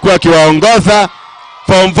celebrate. Wamekuwa kiwaongoza.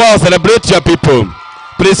 Form 4, celebrate your people.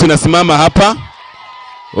 Please, unasimama hapa.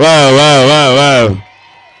 Wow.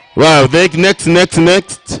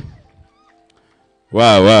 Next.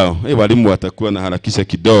 Wow. Walimu watakuwa na harakisha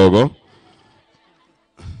kidogo.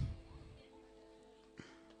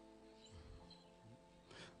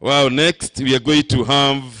 Wow, next we are going to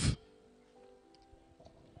have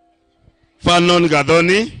Fanon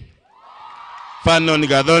Gadoni.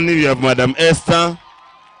 We have Madam Esther.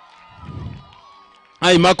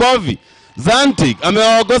 Ai, makofi. Zantik,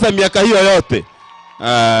 amewaongoza miaka hiyo yote.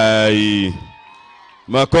 Ai.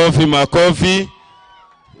 Makofi.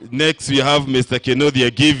 Next we have Mr. Keno, they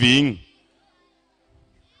are giving.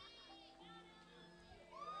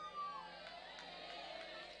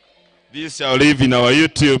 This shall live in our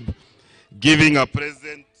YouTube, giving a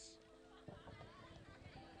present.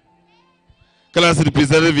 Class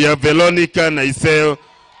representative, we have Veronica Naiseo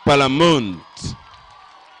Palamont.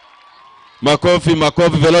 Makofi,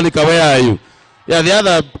 Veronica, where are you? Yeah, the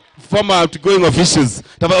other former outgoing officials.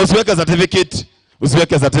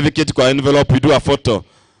 Usiweke certificate kwa envelope, we do a photo.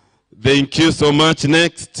 Thank you so much.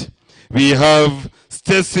 Next, we have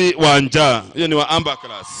Stacy Wanja. You know, Amber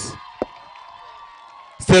class.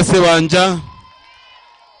 Stacy Wanja.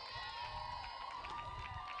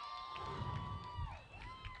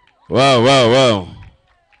 Wow.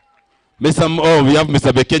 We have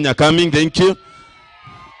Mr. Bekenya coming. Thank you.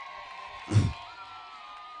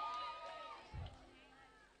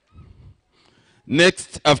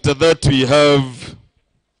 Next, after that, we have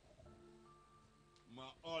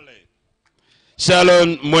Maole.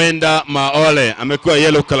 Shalon Mwenda Maole. Amekuwa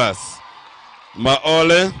yellow class.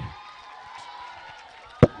 Maole.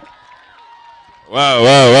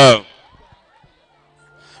 Wow.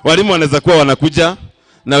 Walimu wanaweza kuwa wanakuja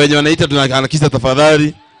na wenye wanaita tunaharakisha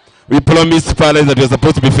tafadhali. We promised pale that we are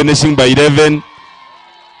supposed to be finishing by 11.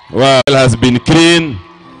 Wow, it has been clean.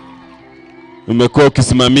 Umekuwa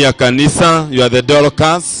ukisimamia kanisa. You are the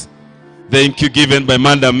Dorcas. Thank you, given by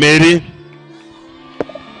Madam Mary.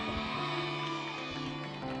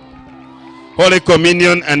 Holy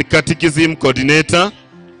Communion and Catechism Coordinator.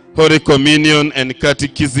 Holy Communion and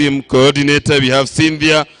Catechism Coordinator. We have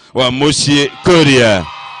Cynthia Wamushi Korea.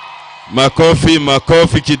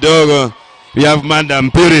 Makofi kidogo. We have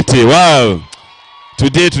Madam Purity. Wow.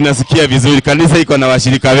 Today tunasikia vizuri. Kanisa iko na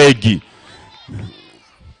washirika wengi.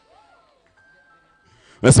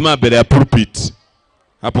 Nasema mbele ya pulpit.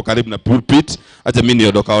 Hapo karibu na pulpit. Acha mimi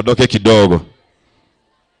niondoke kidogo.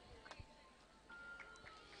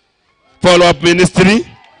 Follow up ministry.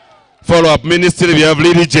 We have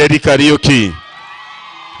Lily Jerry Karaoke.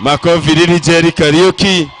 Makofi Lily Jerry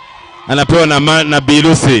Karaoke. Anapewa na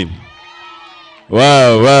Bilusi.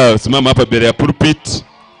 Wow. Simama hapa mbele ya pulpit.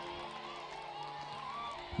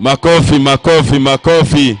 Makofi.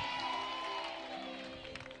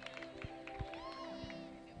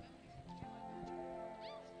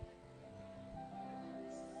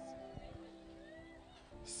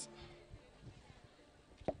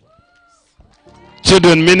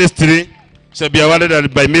 Children ministry shall be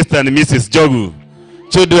awarded by Mr. and Mrs. Jogu.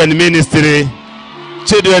 Children ministry.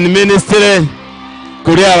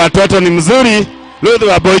 Kulia watoto ni mzuri. Ruth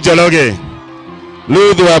wa boy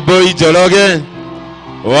Jologe.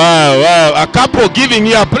 Wow. A couple giving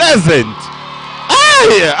you a present.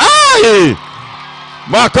 Ai.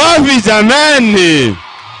 Makofi jamani.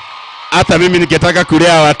 Hata mimi ningetaka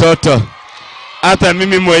kulea watoto. Hata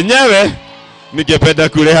mimi mwenyewe ningependa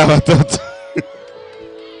kulea watoto.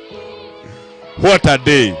 What a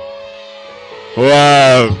day.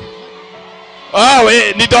 Wow.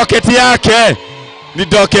 Ni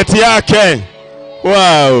doketi yake.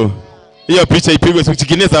 Wow. Hiyo picha ipigwe.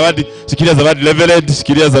 Shikilia zawadi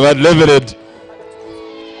leveled.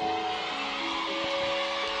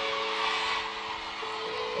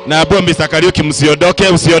 Na bombi Sakariuki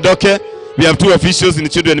usiodoke. We have 2 officials in the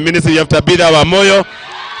children ministry. You have Tabitha wa moyo.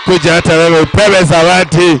 Kuja hata wewe upewe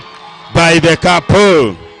zawadi by the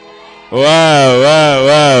couple.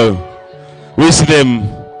 Wow. Wish them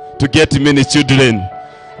to get many children.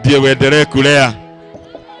 Ndio waendelee kulea.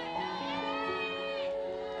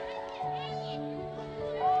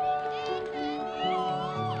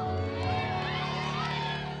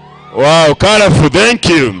 Wow, colorful. Thank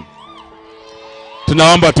you.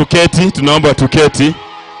 Tunaomba tuketi.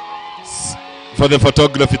 For the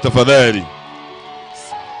photography tafadhali.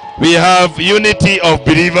 We have Unity of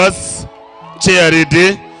Believers,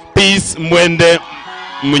 Charity, Peace Mwende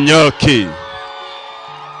Munyoki.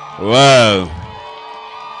 Wow.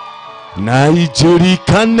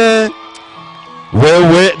 Naijulikane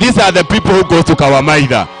wewe. These are the people who go to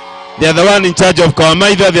Kawamaida. They are the one in charge of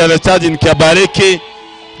Kawamaida. They are the charge in Kiabariki.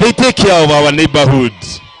 They take care of our neighborhood.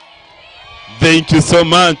 Thank you so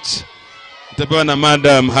much. Tapewa na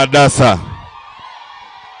Madam Hadasa.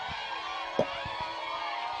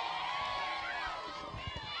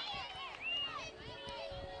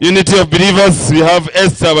 Unity of Believers, we have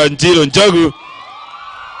Esther Wanjiro Njogu.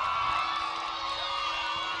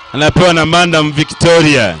 Anapewa na Madam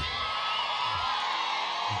Victoria.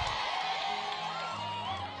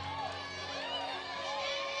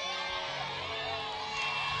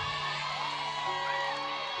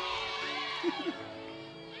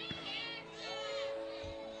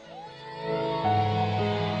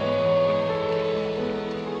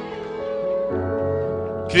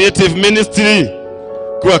 Creative Ministry.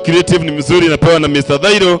 Kuwa creative ni mzuri, napewa na Mr.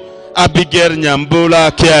 Dairo Abigail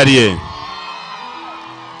Nyambula Kiarie.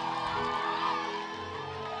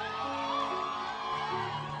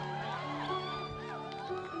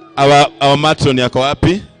 Our matron yako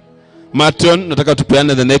wapi? Matron, nataka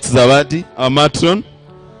tupeane the next zawadi. Our matron.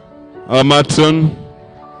 Our matron.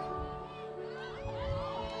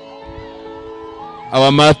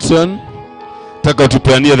 Our matron. Nataka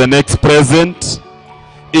tupeanie the next present.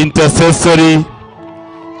 Intercessory.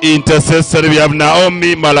 We have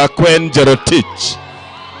Naomi Malakwen Jerotich.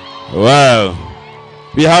 Wow.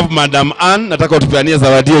 We have Madam Ann. Nataka tupeanie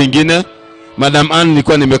zawadi nyingine. Madam Ann,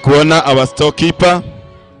 nilikuwa nimekuona, our storekeeper.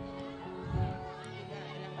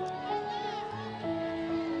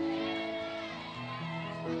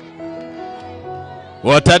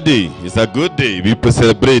 What a day. It's a good day. We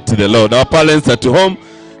celebrate the Lord. Our parents are at home.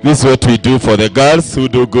 This is what we do for the girls who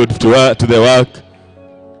do good to the work.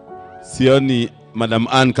 Sioni Madam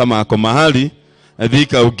Ann kama ako mahali. I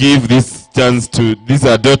think I'll give this chance to, these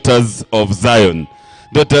are daughters of Zion.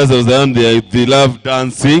 Daughters of Zion, they love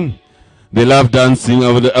dancing. They love dancing.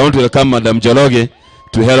 I want to welcome Madam Jologe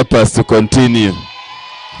to help us to continue.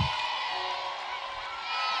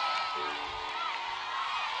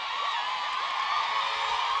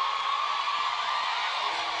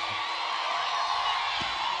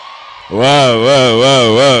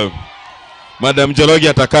 Wow. Madam Jologi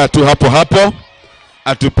atakaa tu hapo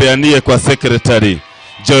atupeanie kwa secretary.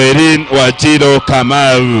 Joelyn Wanjiro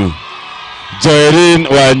Kamau. Joelyn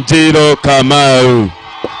Wanjiro Kamau.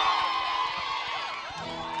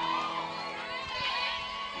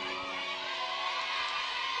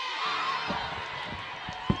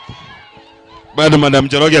 Bado Madam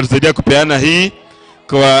Jologi atusaidia kupeana hii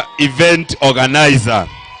kwa event organizer.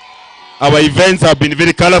 Our events have been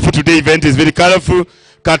very colorful. Today event is very colorful,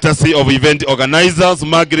 courtesy of event organizers,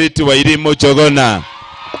 Margaret Wairimo Chogona.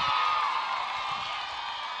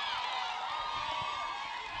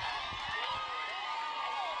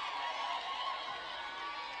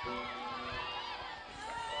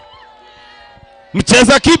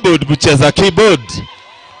 Mcheza keyboard.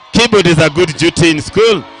 Keyboard is a good duty in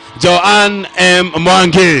school. Joanne M.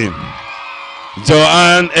 Mwangi.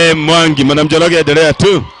 Madam Jologe endelea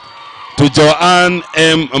tu. To Joanne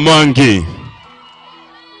M. Mwangi.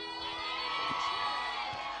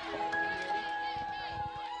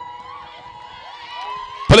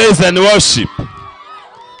 Praise and worship.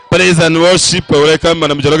 I welcome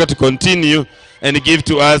Madam Jologe to continue and give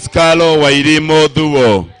to us Carlo Wairimo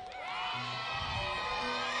Duo.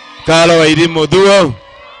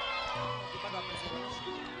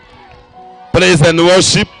 Praise and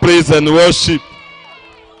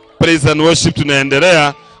worship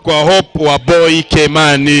tunaendelea kwa Hope Waboi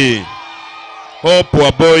Kemani.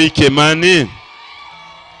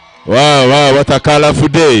 Wow, what a colorful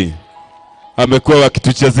day. Amekuwa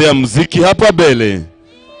wakituchezea muziki hapa mbele.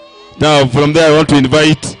 Now from there I want to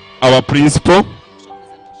invite our principal.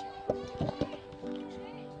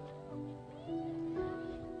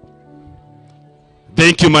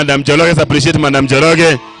 Thank you, Madam Jologe. I appreciate Madam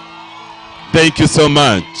Jologe. Thank you so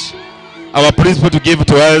much. Our principal to give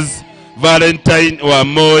to us Valentine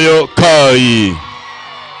Wamoyo Koi.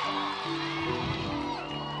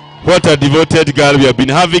 What a devoted girl we have been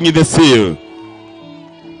having in the seal.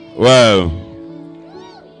 Wow.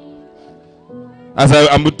 As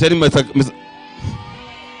I'm telling myself,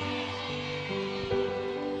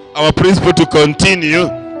 our principal to continue.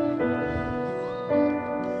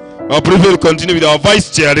 Our principal to continue with our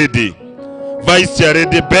vice chair lady. Vice chair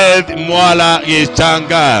lady Beth Mwala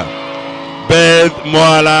Gichanga.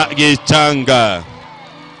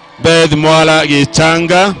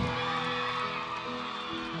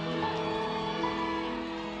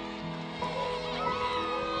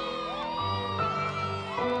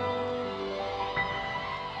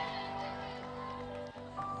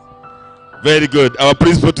 Very good. Our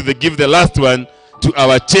principal to give the last one to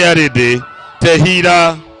our chair lady,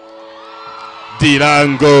 Tehira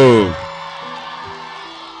Dirango.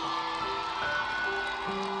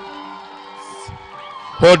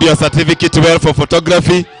 Hold your certificate well for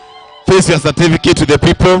photography. Face your certificate to the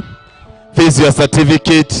people. Face your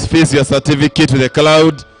certificate to the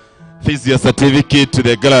cloud. Face your certificate to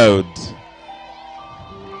the cloud.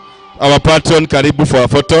 Our patron karibu for a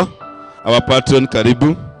photo. Our patron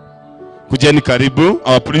karibu. Kujeni karibu.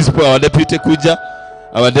 Our principal, our deputy kuja.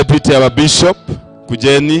 Our deputy, our bishop.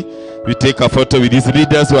 Kujeni. We take a photo with these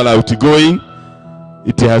leaders who are outgoing.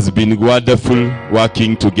 It has been wonderful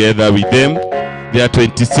working together with them. There are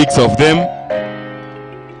 26 of them.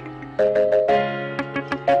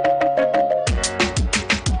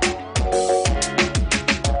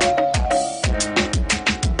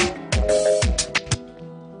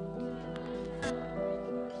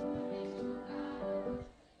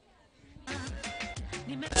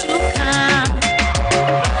 Nimechuka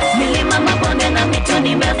milima, mabonde na mito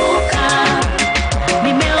nimevuka,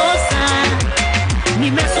 nimeosa,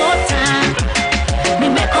 nimesota,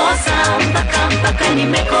 nimekosa mpaka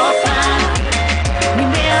nimekopa,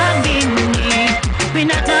 nimeamini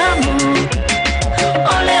binadamu,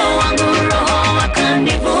 ole wangu roho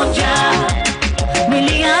wakanivunja.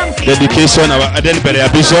 Dedication our Adenbury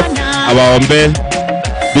Bishop, our Ombe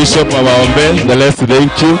Bishop, our Ombe, the last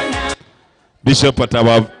thank you. Bishop at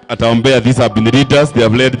Ombea, these have been leaders. They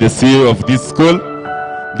have led the seal of this school.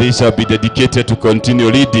 They shall be dedicated to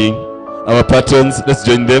continue leading our patrons. Let's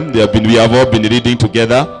join them. We have all been leading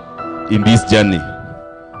together in this journey.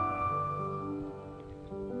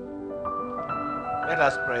 Let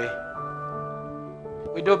us pray.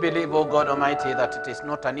 We do believe, O God Almighty, that it is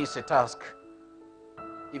not an easy task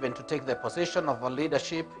even to take the position of a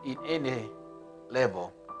leadership in any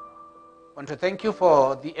level. I want to thank you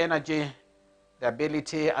for the energy, the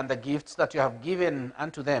ability, and the gifts that you have given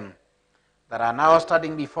unto them that are now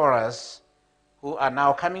standing before us, who are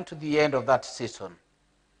now coming to the end of that season.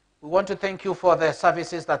 We want to thank you for the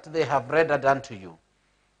services that they have rendered unto you,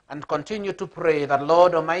 and continue to pray that,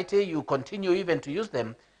 Lord Almighty, you continue even to use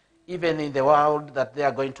them even in the world that they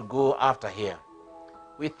are going to go after here.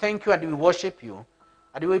 We thank you and we worship you,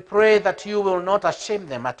 and we pray that you will not shame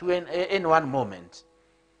them in one moment.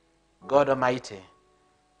 God Almighty,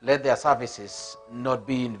 let their services not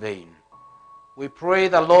be in vain. We pray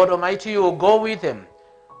that, Lord Almighty, you will go with them,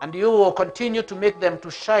 and you will continue to make them to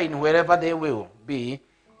shine wherever they will be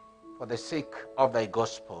for the sake of thy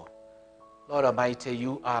gospel. Lord Almighty,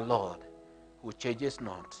 you are Lord who changes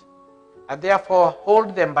not. And therefore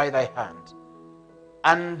hold them by thy hand.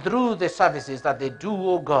 And through the services that they do,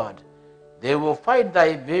 O God, they will find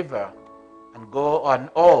thy favor and go on,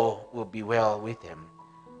 all will be well with them.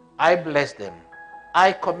 I bless them.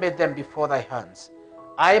 I commit them before thy hands.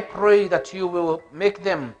 I pray that you will make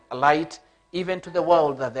them a light even to the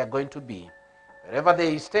world that they are going to be. Wherever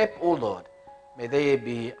they step, O Lord, may they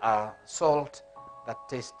be a salt that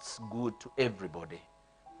tastes good to everybody.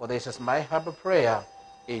 For this is my humble prayer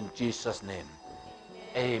in Jesus' name.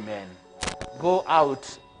 Amen. Go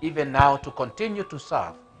out even now to continue to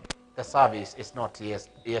serve. The service is not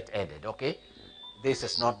yet ended, okay? This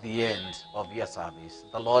is not the end of your service.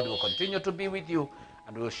 The Lord will continue to be with you,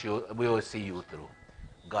 and we will see you through.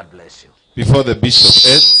 God bless you. Before the bishop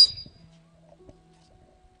ends,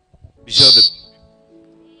 before the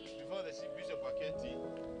bishop Aketi,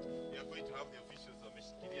 we are going to have the officials of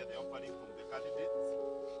Meshikilia, the offering from the candidates,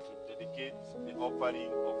 to dedicate the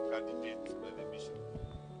offering of candidates by the bishop.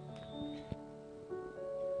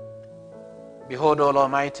 Behold, O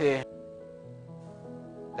Almighty,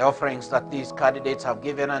 the offerings that these candidates have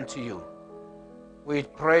given unto you. We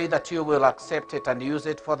pray that you will accept it and use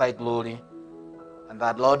it for thy glory, and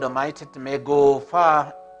that, Lord Almighty, it may go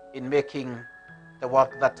far in making the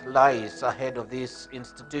work that lies ahead of this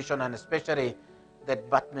institution, and especially the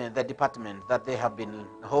department that they have been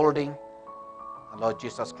holding. And Lord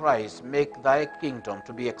Jesus Christ, make thy kingdom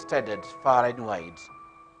to be extended far and wide.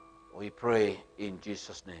 We pray in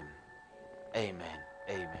Jesus' name. Amen.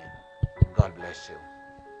 Amen. God bless you.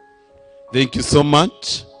 Thank you so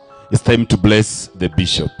much. It's time to bless the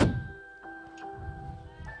bishop.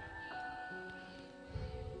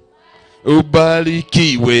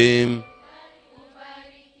 Ubarikiwe.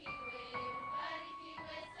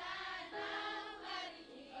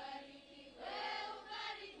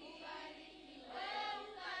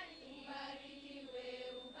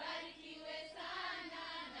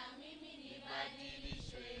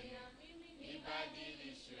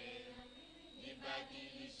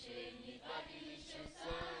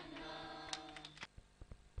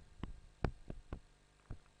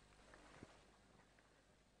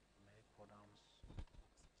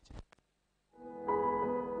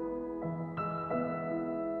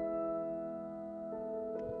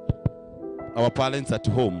 Our parents at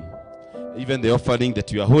home, even the offering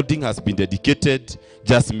that you are holding has been dedicated.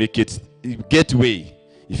 Just make it gateway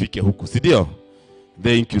ifike huku, sidio?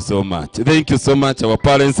 Thank you so much. Thank you so much, our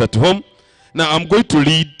parents at home. Now I'm going to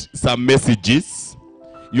read some messages.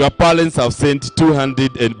 Your parents have sent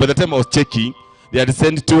 200, and by the time I was checking, they had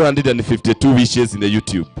sent 252 wishes in the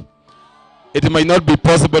YouTube. It might not be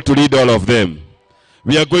possible to read all of them.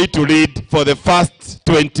 We are going to read for the first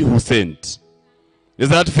 20 who sent. Is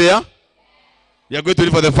that fair? We are going to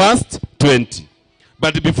read for the first 20.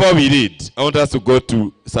 But before we read, I want us to go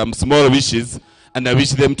to some small wishes, and I wish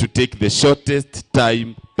them to take the shortest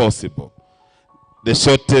time possible. The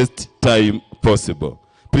shortest time possible.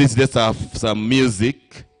 Please, let's have some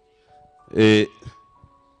music.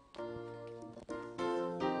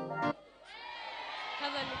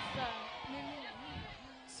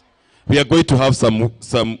 We are going to have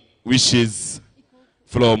some wishes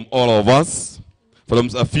from all of us. From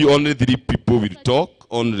a few, only 3 people will talk,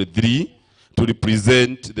 only 3, to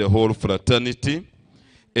represent the whole fraternity.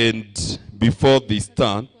 And before they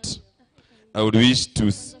start, I would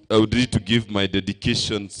need to give my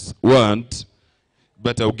dedications word,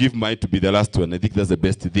 but I'll give mine to be the last one. I think that's the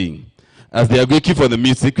best thing. As they are waiting for the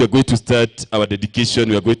music, we are going to start our dedication.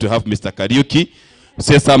 We are going to have Mr. Karaoke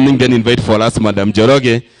say something, then invite for us Madam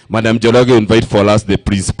Joroge. Madam Joroge invite for us the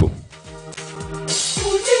principal.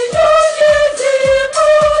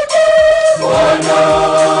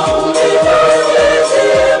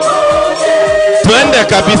 Twende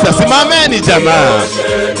kabisa, simameni jamaa.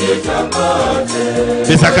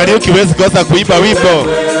 Mr. Karaoke huwezi kosa kuimba wimbo.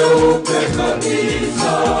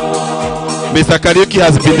 Mr. Karaoke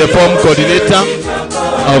has been the form coordinator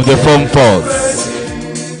of the Form 4s.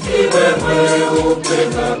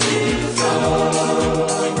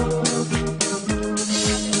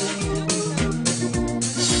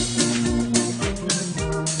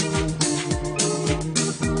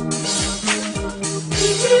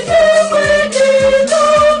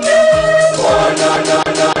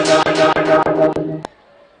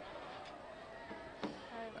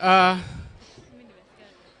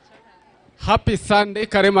 Happy Sunday,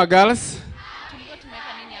 Karima Girls.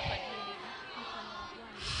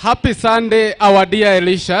 Happy Sunday, our dear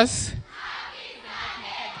Elishas.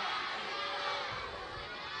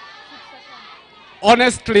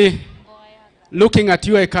 Honestly, looking at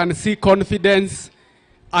you, I can see confidence,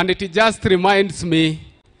 and it just reminds me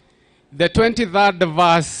the 23rd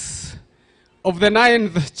verse of the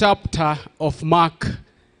 9th chapter of Mark.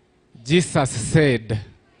 Jesus said,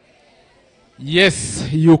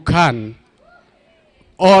 yes, you can.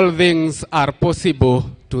 All things are possible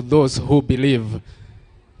to those who believe.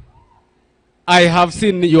 I have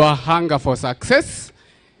seen your hunger for success.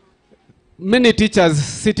 Many teachers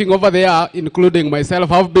sitting over there, including myself,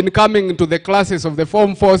 have been coming to the classes of the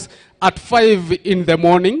Form 4s at 5 in the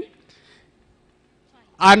morning.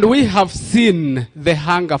 And we have seen the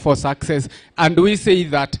hunger for success. And we say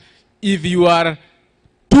that if you are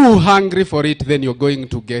too hungry for it, then you're going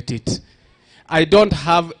to get it. I don't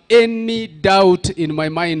have any doubt in my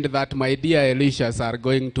mind that my dear Elishas are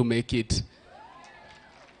going to make it.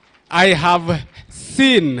 I have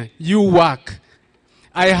seen you work.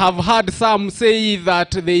 I have heard some say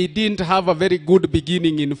that they didn't have a very good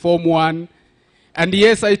beginning in Form 1. And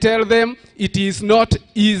yes, I tell them, it is not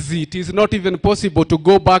easy. It is not even possible to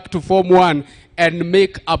go back to Form 1 and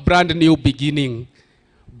make a brand new beginning.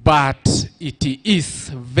 But it is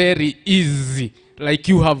very easy. Like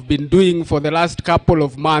you have been doing for the last couple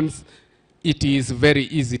of months, it is very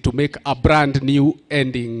easy to make a brand new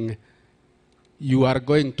ending. You are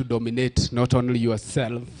going to dominate not only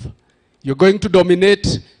yourself. You're going to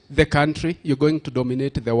dominate the country. You're going to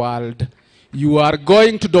dominate the world. You are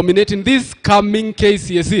going to dominate in this coming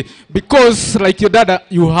KCSE because, like your dad,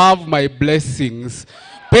 you have my blessings.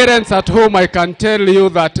 Parents at home, I can tell you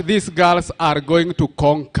that these girls are going to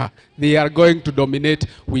conquer. They are going to dominate.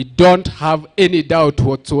 We don't have any doubt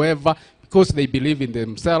whatsoever because they believe in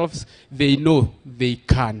themselves. They know they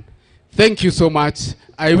can. Thank you so much.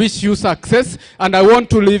 I wish you success, and I want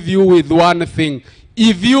to leave you with one thing.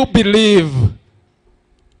 If you believe,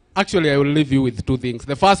 actually I will leave you with 2 things.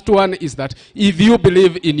 The first one is that if you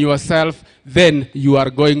believe in yourself, then you are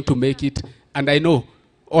going to make it. And I know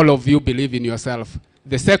all of you believe in yourself.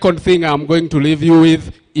 The second thing I'm going to leave you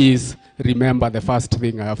with is remember the first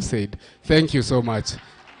thing I have said. Thank you so much.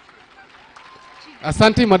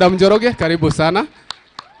 Asante Madam Joroge, karibu sana.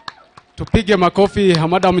 Tupige makofi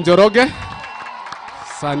Madam Joroge.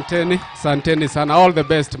 Santeni, santeni sana. All the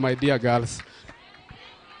best, my dear girls.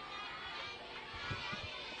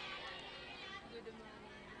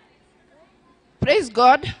 Praise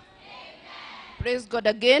God. Amen. Praise God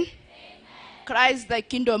again. Amen. Christ, thy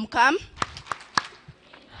kingdom come.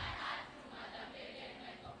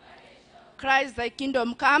 Christ, thy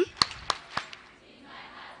kingdom come.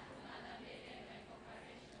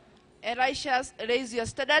 Elishas, raise your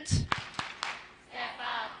standard. Step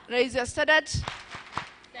up. Raise your standard. Step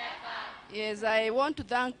up. Yes, I want to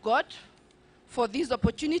thank God for this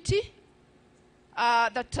opportunity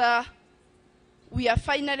that we are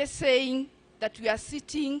finally saying that we are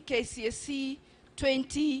sitting KCSE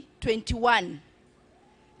 2021.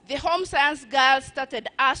 The Home Science Girls started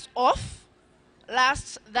us off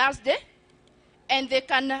last Thursday, and they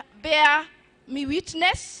can bear me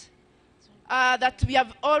witness that we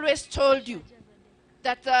have always told you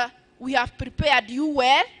that we have prepared you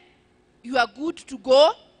well, you are good to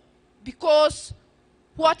go, because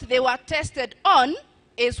what they were tested on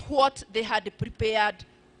is what they had prepared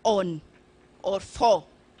on or for.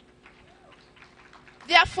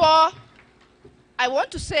 Therefore, I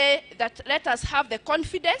want to say that let us have the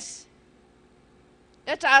confidence.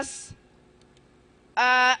 Let us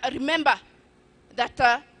remember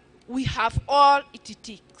that we have all it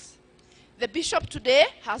takes. The bishop today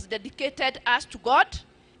has dedicated us to God,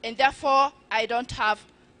 and therefore I don't have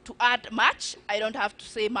to add much. I don't have to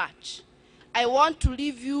say much. I want to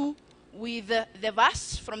leave you with the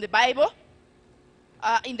verse from the Bible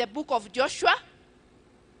in the book of Joshua,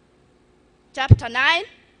 chapter 9,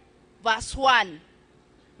 verse 1.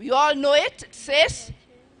 We all know it. It says,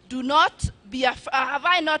 do not be afraid. Have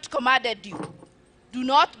I not commanded you? Do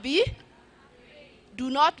not be. Do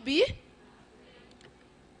not be.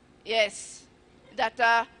 Yes.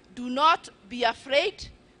 That do not be afraid.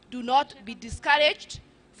 Do not be discouraged.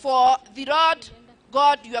 For the Lord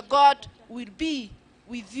God, your God, will be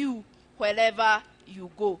with you wherever you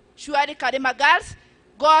go. Surely, Karima girls,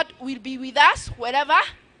 God will be with us wherever.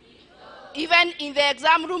 Even in the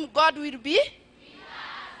exam room, God will be.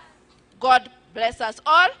 God bless us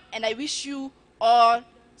all, and I wish you all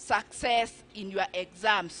success in your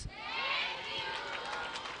exams.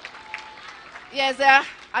 Yes,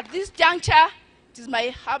 at this juncture, it is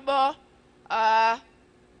my humble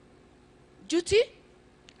duty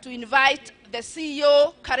to invite the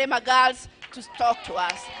CEO, Karima Girls, to talk to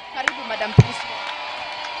us. Karibu, Madam Principal.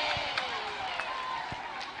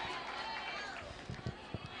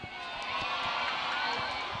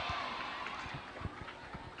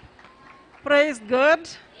 Praise God. Amen.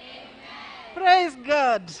 Praise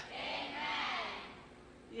God. Amen.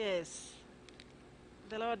 Yes.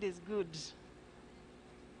 The Lord is good.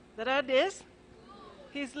 The Lord is good.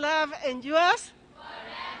 His love endures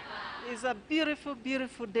forever. It's a beautiful,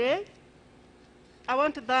 beautiful day. I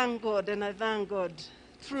want to thank God, and I thank God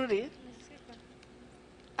truly.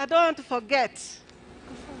 I don't want to forget,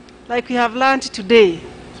 like we have learned today,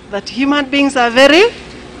 that human beings are very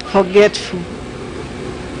forgetful.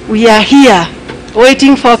 We are here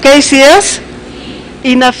waiting for KCS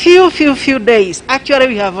in a few days. Actually,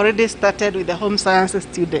 we have already started with the home sciences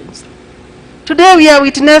students. Today we are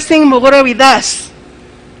witnessing Mugore with us.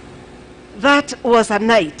 That was a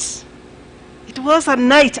night. It was a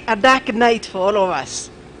night, a dark night for all of us.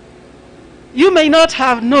 You may not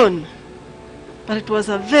have known, but it was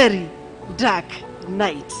a very dark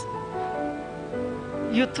night.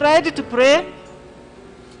 You tried to pray,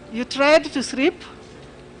 you tried to sleep,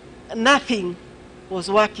 nothing was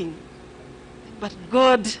working. But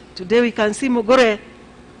God, today we can see Mugore,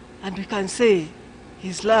 and we can say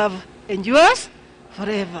his love endures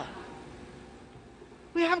forever.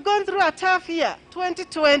 We have gone through a tough year,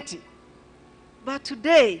 2020. But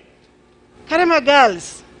today, Karima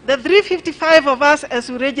Girls, the 355 of us as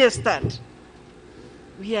we registered,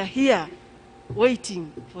 we are here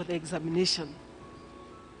waiting for the examination.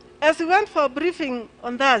 As we went for a briefing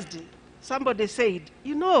on Thursday, somebody said,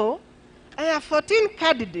 you know, I have 14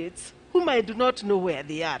 candidates whom I do not know where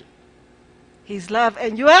they are. His love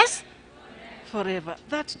endures forever.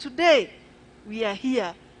 That today we are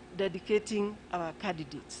here dedicating our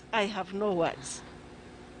candidates. I have no words.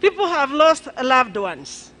 People have lost loved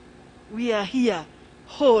ones. We are here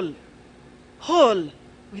whole.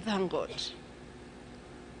 We thank God.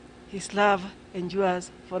 His love endures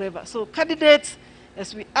forever. So candidates,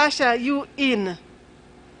 as we usher you in,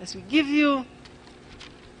 as we give you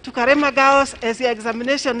to Karima Girls as the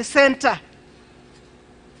examination center,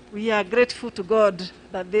 we are grateful to God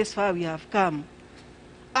that this far we have come.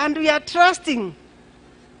 And we are trusting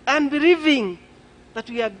and believing that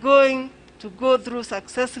we are going to go through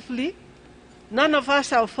successfully. None of us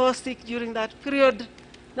shall fall sick during that period.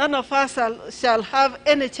 None of us shall have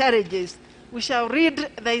any challenges. We shall read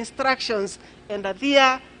the instructions and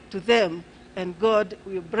adhere to them, and God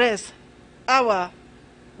will bless our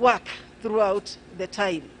work throughout the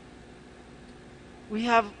time. We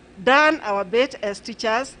have done our bit as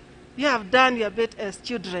teachers. You have done your bit as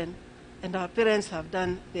children, and our parents have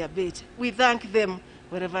done their bit. We thank them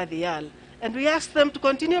wherever they are. And we ask them to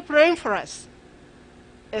continue praying for us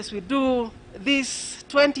as we do these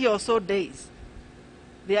 20 or so days.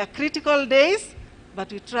 They are critical days,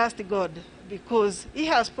 but we trust God because he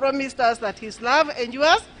has promised us that his love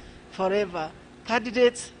endures forever.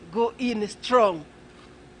 Candidates, go in strong.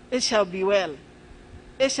 It shall be well.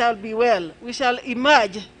 It shall be well. We shall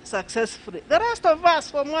emerge successfully. The rest of us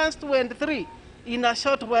from 1, 2, and 3, in a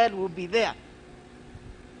short while will be there.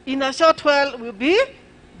 In a short while we'll be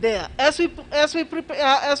there. As we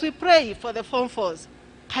pray for the Form 4s,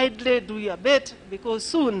 kindly do your bit, because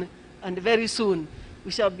soon, and very soon,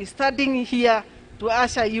 we shall be standing here to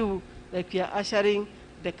usher you like we are ushering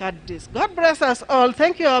the candidates. God bless us all.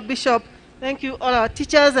 Thank you, our bishop. Thank you, all our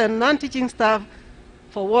teachers and non-teaching staff,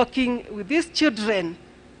 for working with these children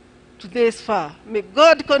to this far. May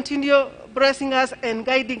God continue blessing us and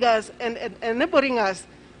guiding us and enabling us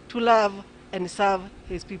to love and serve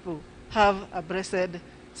his people. Have a blessed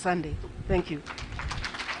Sunday. Thank you.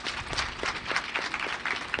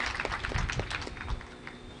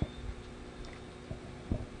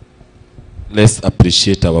 Let's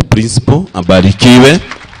appreciate our principal. Abarikiwe.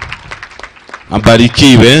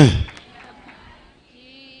 Abarikiwe.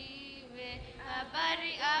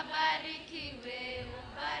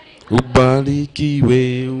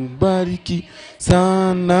 Ubarikiwe, ubariki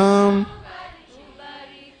sana.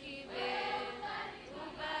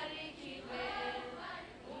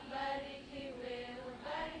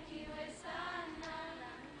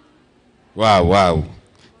 Wow, wow.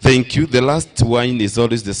 Thank you. The last wine is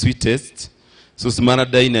always the sweetest. So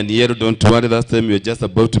Smaradine and Yero, don't worry, last time you were just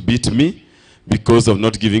about to beat me because of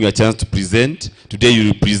not giving a chance to present. Today you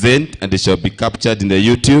will present and they shall be captured in the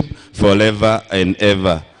YouTube forever and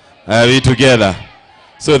ever. Are we together?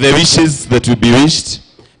 So the wishes that will be wished,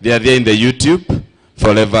 they are there in the YouTube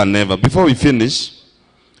forever and ever. Before we finish,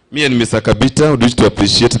 me and Mr. Kabita would wish to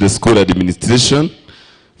appreciate the school administration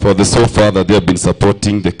for the so far that they have been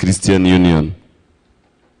supporting the Christian Union.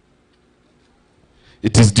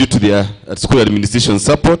 It is due to their school administration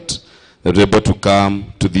support that we're able to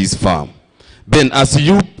come to this farm. Then as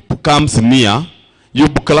you comes near, you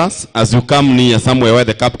class, as you come near somewhere where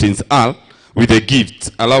the captains are, with a gift,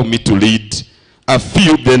 allow me to lead a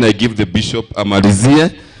few, then I give the bishop a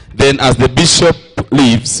malizie. Then as the bishop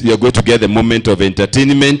leaves, we are going to get a moment of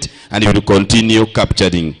entertainment and we will continue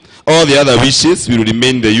capturing. All the other wishes will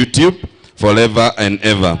remain in the YouTube forever and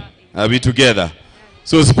ever. Are we together?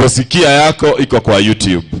 So siposikia yako iko kwa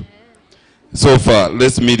YouTube. So far,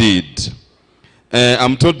 let me read.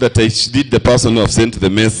 I'm told that I did the person who have sent the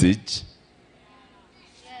message.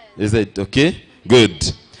 Is it okay?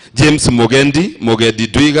 Good. James Mogedi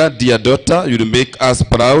Dwiga, dear daughter, you will make us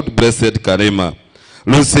proud, blessed Karima.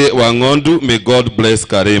 Lucy Wangondu, may God bless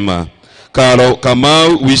Karima. Karo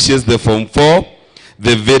Kamau wishes the Form 4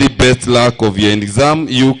 the very best luck of your exam.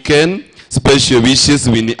 You can. Special wishes,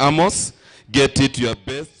 Winnie Amos. Get it your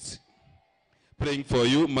best. Praying for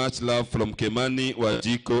you. Much love from Kemani,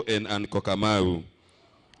 Wajiko, and Anko Kamau.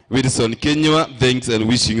 Wilson Kenywa, thanks and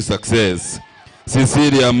wishing success.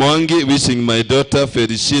 Cecilia Mwangi, wishing my daughter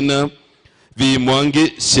Feliciana V.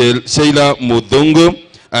 Mwangi, Sheila Mudungu,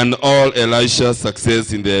 and all Elisha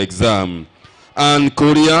success in their exam. And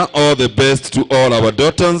Korea, all the best to all our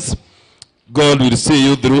daughters. God will see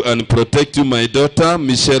you through and protect you, my daughter,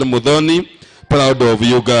 Michelle Mudhoni. Proud of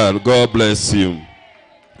you, girl. God bless you.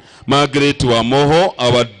 Margaret Wamoho,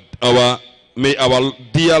 may our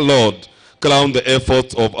dear Lord crown the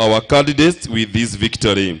efforts of our candidates with this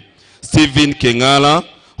victory. Stephen Kengala,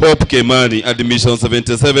 Hope Kemani, admission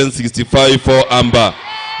 7765 for Amber.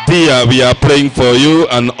 Dear, we are praying for you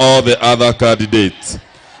and all the other candidates.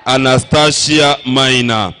 Anastasia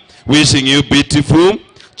Maina, wishing you beautiful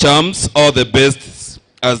charms, all the best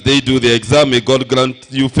as they do the exam. May God grant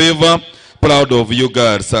you favor. Proud of you,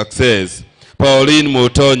 God. Success. Pauline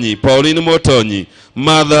Motonyi,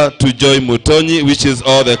 mother to Joy Motonyi, wishes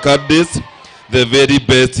all the candidates the very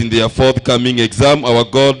best in their forthcoming exam. Our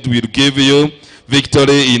God will give you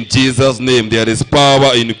victory in Jesus' name. There is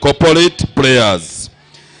power in corporate prayers.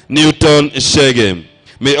 Newton Shege,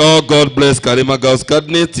 may all God bless Karima Girls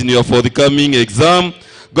candidates in your forthcoming exam.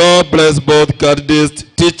 God bless both candidates,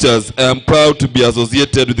 teachers. I am proud to be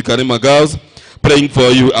associated with Karima Girls. Praying for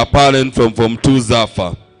you, a parent from Form 2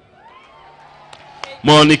 Zafa.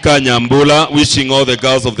 Monica Nyambula, wishing all the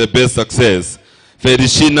girls of the best success.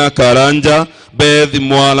 Feliciana Karanja, Beth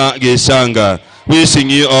Mwala Geshanga, wishing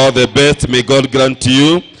you all the best. May God grant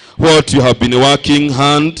you what you have been working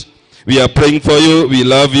hard. We are praying for you. We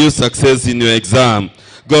love you. Success in your exam.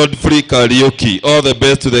 Godfrey Karaoke, all the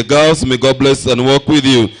best to the girls. May God bless and walk with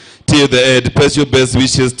you till the end. Special best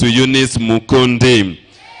wishes to Eunice Mukundi.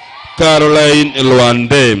 Caroline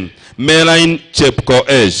Luande, Meline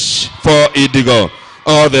Chepkoesh, for Idigo.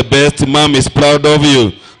 All the best. Mom is proud of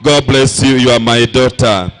you. God bless you. You are my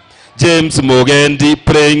daughter. James Mogendi,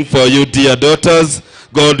 praying for you, dear daughters.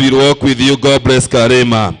 God will walk with you. God bless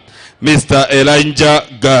Karima. Mr. Elijah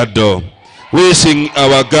Gado, wishing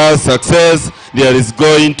our girls success. There is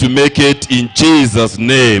going to make it in Jesus'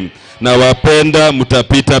 name. Nawapenda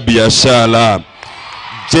mutapita biashara.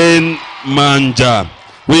 Jane Manja,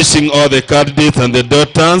 wishing all the candidates and the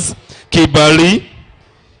daughters, Kibali,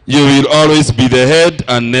 you will always be the head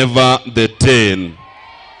and never the tail.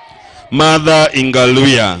 Mother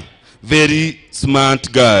Ingaluya, very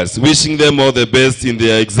smart girls. Wishing them all the best in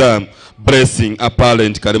their exam. Blessing, uphold,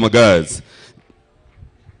 Karima Girls.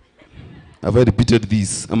 Have I repeated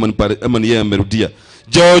this? Geoffrey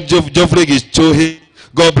Gichohi.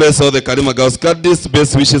 God bless all the Karima Girls. Candidates,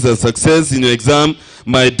 best wishes and success in your exam.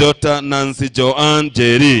 My daughter Nancy Joanne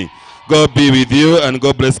Jerry. God be with you and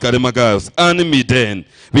God bless Karima Girls. And me then.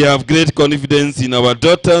 We have great confidence in our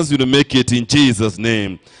daughters. We will make it in Jesus'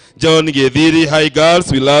 name. John Gediri, hi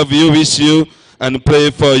girls. We love you, wish you, and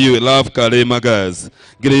pray for you. Love Karima Girls.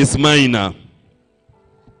 Grace Minor.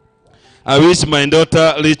 I wish my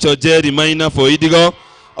daughter Rachel Jerry Minor for Idigo.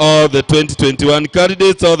 All the 2021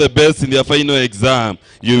 candidates, all the best in their final exam.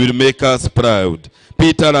 You will make us proud.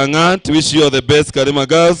 Peter Rangat, wish you all the best, Karima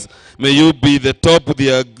Girls. May you be the top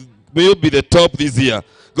this year.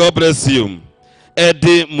 God bless you.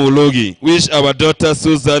 Eddie Mulugi, wish our daughter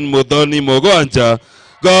Susan Modoni Mogoanja.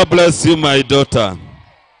 God bless you, my daughter.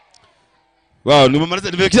 Wow,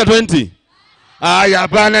 nimefikisha 20. Aya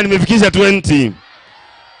bana, nimefikisha 20.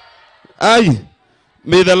 Aye.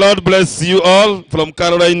 May the Lord bless you all from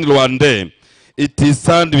Caroline Luande. It is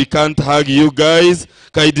sad we can't hug you guys.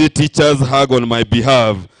 Kindly teachers hug on my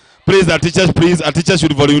behalf. Please, a teacher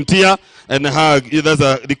should volunteer and hug. There's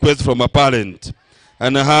a request from a parent.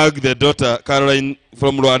 And hug the daughter, Caroline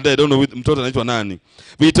from Luande. I don't know which mtoto anaitwa nani.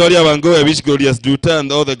 Victoria Wango, I wish glorious daughter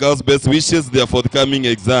and all the girls best wishes their forthcoming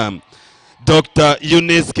exam. Dr.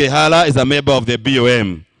 Eunice Kehala is a member of the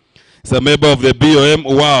BOM. He's a member of the BOM.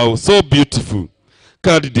 Wow, so beautiful.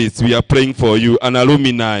 Candidates, we are praying for you. An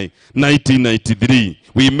alumni, 1993.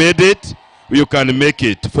 We made it. You can make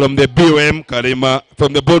it. From the BOM, Karima,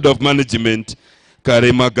 from the Board of Management,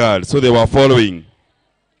 Karima Girls. So they were following.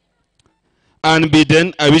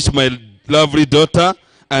 Unbidden, I wish my lovely daughter,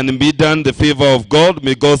 unbidden, the favor of God.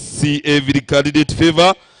 May God see every candidate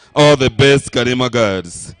favor. All the best, Karima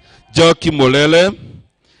Girls. Jockey Molele,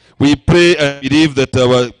 we pray and believe that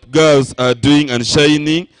our girls are doing and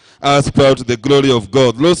shining as proud to the glory of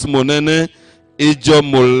God. Los Monene, Ijo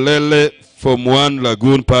Molele from One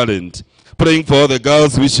Lagoon Parent. Praying for all the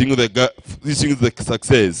girls, wishing you the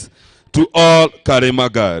success. To all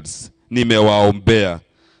Karima Girls, nimewaombea.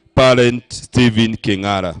 Parent Stephen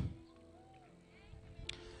Kingara.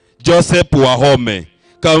 Joseph Wahome,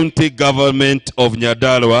 County Government of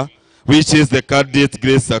Nyandarua, wishes the candidate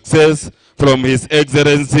great success from His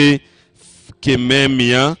Excellency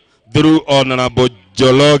Kimemia through Honorable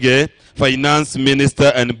Jologe, Finance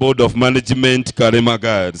Minister and Board of Management, Karima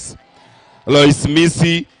Girls. Lois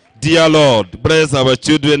Missy, dear Lord, bless our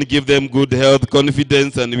children, give them good health,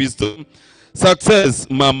 confidence and wisdom. Success,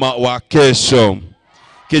 Mama Wakesho.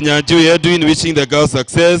 Kenyanju Edwin, wishing the girls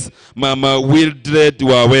success. Mama Wildred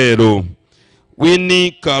Wawero.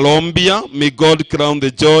 Winnie Colombia, may God crown the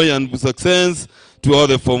joy and success to all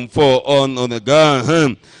the Form 4 on the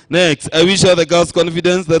girl. Next, I wish all the girls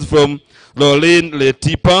confidence that from Lorraine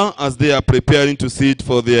Letipa as they are preparing to sit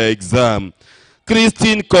for their exam.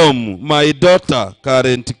 Christine Komu, my daughter,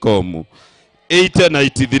 current Komu.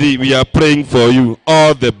 1893, we are praying for you.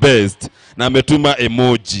 All the best. Nametuma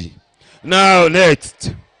emoji. Now,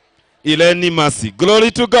 next. Eleni Mercy. Glory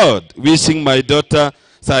to God. Wishing my daughter,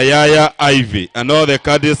 Sayaya Ivy, and all the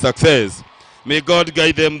candidates success. May God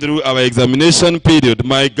guide them through our examination period.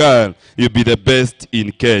 My girl, you'll be the best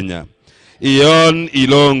in Kenya. Ion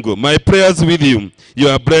Ilongo, my prayers with you. You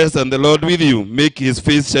are blessed and the Lord with you. Make His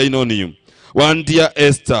face shine on you. One dear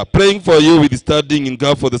Esther, praying for you with studying in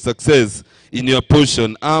God for the success in your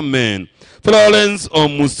portion. Amen. Florence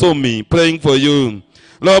Omusomi, praying for you.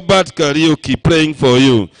 Robert Karaoke, praying for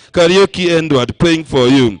you. Karaoke Edward, praying for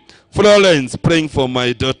you. Florence, praying for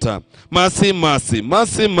my daughter. Mercy, mercy,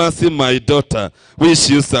 mercy, mercy, my daughter. Wish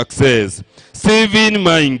you success. Stephen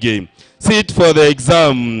Mainge, sit for the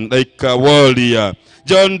exam like a warrior.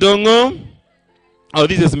 John Dongo. Oh,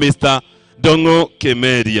 this is Mr. Dongo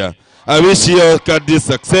Kemeria. I wish you all candidate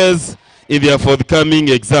success in their forthcoming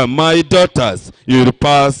exam. My daughters, you will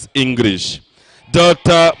pass English.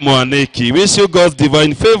 Daughter Moaneki, wish you God's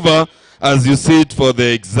divine favor as you sit for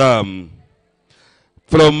the exam.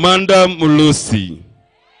 From Madam Lucy,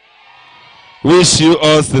 wish you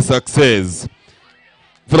all the success.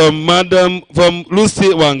 From Lucy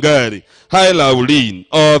Wangari, hi Lauline,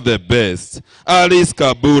 all the best. Alice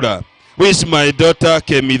Kabura, wish my daughter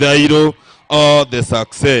Kemidairo all the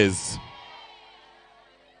success.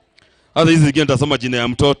 Hata hizi zingine tasoma jina ya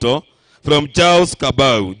mtoto. From Charles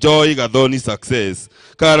Kabau, Joy Gadoni success.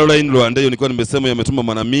 Caroline Luande, nilikuwa nimesema yametuma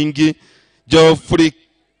mana mingi. Geoffrey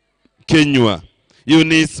Kenywa,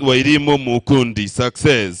 Eunice Wairimo Mukundi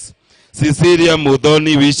success. Cecilia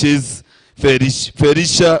Mudhoni wishes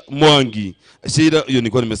Ferisha Mwangi Shida hiyo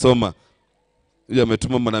nilikuwa nimesoma. Huyo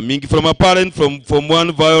ametuma mara mingi. From a parent from Form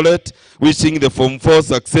 1 Violet, wishing the Form 4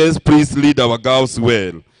 success, please lead our girls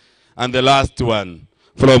well. And the last one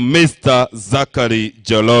from Mr. Zachary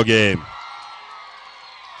Jologe.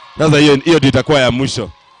 Sasa hiyo ndio itakuwa ya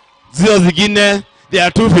mwisho. Zio zingine there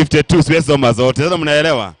are 252 siwezi soma zote. Sasa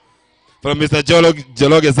mnaelewa? From Mr.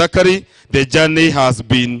 Jologe Zachary, the journey has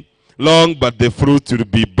been long but the fruit will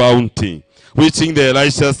be bounty. Wishing the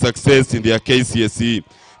Elisha success in their KCSE.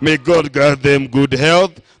 May God grant them good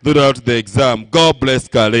health throughout the exam. God bless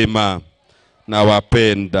Karima.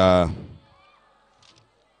 Nawapenda.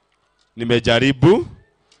 Nimejaribu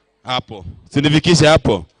hapo. Sinifikishe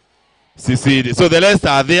hapo. Sisiri. So the rest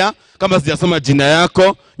are there. Kama sijasoma jina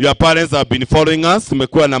yako, your parents have been following us.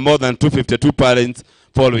 Tumekuwa na more than 252 parents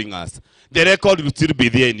following us. The record will still be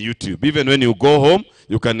there in YouTube. Even when you go home,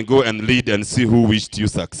 you can go and read and see who wished you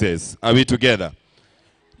success. Are we together?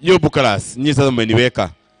 Yo Bukalas, nyinyi sasa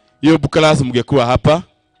mmeniweka. Yo Bukalas mngekuwa hapa.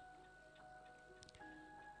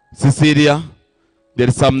 Cecilia, there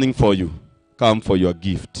is something for you. Come for your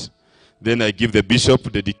gift. Then I give the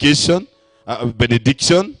bishop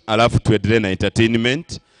benediction, alafu tuendelee na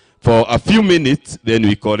entertainment for a few minutes, then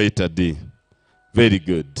we call it a day. Very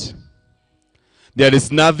good. There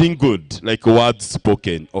is nothing good like words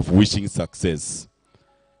spoken of wishing success.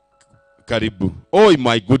 Karibu. Oh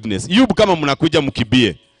my goodness. You kama mnakuja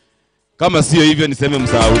mkibie. Kama sio hivyo niseme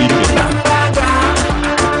msahaulike.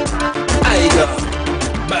 Aigo.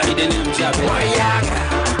 Biden mjabe.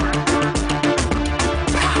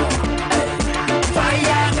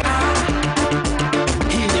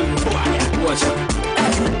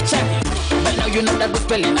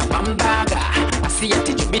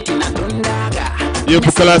 Your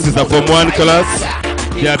class is a Form 1 class.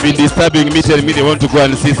 They have been disturbing me, telling me they want to go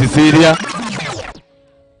and see Cecilia.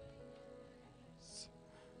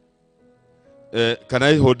 Can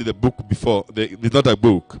I hold the book before? It's not a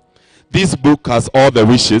book. This book has all the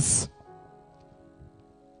wishes.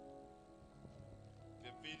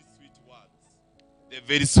 The very sweet words. The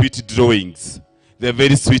very sweet drawings. The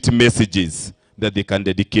very sweet messages that they can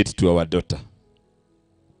dedicate to our daughter.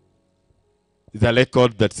 It's a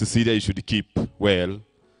record that Cecilia you should keep well.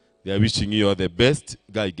 They are wishing you all the best.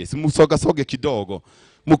 Gaige. Simusoga soge kidogo.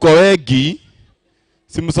 Muko wengi.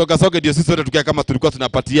 Simusoga soge ndio sisi wote tukia kama tulikuwa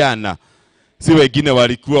tunapatiana. Si wengine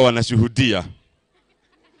walikuwa wanashuhudia.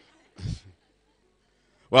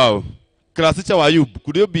 Wow. Klasicha wa Ayub,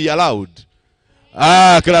 could you be allowed?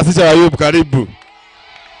 Klasicha wa Ayub, karibu.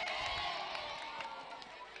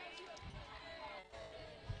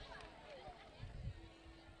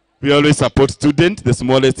 We always support students. The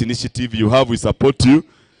smallest initiative you have, we support you.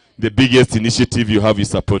 The biggest initiative you have, we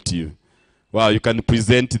support you. Wow, you can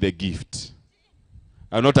present the gift.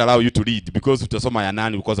 I will not allow you to read because utasoma ya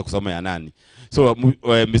nani, ukosa kusoma ya nani. So,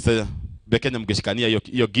 Mr. Bekenya mgeshikania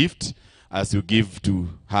your gift as you give to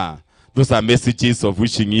her. Those are messages of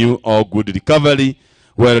wishing you all good recovery,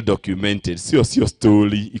 well documented. Sio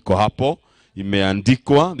story, iko hapo,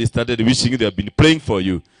 imeandikwa. They started wishing you, they have been praying for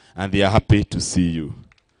you, and they are happy to see you.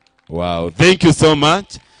 Wow, thank you so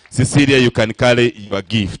much. Cecilia, you can carry your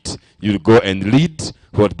gift. You'll go and read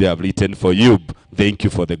what they have written for you. Thank you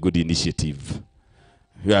for the good initiative.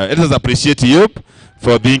 Yeah, let us appreciate you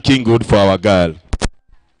for thinking good for our girl.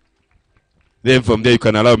 Then from there you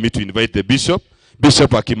can allow me to invite the bishop.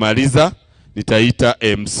 Bishop akimaliza, nitaita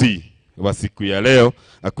MC wa siku ya leo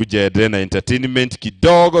akuja na entertainment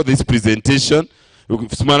kidogo. This presentation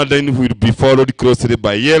will be followed closely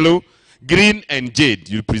by yellow, green and jade.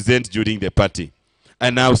 You'll present during the party.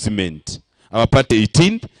 Announcement. Our party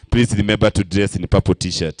 18th, please remember to dress in purple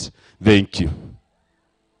t-shirt. Thank you.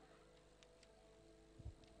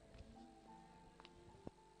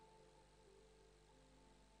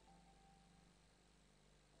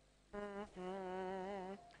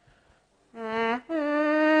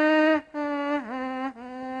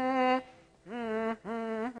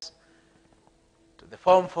 To the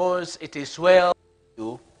Form 4s, it is well with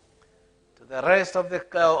you. To the rest of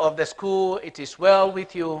the school, it is well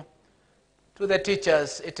with you. To the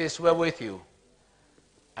teachers, it is well with you.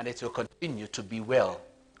 And it will continue to be well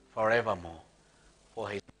forevermore. For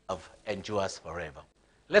his love endures forever.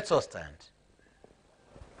 Let's all stand.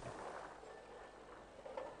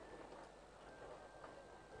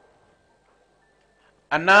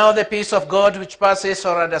 And now the peace of God which passes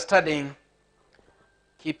all understanding,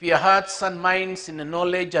 keep your hearts and minds in the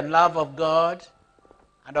knowledge and love of God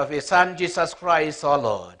and of his Son Jesus Christ our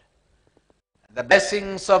Lord. The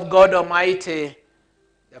blessings of God Almighty,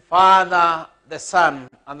 the Father, the Son,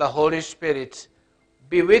 and the Holy Spirit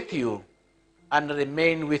be with you and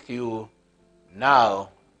remain with you now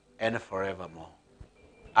and forevermore.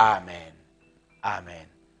 Amen. Amen.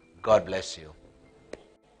 God bless you.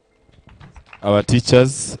 Our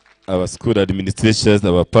teachers, our school administrators,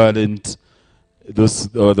 our parents,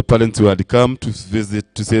 the parents who had come to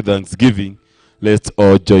visit to say Thanksgiving, let's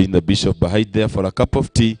all join the bishop behind there for a cup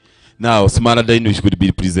of tea. Now, Smaradine we should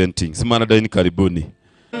be presenting. Smaradine karibuni.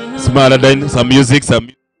 Smaradine, some music,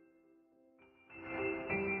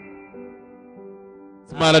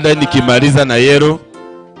 Smaradine nikimaliza na yero,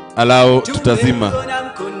 alao tutazima.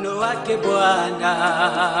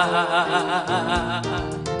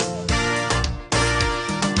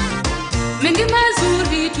 Mengi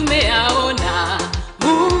mazuri tumeyaona,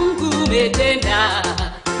 Mungu umetenda,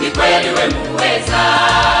 ni kweli wewe muweza.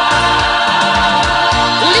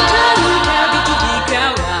 Ulitamka vitu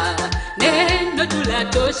vikawa, neno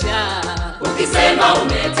tulatosha, ukisema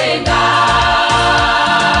umetenda.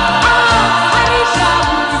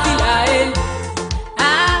 Israeli,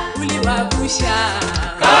 uliwavusha,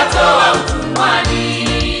 kawatoa utumwani.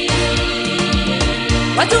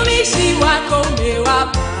 Watumishi wako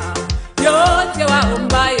umewapa yote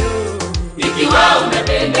waombayo, ikiwa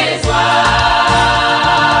umependezwa.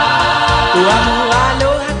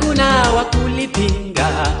 Uamualo hakuna wakulipinga,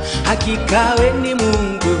 hakika we ni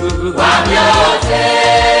Mungu wa yote.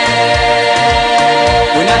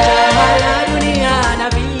 Unatawala dunia na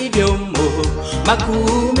vilivyomo,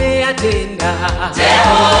 makuu umeyatenda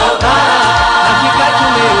Jehova. Hakika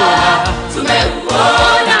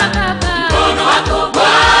tumeuona mkono wako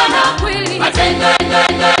Bwana, kweli matendo.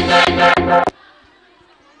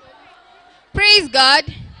 Praise God.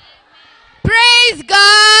 Praise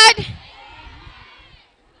God.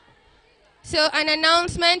 So an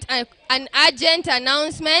announcement, an urgent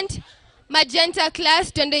announcement. Magenta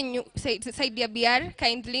class, twende side ya BR,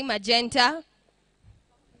 kindly Magenta.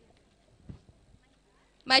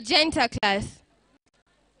 Magenta class.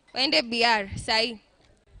 Wende BR, sai.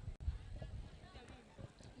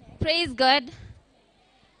 Praise God.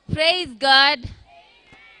 Praise God.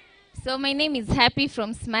 So my name is Happy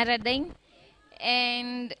from Smaradine,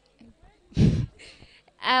 and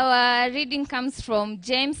our reading comes from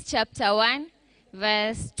James chapter 1,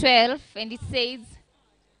 verse 12, and it says,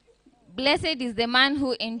 "Blessed is the man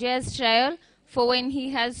who endures trial, for when he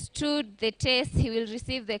has stood the test, he will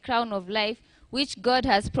receive the crown of life, which God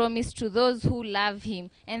has promised to those who love him."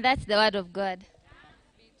 And that's the word of God.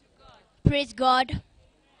 Praise God.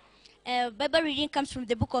 Bible reading comes from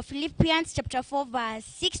the book of Philippians chapter 4 verse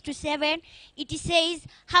 6 to 7. It says,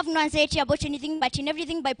 "Have no anxiety about anything, but in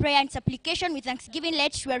everything by prayer and supplication with thanksgiving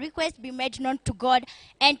let your requests be made known to God,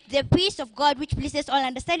 and the peace of God which pleases all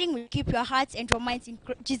understanding will keep your hearts and your minds in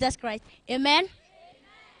Jesus Christ." Amen.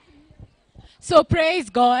 So praise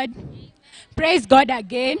God. Praise God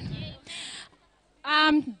again.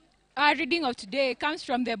 Our reading of today comes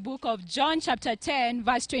from the book of John chapter 10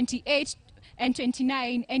 verse 28 and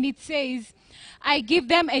 29, and it says, I give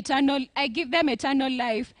them eternal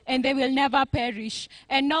life, and they will never perish,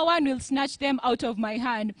 and no one will snatch them out of my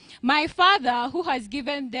hand. My Father, who has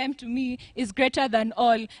given them to me, is greater than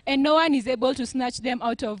all, and no one is able to snatch them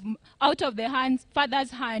out of the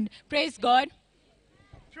Father's hand. Praise God.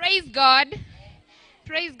 Praise God.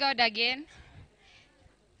 Praise God again.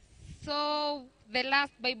 So the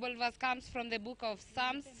last Bible verse comes from the book of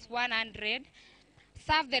Psalms 100.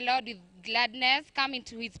 Serve the Lord with gladness, come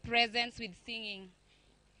into his presence with singing.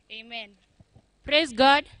 Amen. Praise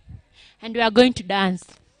God. And we are going to dance.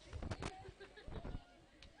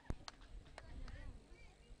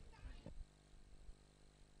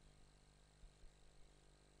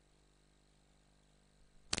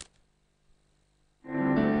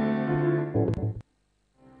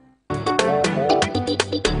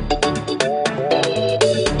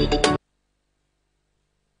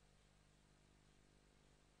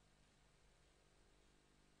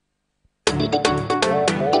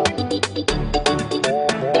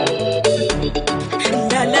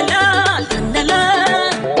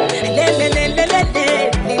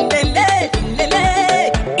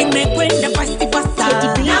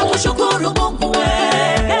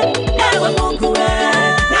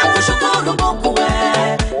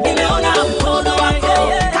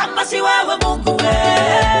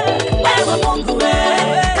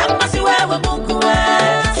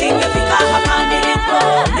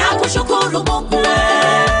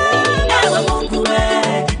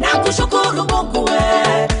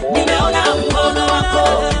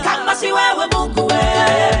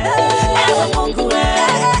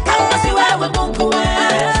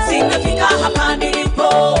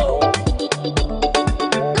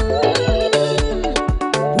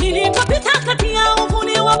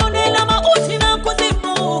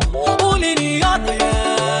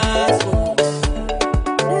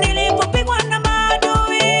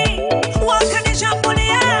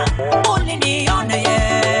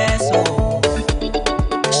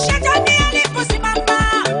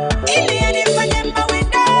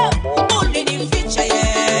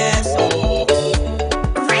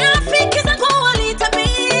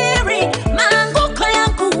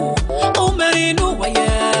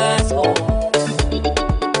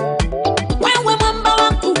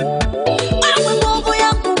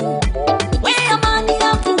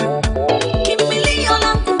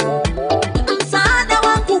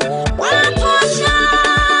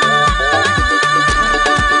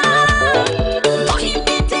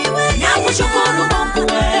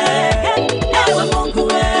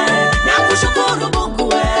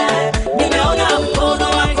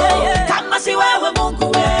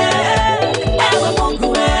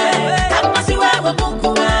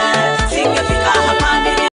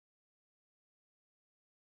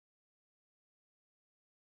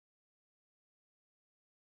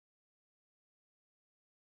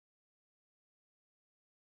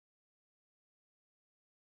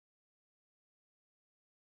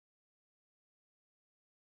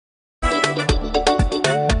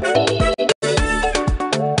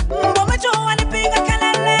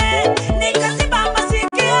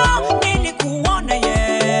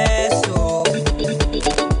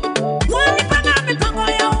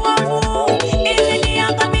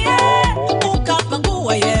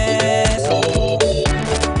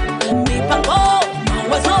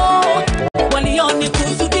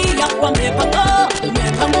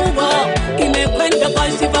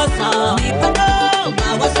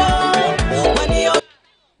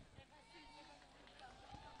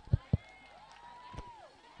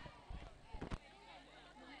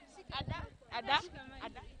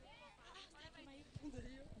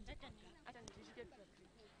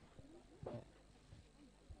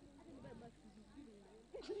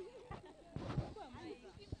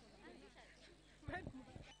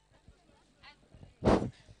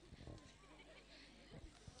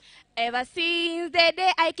 Ever since the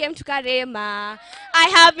day I came to KARIMA, I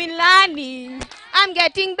have been learning. I'm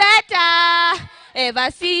getting better. Ever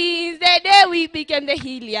since the day we became the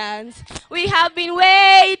Hillians, we have been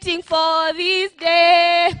waiting for this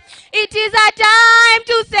day. It is a time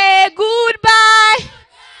to say goodbye.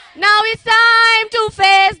 Now it's time to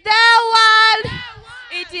face the world.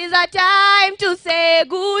 It is a time to say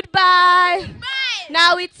goodbye.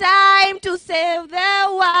 Now it's time to save the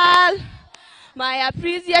world. My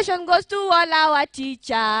appreciation goes to all our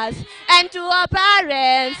teachers and to our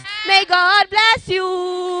parents. May God bless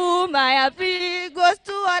you. My appreciation goes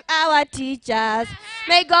to all our teachers.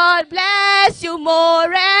 May God bless you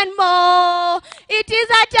more and more. It is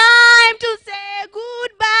a time to say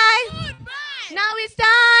goodbye. Now it's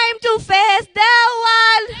time to face the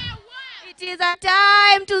world. It is a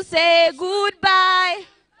time to say goodbye.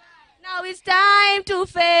 Now it's time to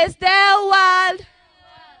face the world.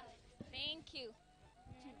 Thank you.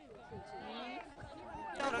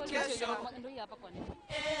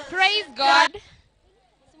 Praise God.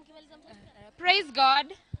 Praise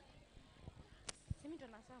God.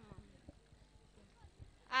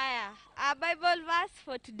 Our Bible verse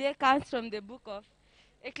for today comes from the book of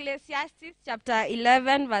Ecclesiastes chapter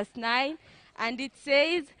 11 verse 9, and it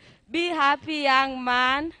says, "Be happy, young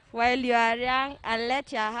man, while you are young, and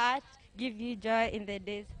let your heart give you joy in the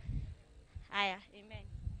days." Amen.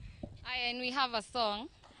 And we have a song.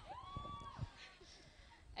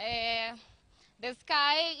 The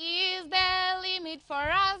sky is the limit for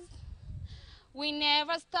us. We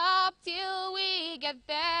never stop till we get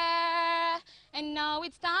there. And now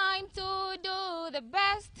it's time to do the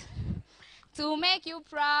best to make you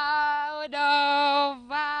proud of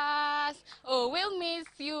us. Oh, we'll miss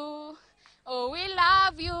you. Oh, we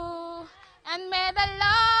love you. And may the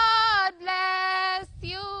Lord bless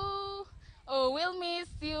you. Oh, we'll miss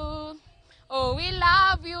you. Oh, we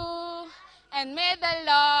love you. And may the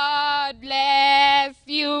Lord bless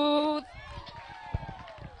you.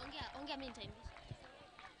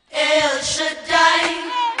 El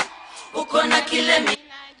Shaddai, uko na kile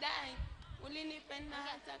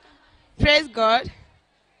Praise God.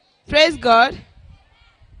 Praise God.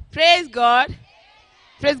 Praise God.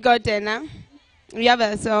 Praise God tena. We have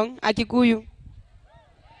a song, Akikuyu.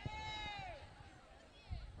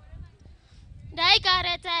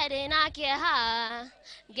 Ndaikaretere na kĩeha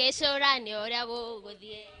ngĩcũrania ũrĩa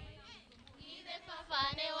gũgũthiĩ ithe baba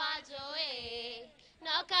nĩ wanjũĩ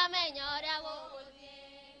no kamenya ũrĩa gũgũthiĩ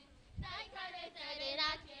ndaikaretere na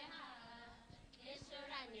kĩeha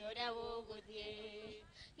ngĩcũrania ũrĩa gũgũthiĩ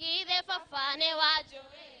ithe baba nĩ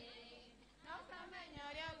wanjũĩ no kamenya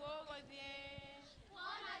ũrĩa gũgũthiĩ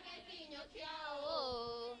wona gĩkinyo kĩaũ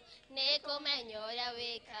nĩ kũmenya ũrĩa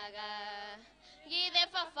wĩkaga githe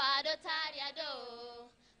baba ndũtarĩ andũ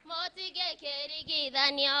mũtige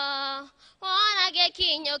kĩrigithanio wona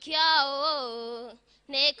gĩkinyo kĩaũ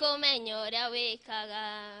nĩ kũmenya ũrĩa wĩkaga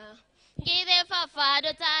githe baba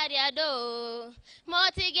ndũtarĩ andũ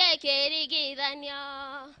mũtige kĩrigithanio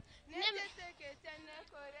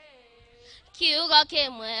kiugo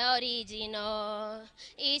kĩmwe original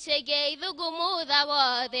icĩngĩ ithugumutha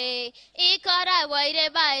wothe ikoragwo irĩ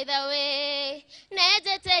by the way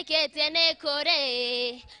nĩnjĩtĩkĩtie nĩ kũrĩ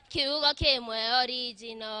kiugo kĩmwe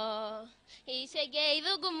original icĩngĩ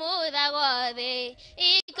ithugumutha wothe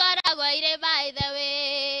ikoragwo irĩ by the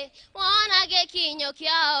way wona gĩkinyo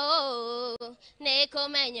kĩaũ nĩ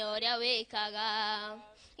kũmenya ũrĩa wĩkaga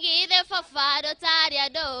githe baba ndũtarĩ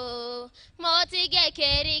andũ mũtige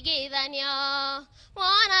kĩrigithanio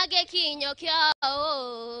wona gĩkinyo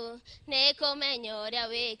kĩaũ nĩ kũmenya ũrĩa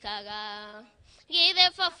wĩkaga githe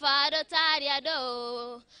baba ndũtarĩ andũ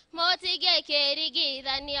mũtige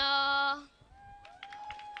kĩrigithanio.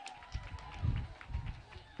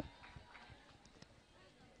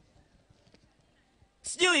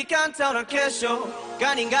 Sijui kanta na kesho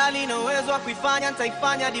gani ngali na uwezo wa kuifanya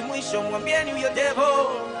nitaifanya hadi mwisho mwambieni huyo devil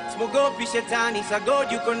simogopi shetani sa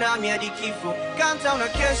God yuko nami hadi kifo kanta na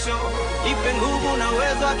kesho ipe nguvu na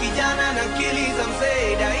uwezo wa kijana na akili za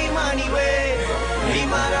mzee daima niwe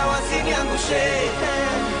imara wasiniangushe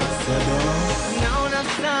naona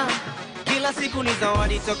sana kila siku ni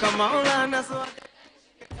zawadi toka Maulana so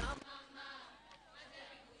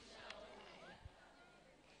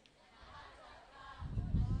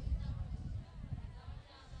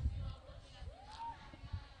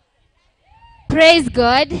Praise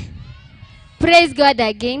God. Praise God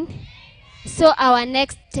again. So our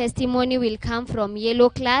next testimony will come from yellow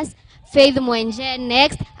class, Faith Mwenje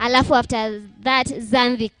next, alafu after that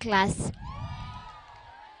Zanvi class.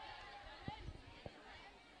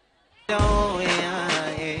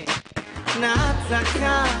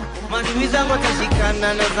 Nataka maadui zangu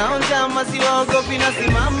watashikana na zao njama, siwaogopi na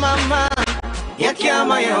simama ya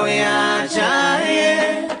kiama yawe acha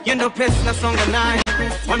yendo pesa nasonga naye,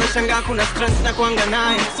 wanashangaa kuna stress na kuanga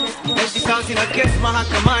naye, eti sauti na case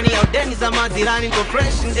mahakamani au deni za majirani, niko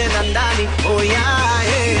fresh nje na ndani. Oh yeah,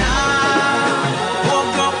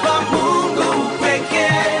 ogopa Mungu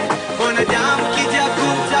pekee, wanadamu kija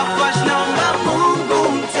kumtafash, naomba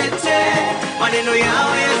Mungu mtete, maneno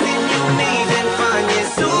yao yasiniumize, mfanye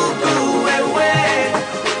sugu wewe,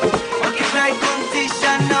 wakifai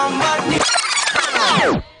kumtisha naomba ni...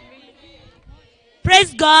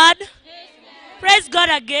 Praise God. Praise God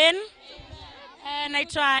again.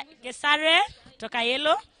 Naitwa Gesare toka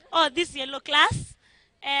yellow. Oh, this yellow class.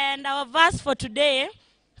 And our verse for today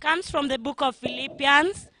comes from the book of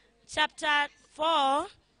Philippians, chapter 4,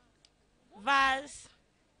 verse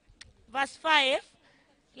 5.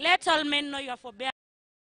 Let all men know your forbearance.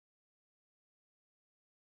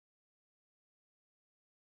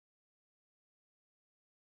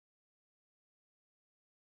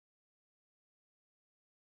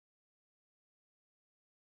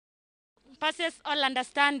 Passes all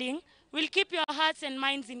understanding, will keep your hearts and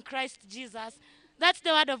minds in Christ Jesus. That's the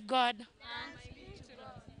word of God.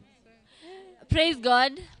 Praise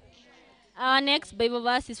God. Our next Bible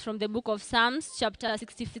verse is from the book of Psalms, chapter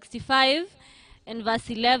 65, and verse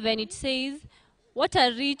 11. It says, what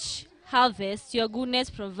a rich harvest your goodness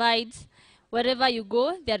provides. Wherever you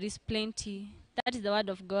go, there is plenty. That is the word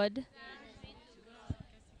of God.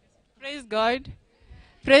 Praise God.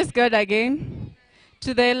 Praise God again.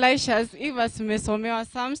 To the Elishas, hii verse tumesomewa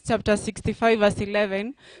Psalms chapter 65 verse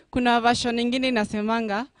 11. Kuna version nyingine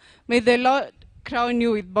inasemanga, may the Lord crown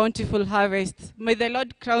you with bountiful harvest. May the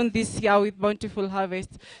Lord crown this year with bountiful harvest.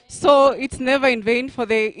 So it's never in vain for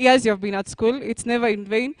the years you've been at school. It's never in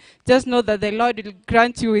vain. Just know that the Lord will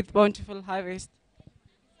grant you with bountiful harvest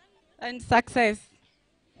and success.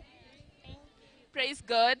 Praise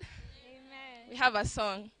God. Amen. We have a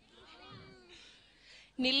song.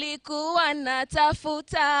 Nilikuwa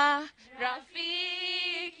natafuta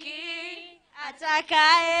rafiki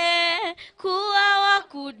atakaye kuwa wa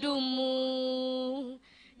kudumu.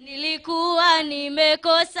 Nilikuwa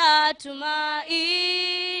nimekosa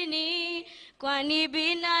tumaini, kwani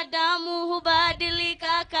binadamu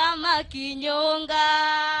hubadilika kama kinyonga.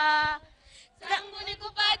 Tangu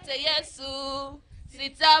nikupate Yesu,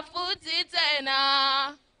 sitafuti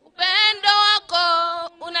tena. Upendo wako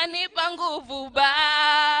unanipa nguvu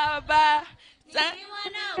Baba. Nikiwa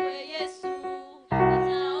nawe Yesu,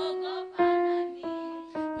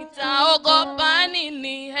 nitaogopa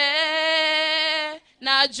nini?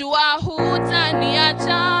 Najua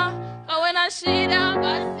hutaniacha, kawe na shida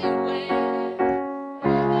basi wewe.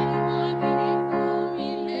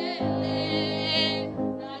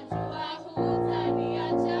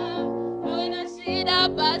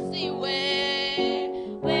 Basi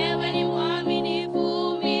wewe ni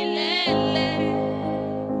mwaminifu milele,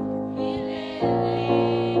 milele.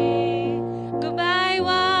 Goodbye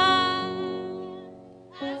one,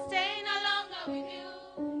 I'll stay no longer with you.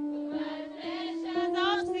 Goodbye pleasures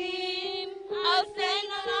of sin, I'll stay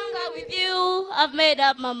no longer with you. I've made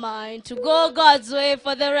up my mind to go God's way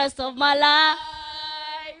for the rest of my life.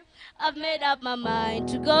 I've made up my mind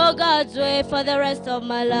to go God's way for the rest of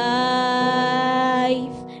my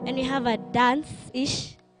life. And we have a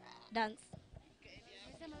dance-ish dance.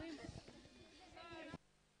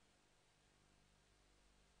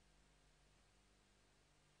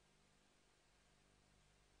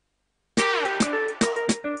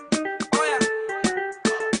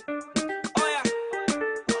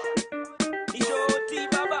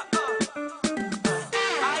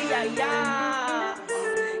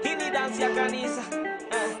 Kanisa,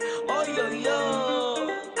 oh yo yo,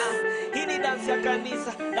 hii ni dance ya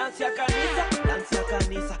kanisa, dance ya kanisa, dance ya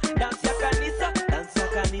kanisa, dance ya kanisa, dance ya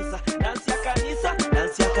kanisa, dance ya kanisa,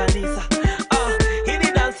 dance ya kanisa, hii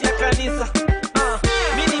ni dance ya kanisa,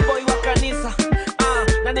 mini boy wa kanisa,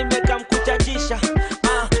 na nimeka mkuchachisha,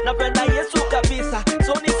 napenda Yesu kabisa,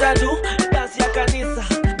 so nitadu dance ya kanisa,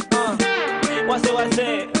 wase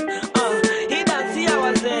wase, hii dance ya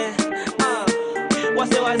wase,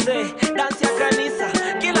 wase wase, dance ya kanisa,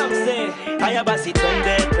 kila mse. Haya basi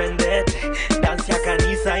twende, twende, dance ya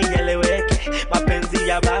kanisa ieleweke, mapenzi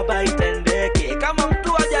ya baba itendeke, kama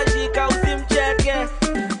mtu hajashika usimcheke,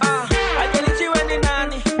 hajalichiwe ni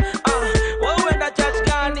nani, wewe uenda church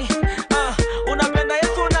gani, unapenda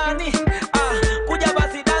Yesu nani,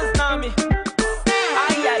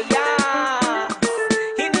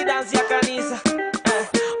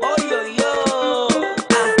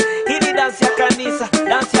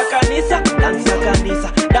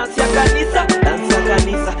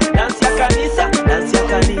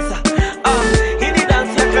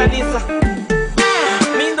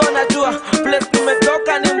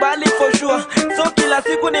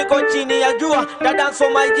 niko chini ya jua, na dance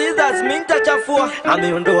for my Jesus, mimi nitachafua.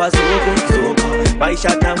 Ameondoa zogo, maisha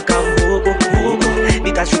tamka mhogo,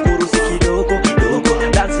 nitashukuru si kidogo,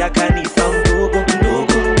 dance ya kanisa mdogo.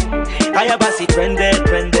 Haya basi twende,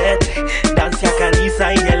 dance ya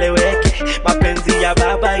kanisa ieleweke, mapenzi ya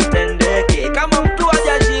baba itendeke, kama mtu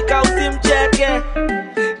hajashika usimcheke.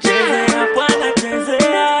 Chezea Bwana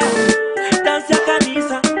chezea, dance ya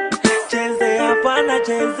kanisa. Chezea Bwana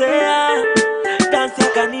chezea, dance ya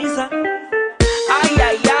kanisa.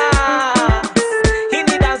 Ayaya, hii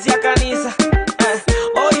ni dance ya kanisa.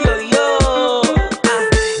 Oyoyo,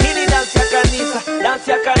 hii ni dance ya kanisa,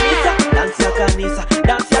 dance ya kanisa, dance ya kanisa,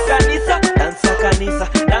 dance ya kanisa, dance ya kanisa,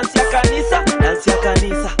 dance ya kanisa, dance ya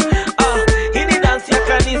kanisa. Hii ni dance ya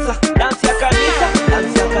kanisa, dance ya kanisa,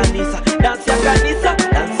 dance ya kanisa, dance ya kanisa,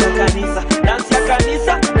 dance ya kanisa, dance ya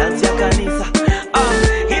kanisa, dance ya kanisa.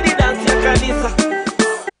 Hii ni dance ya kanisa.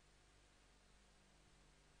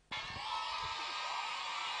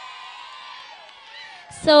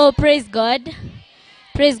 So praise God.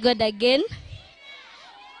 Praise God again.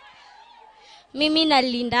 Mimi na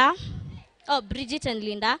Linda. Oh, Bridget and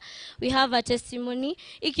Linda. We have a testimony.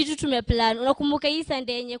 Ikitu tumeplan. Unakumbuka hii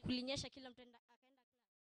Sunday yenye kulinyesha kila mtu akaenda.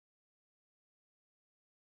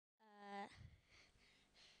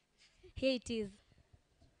 Here it is.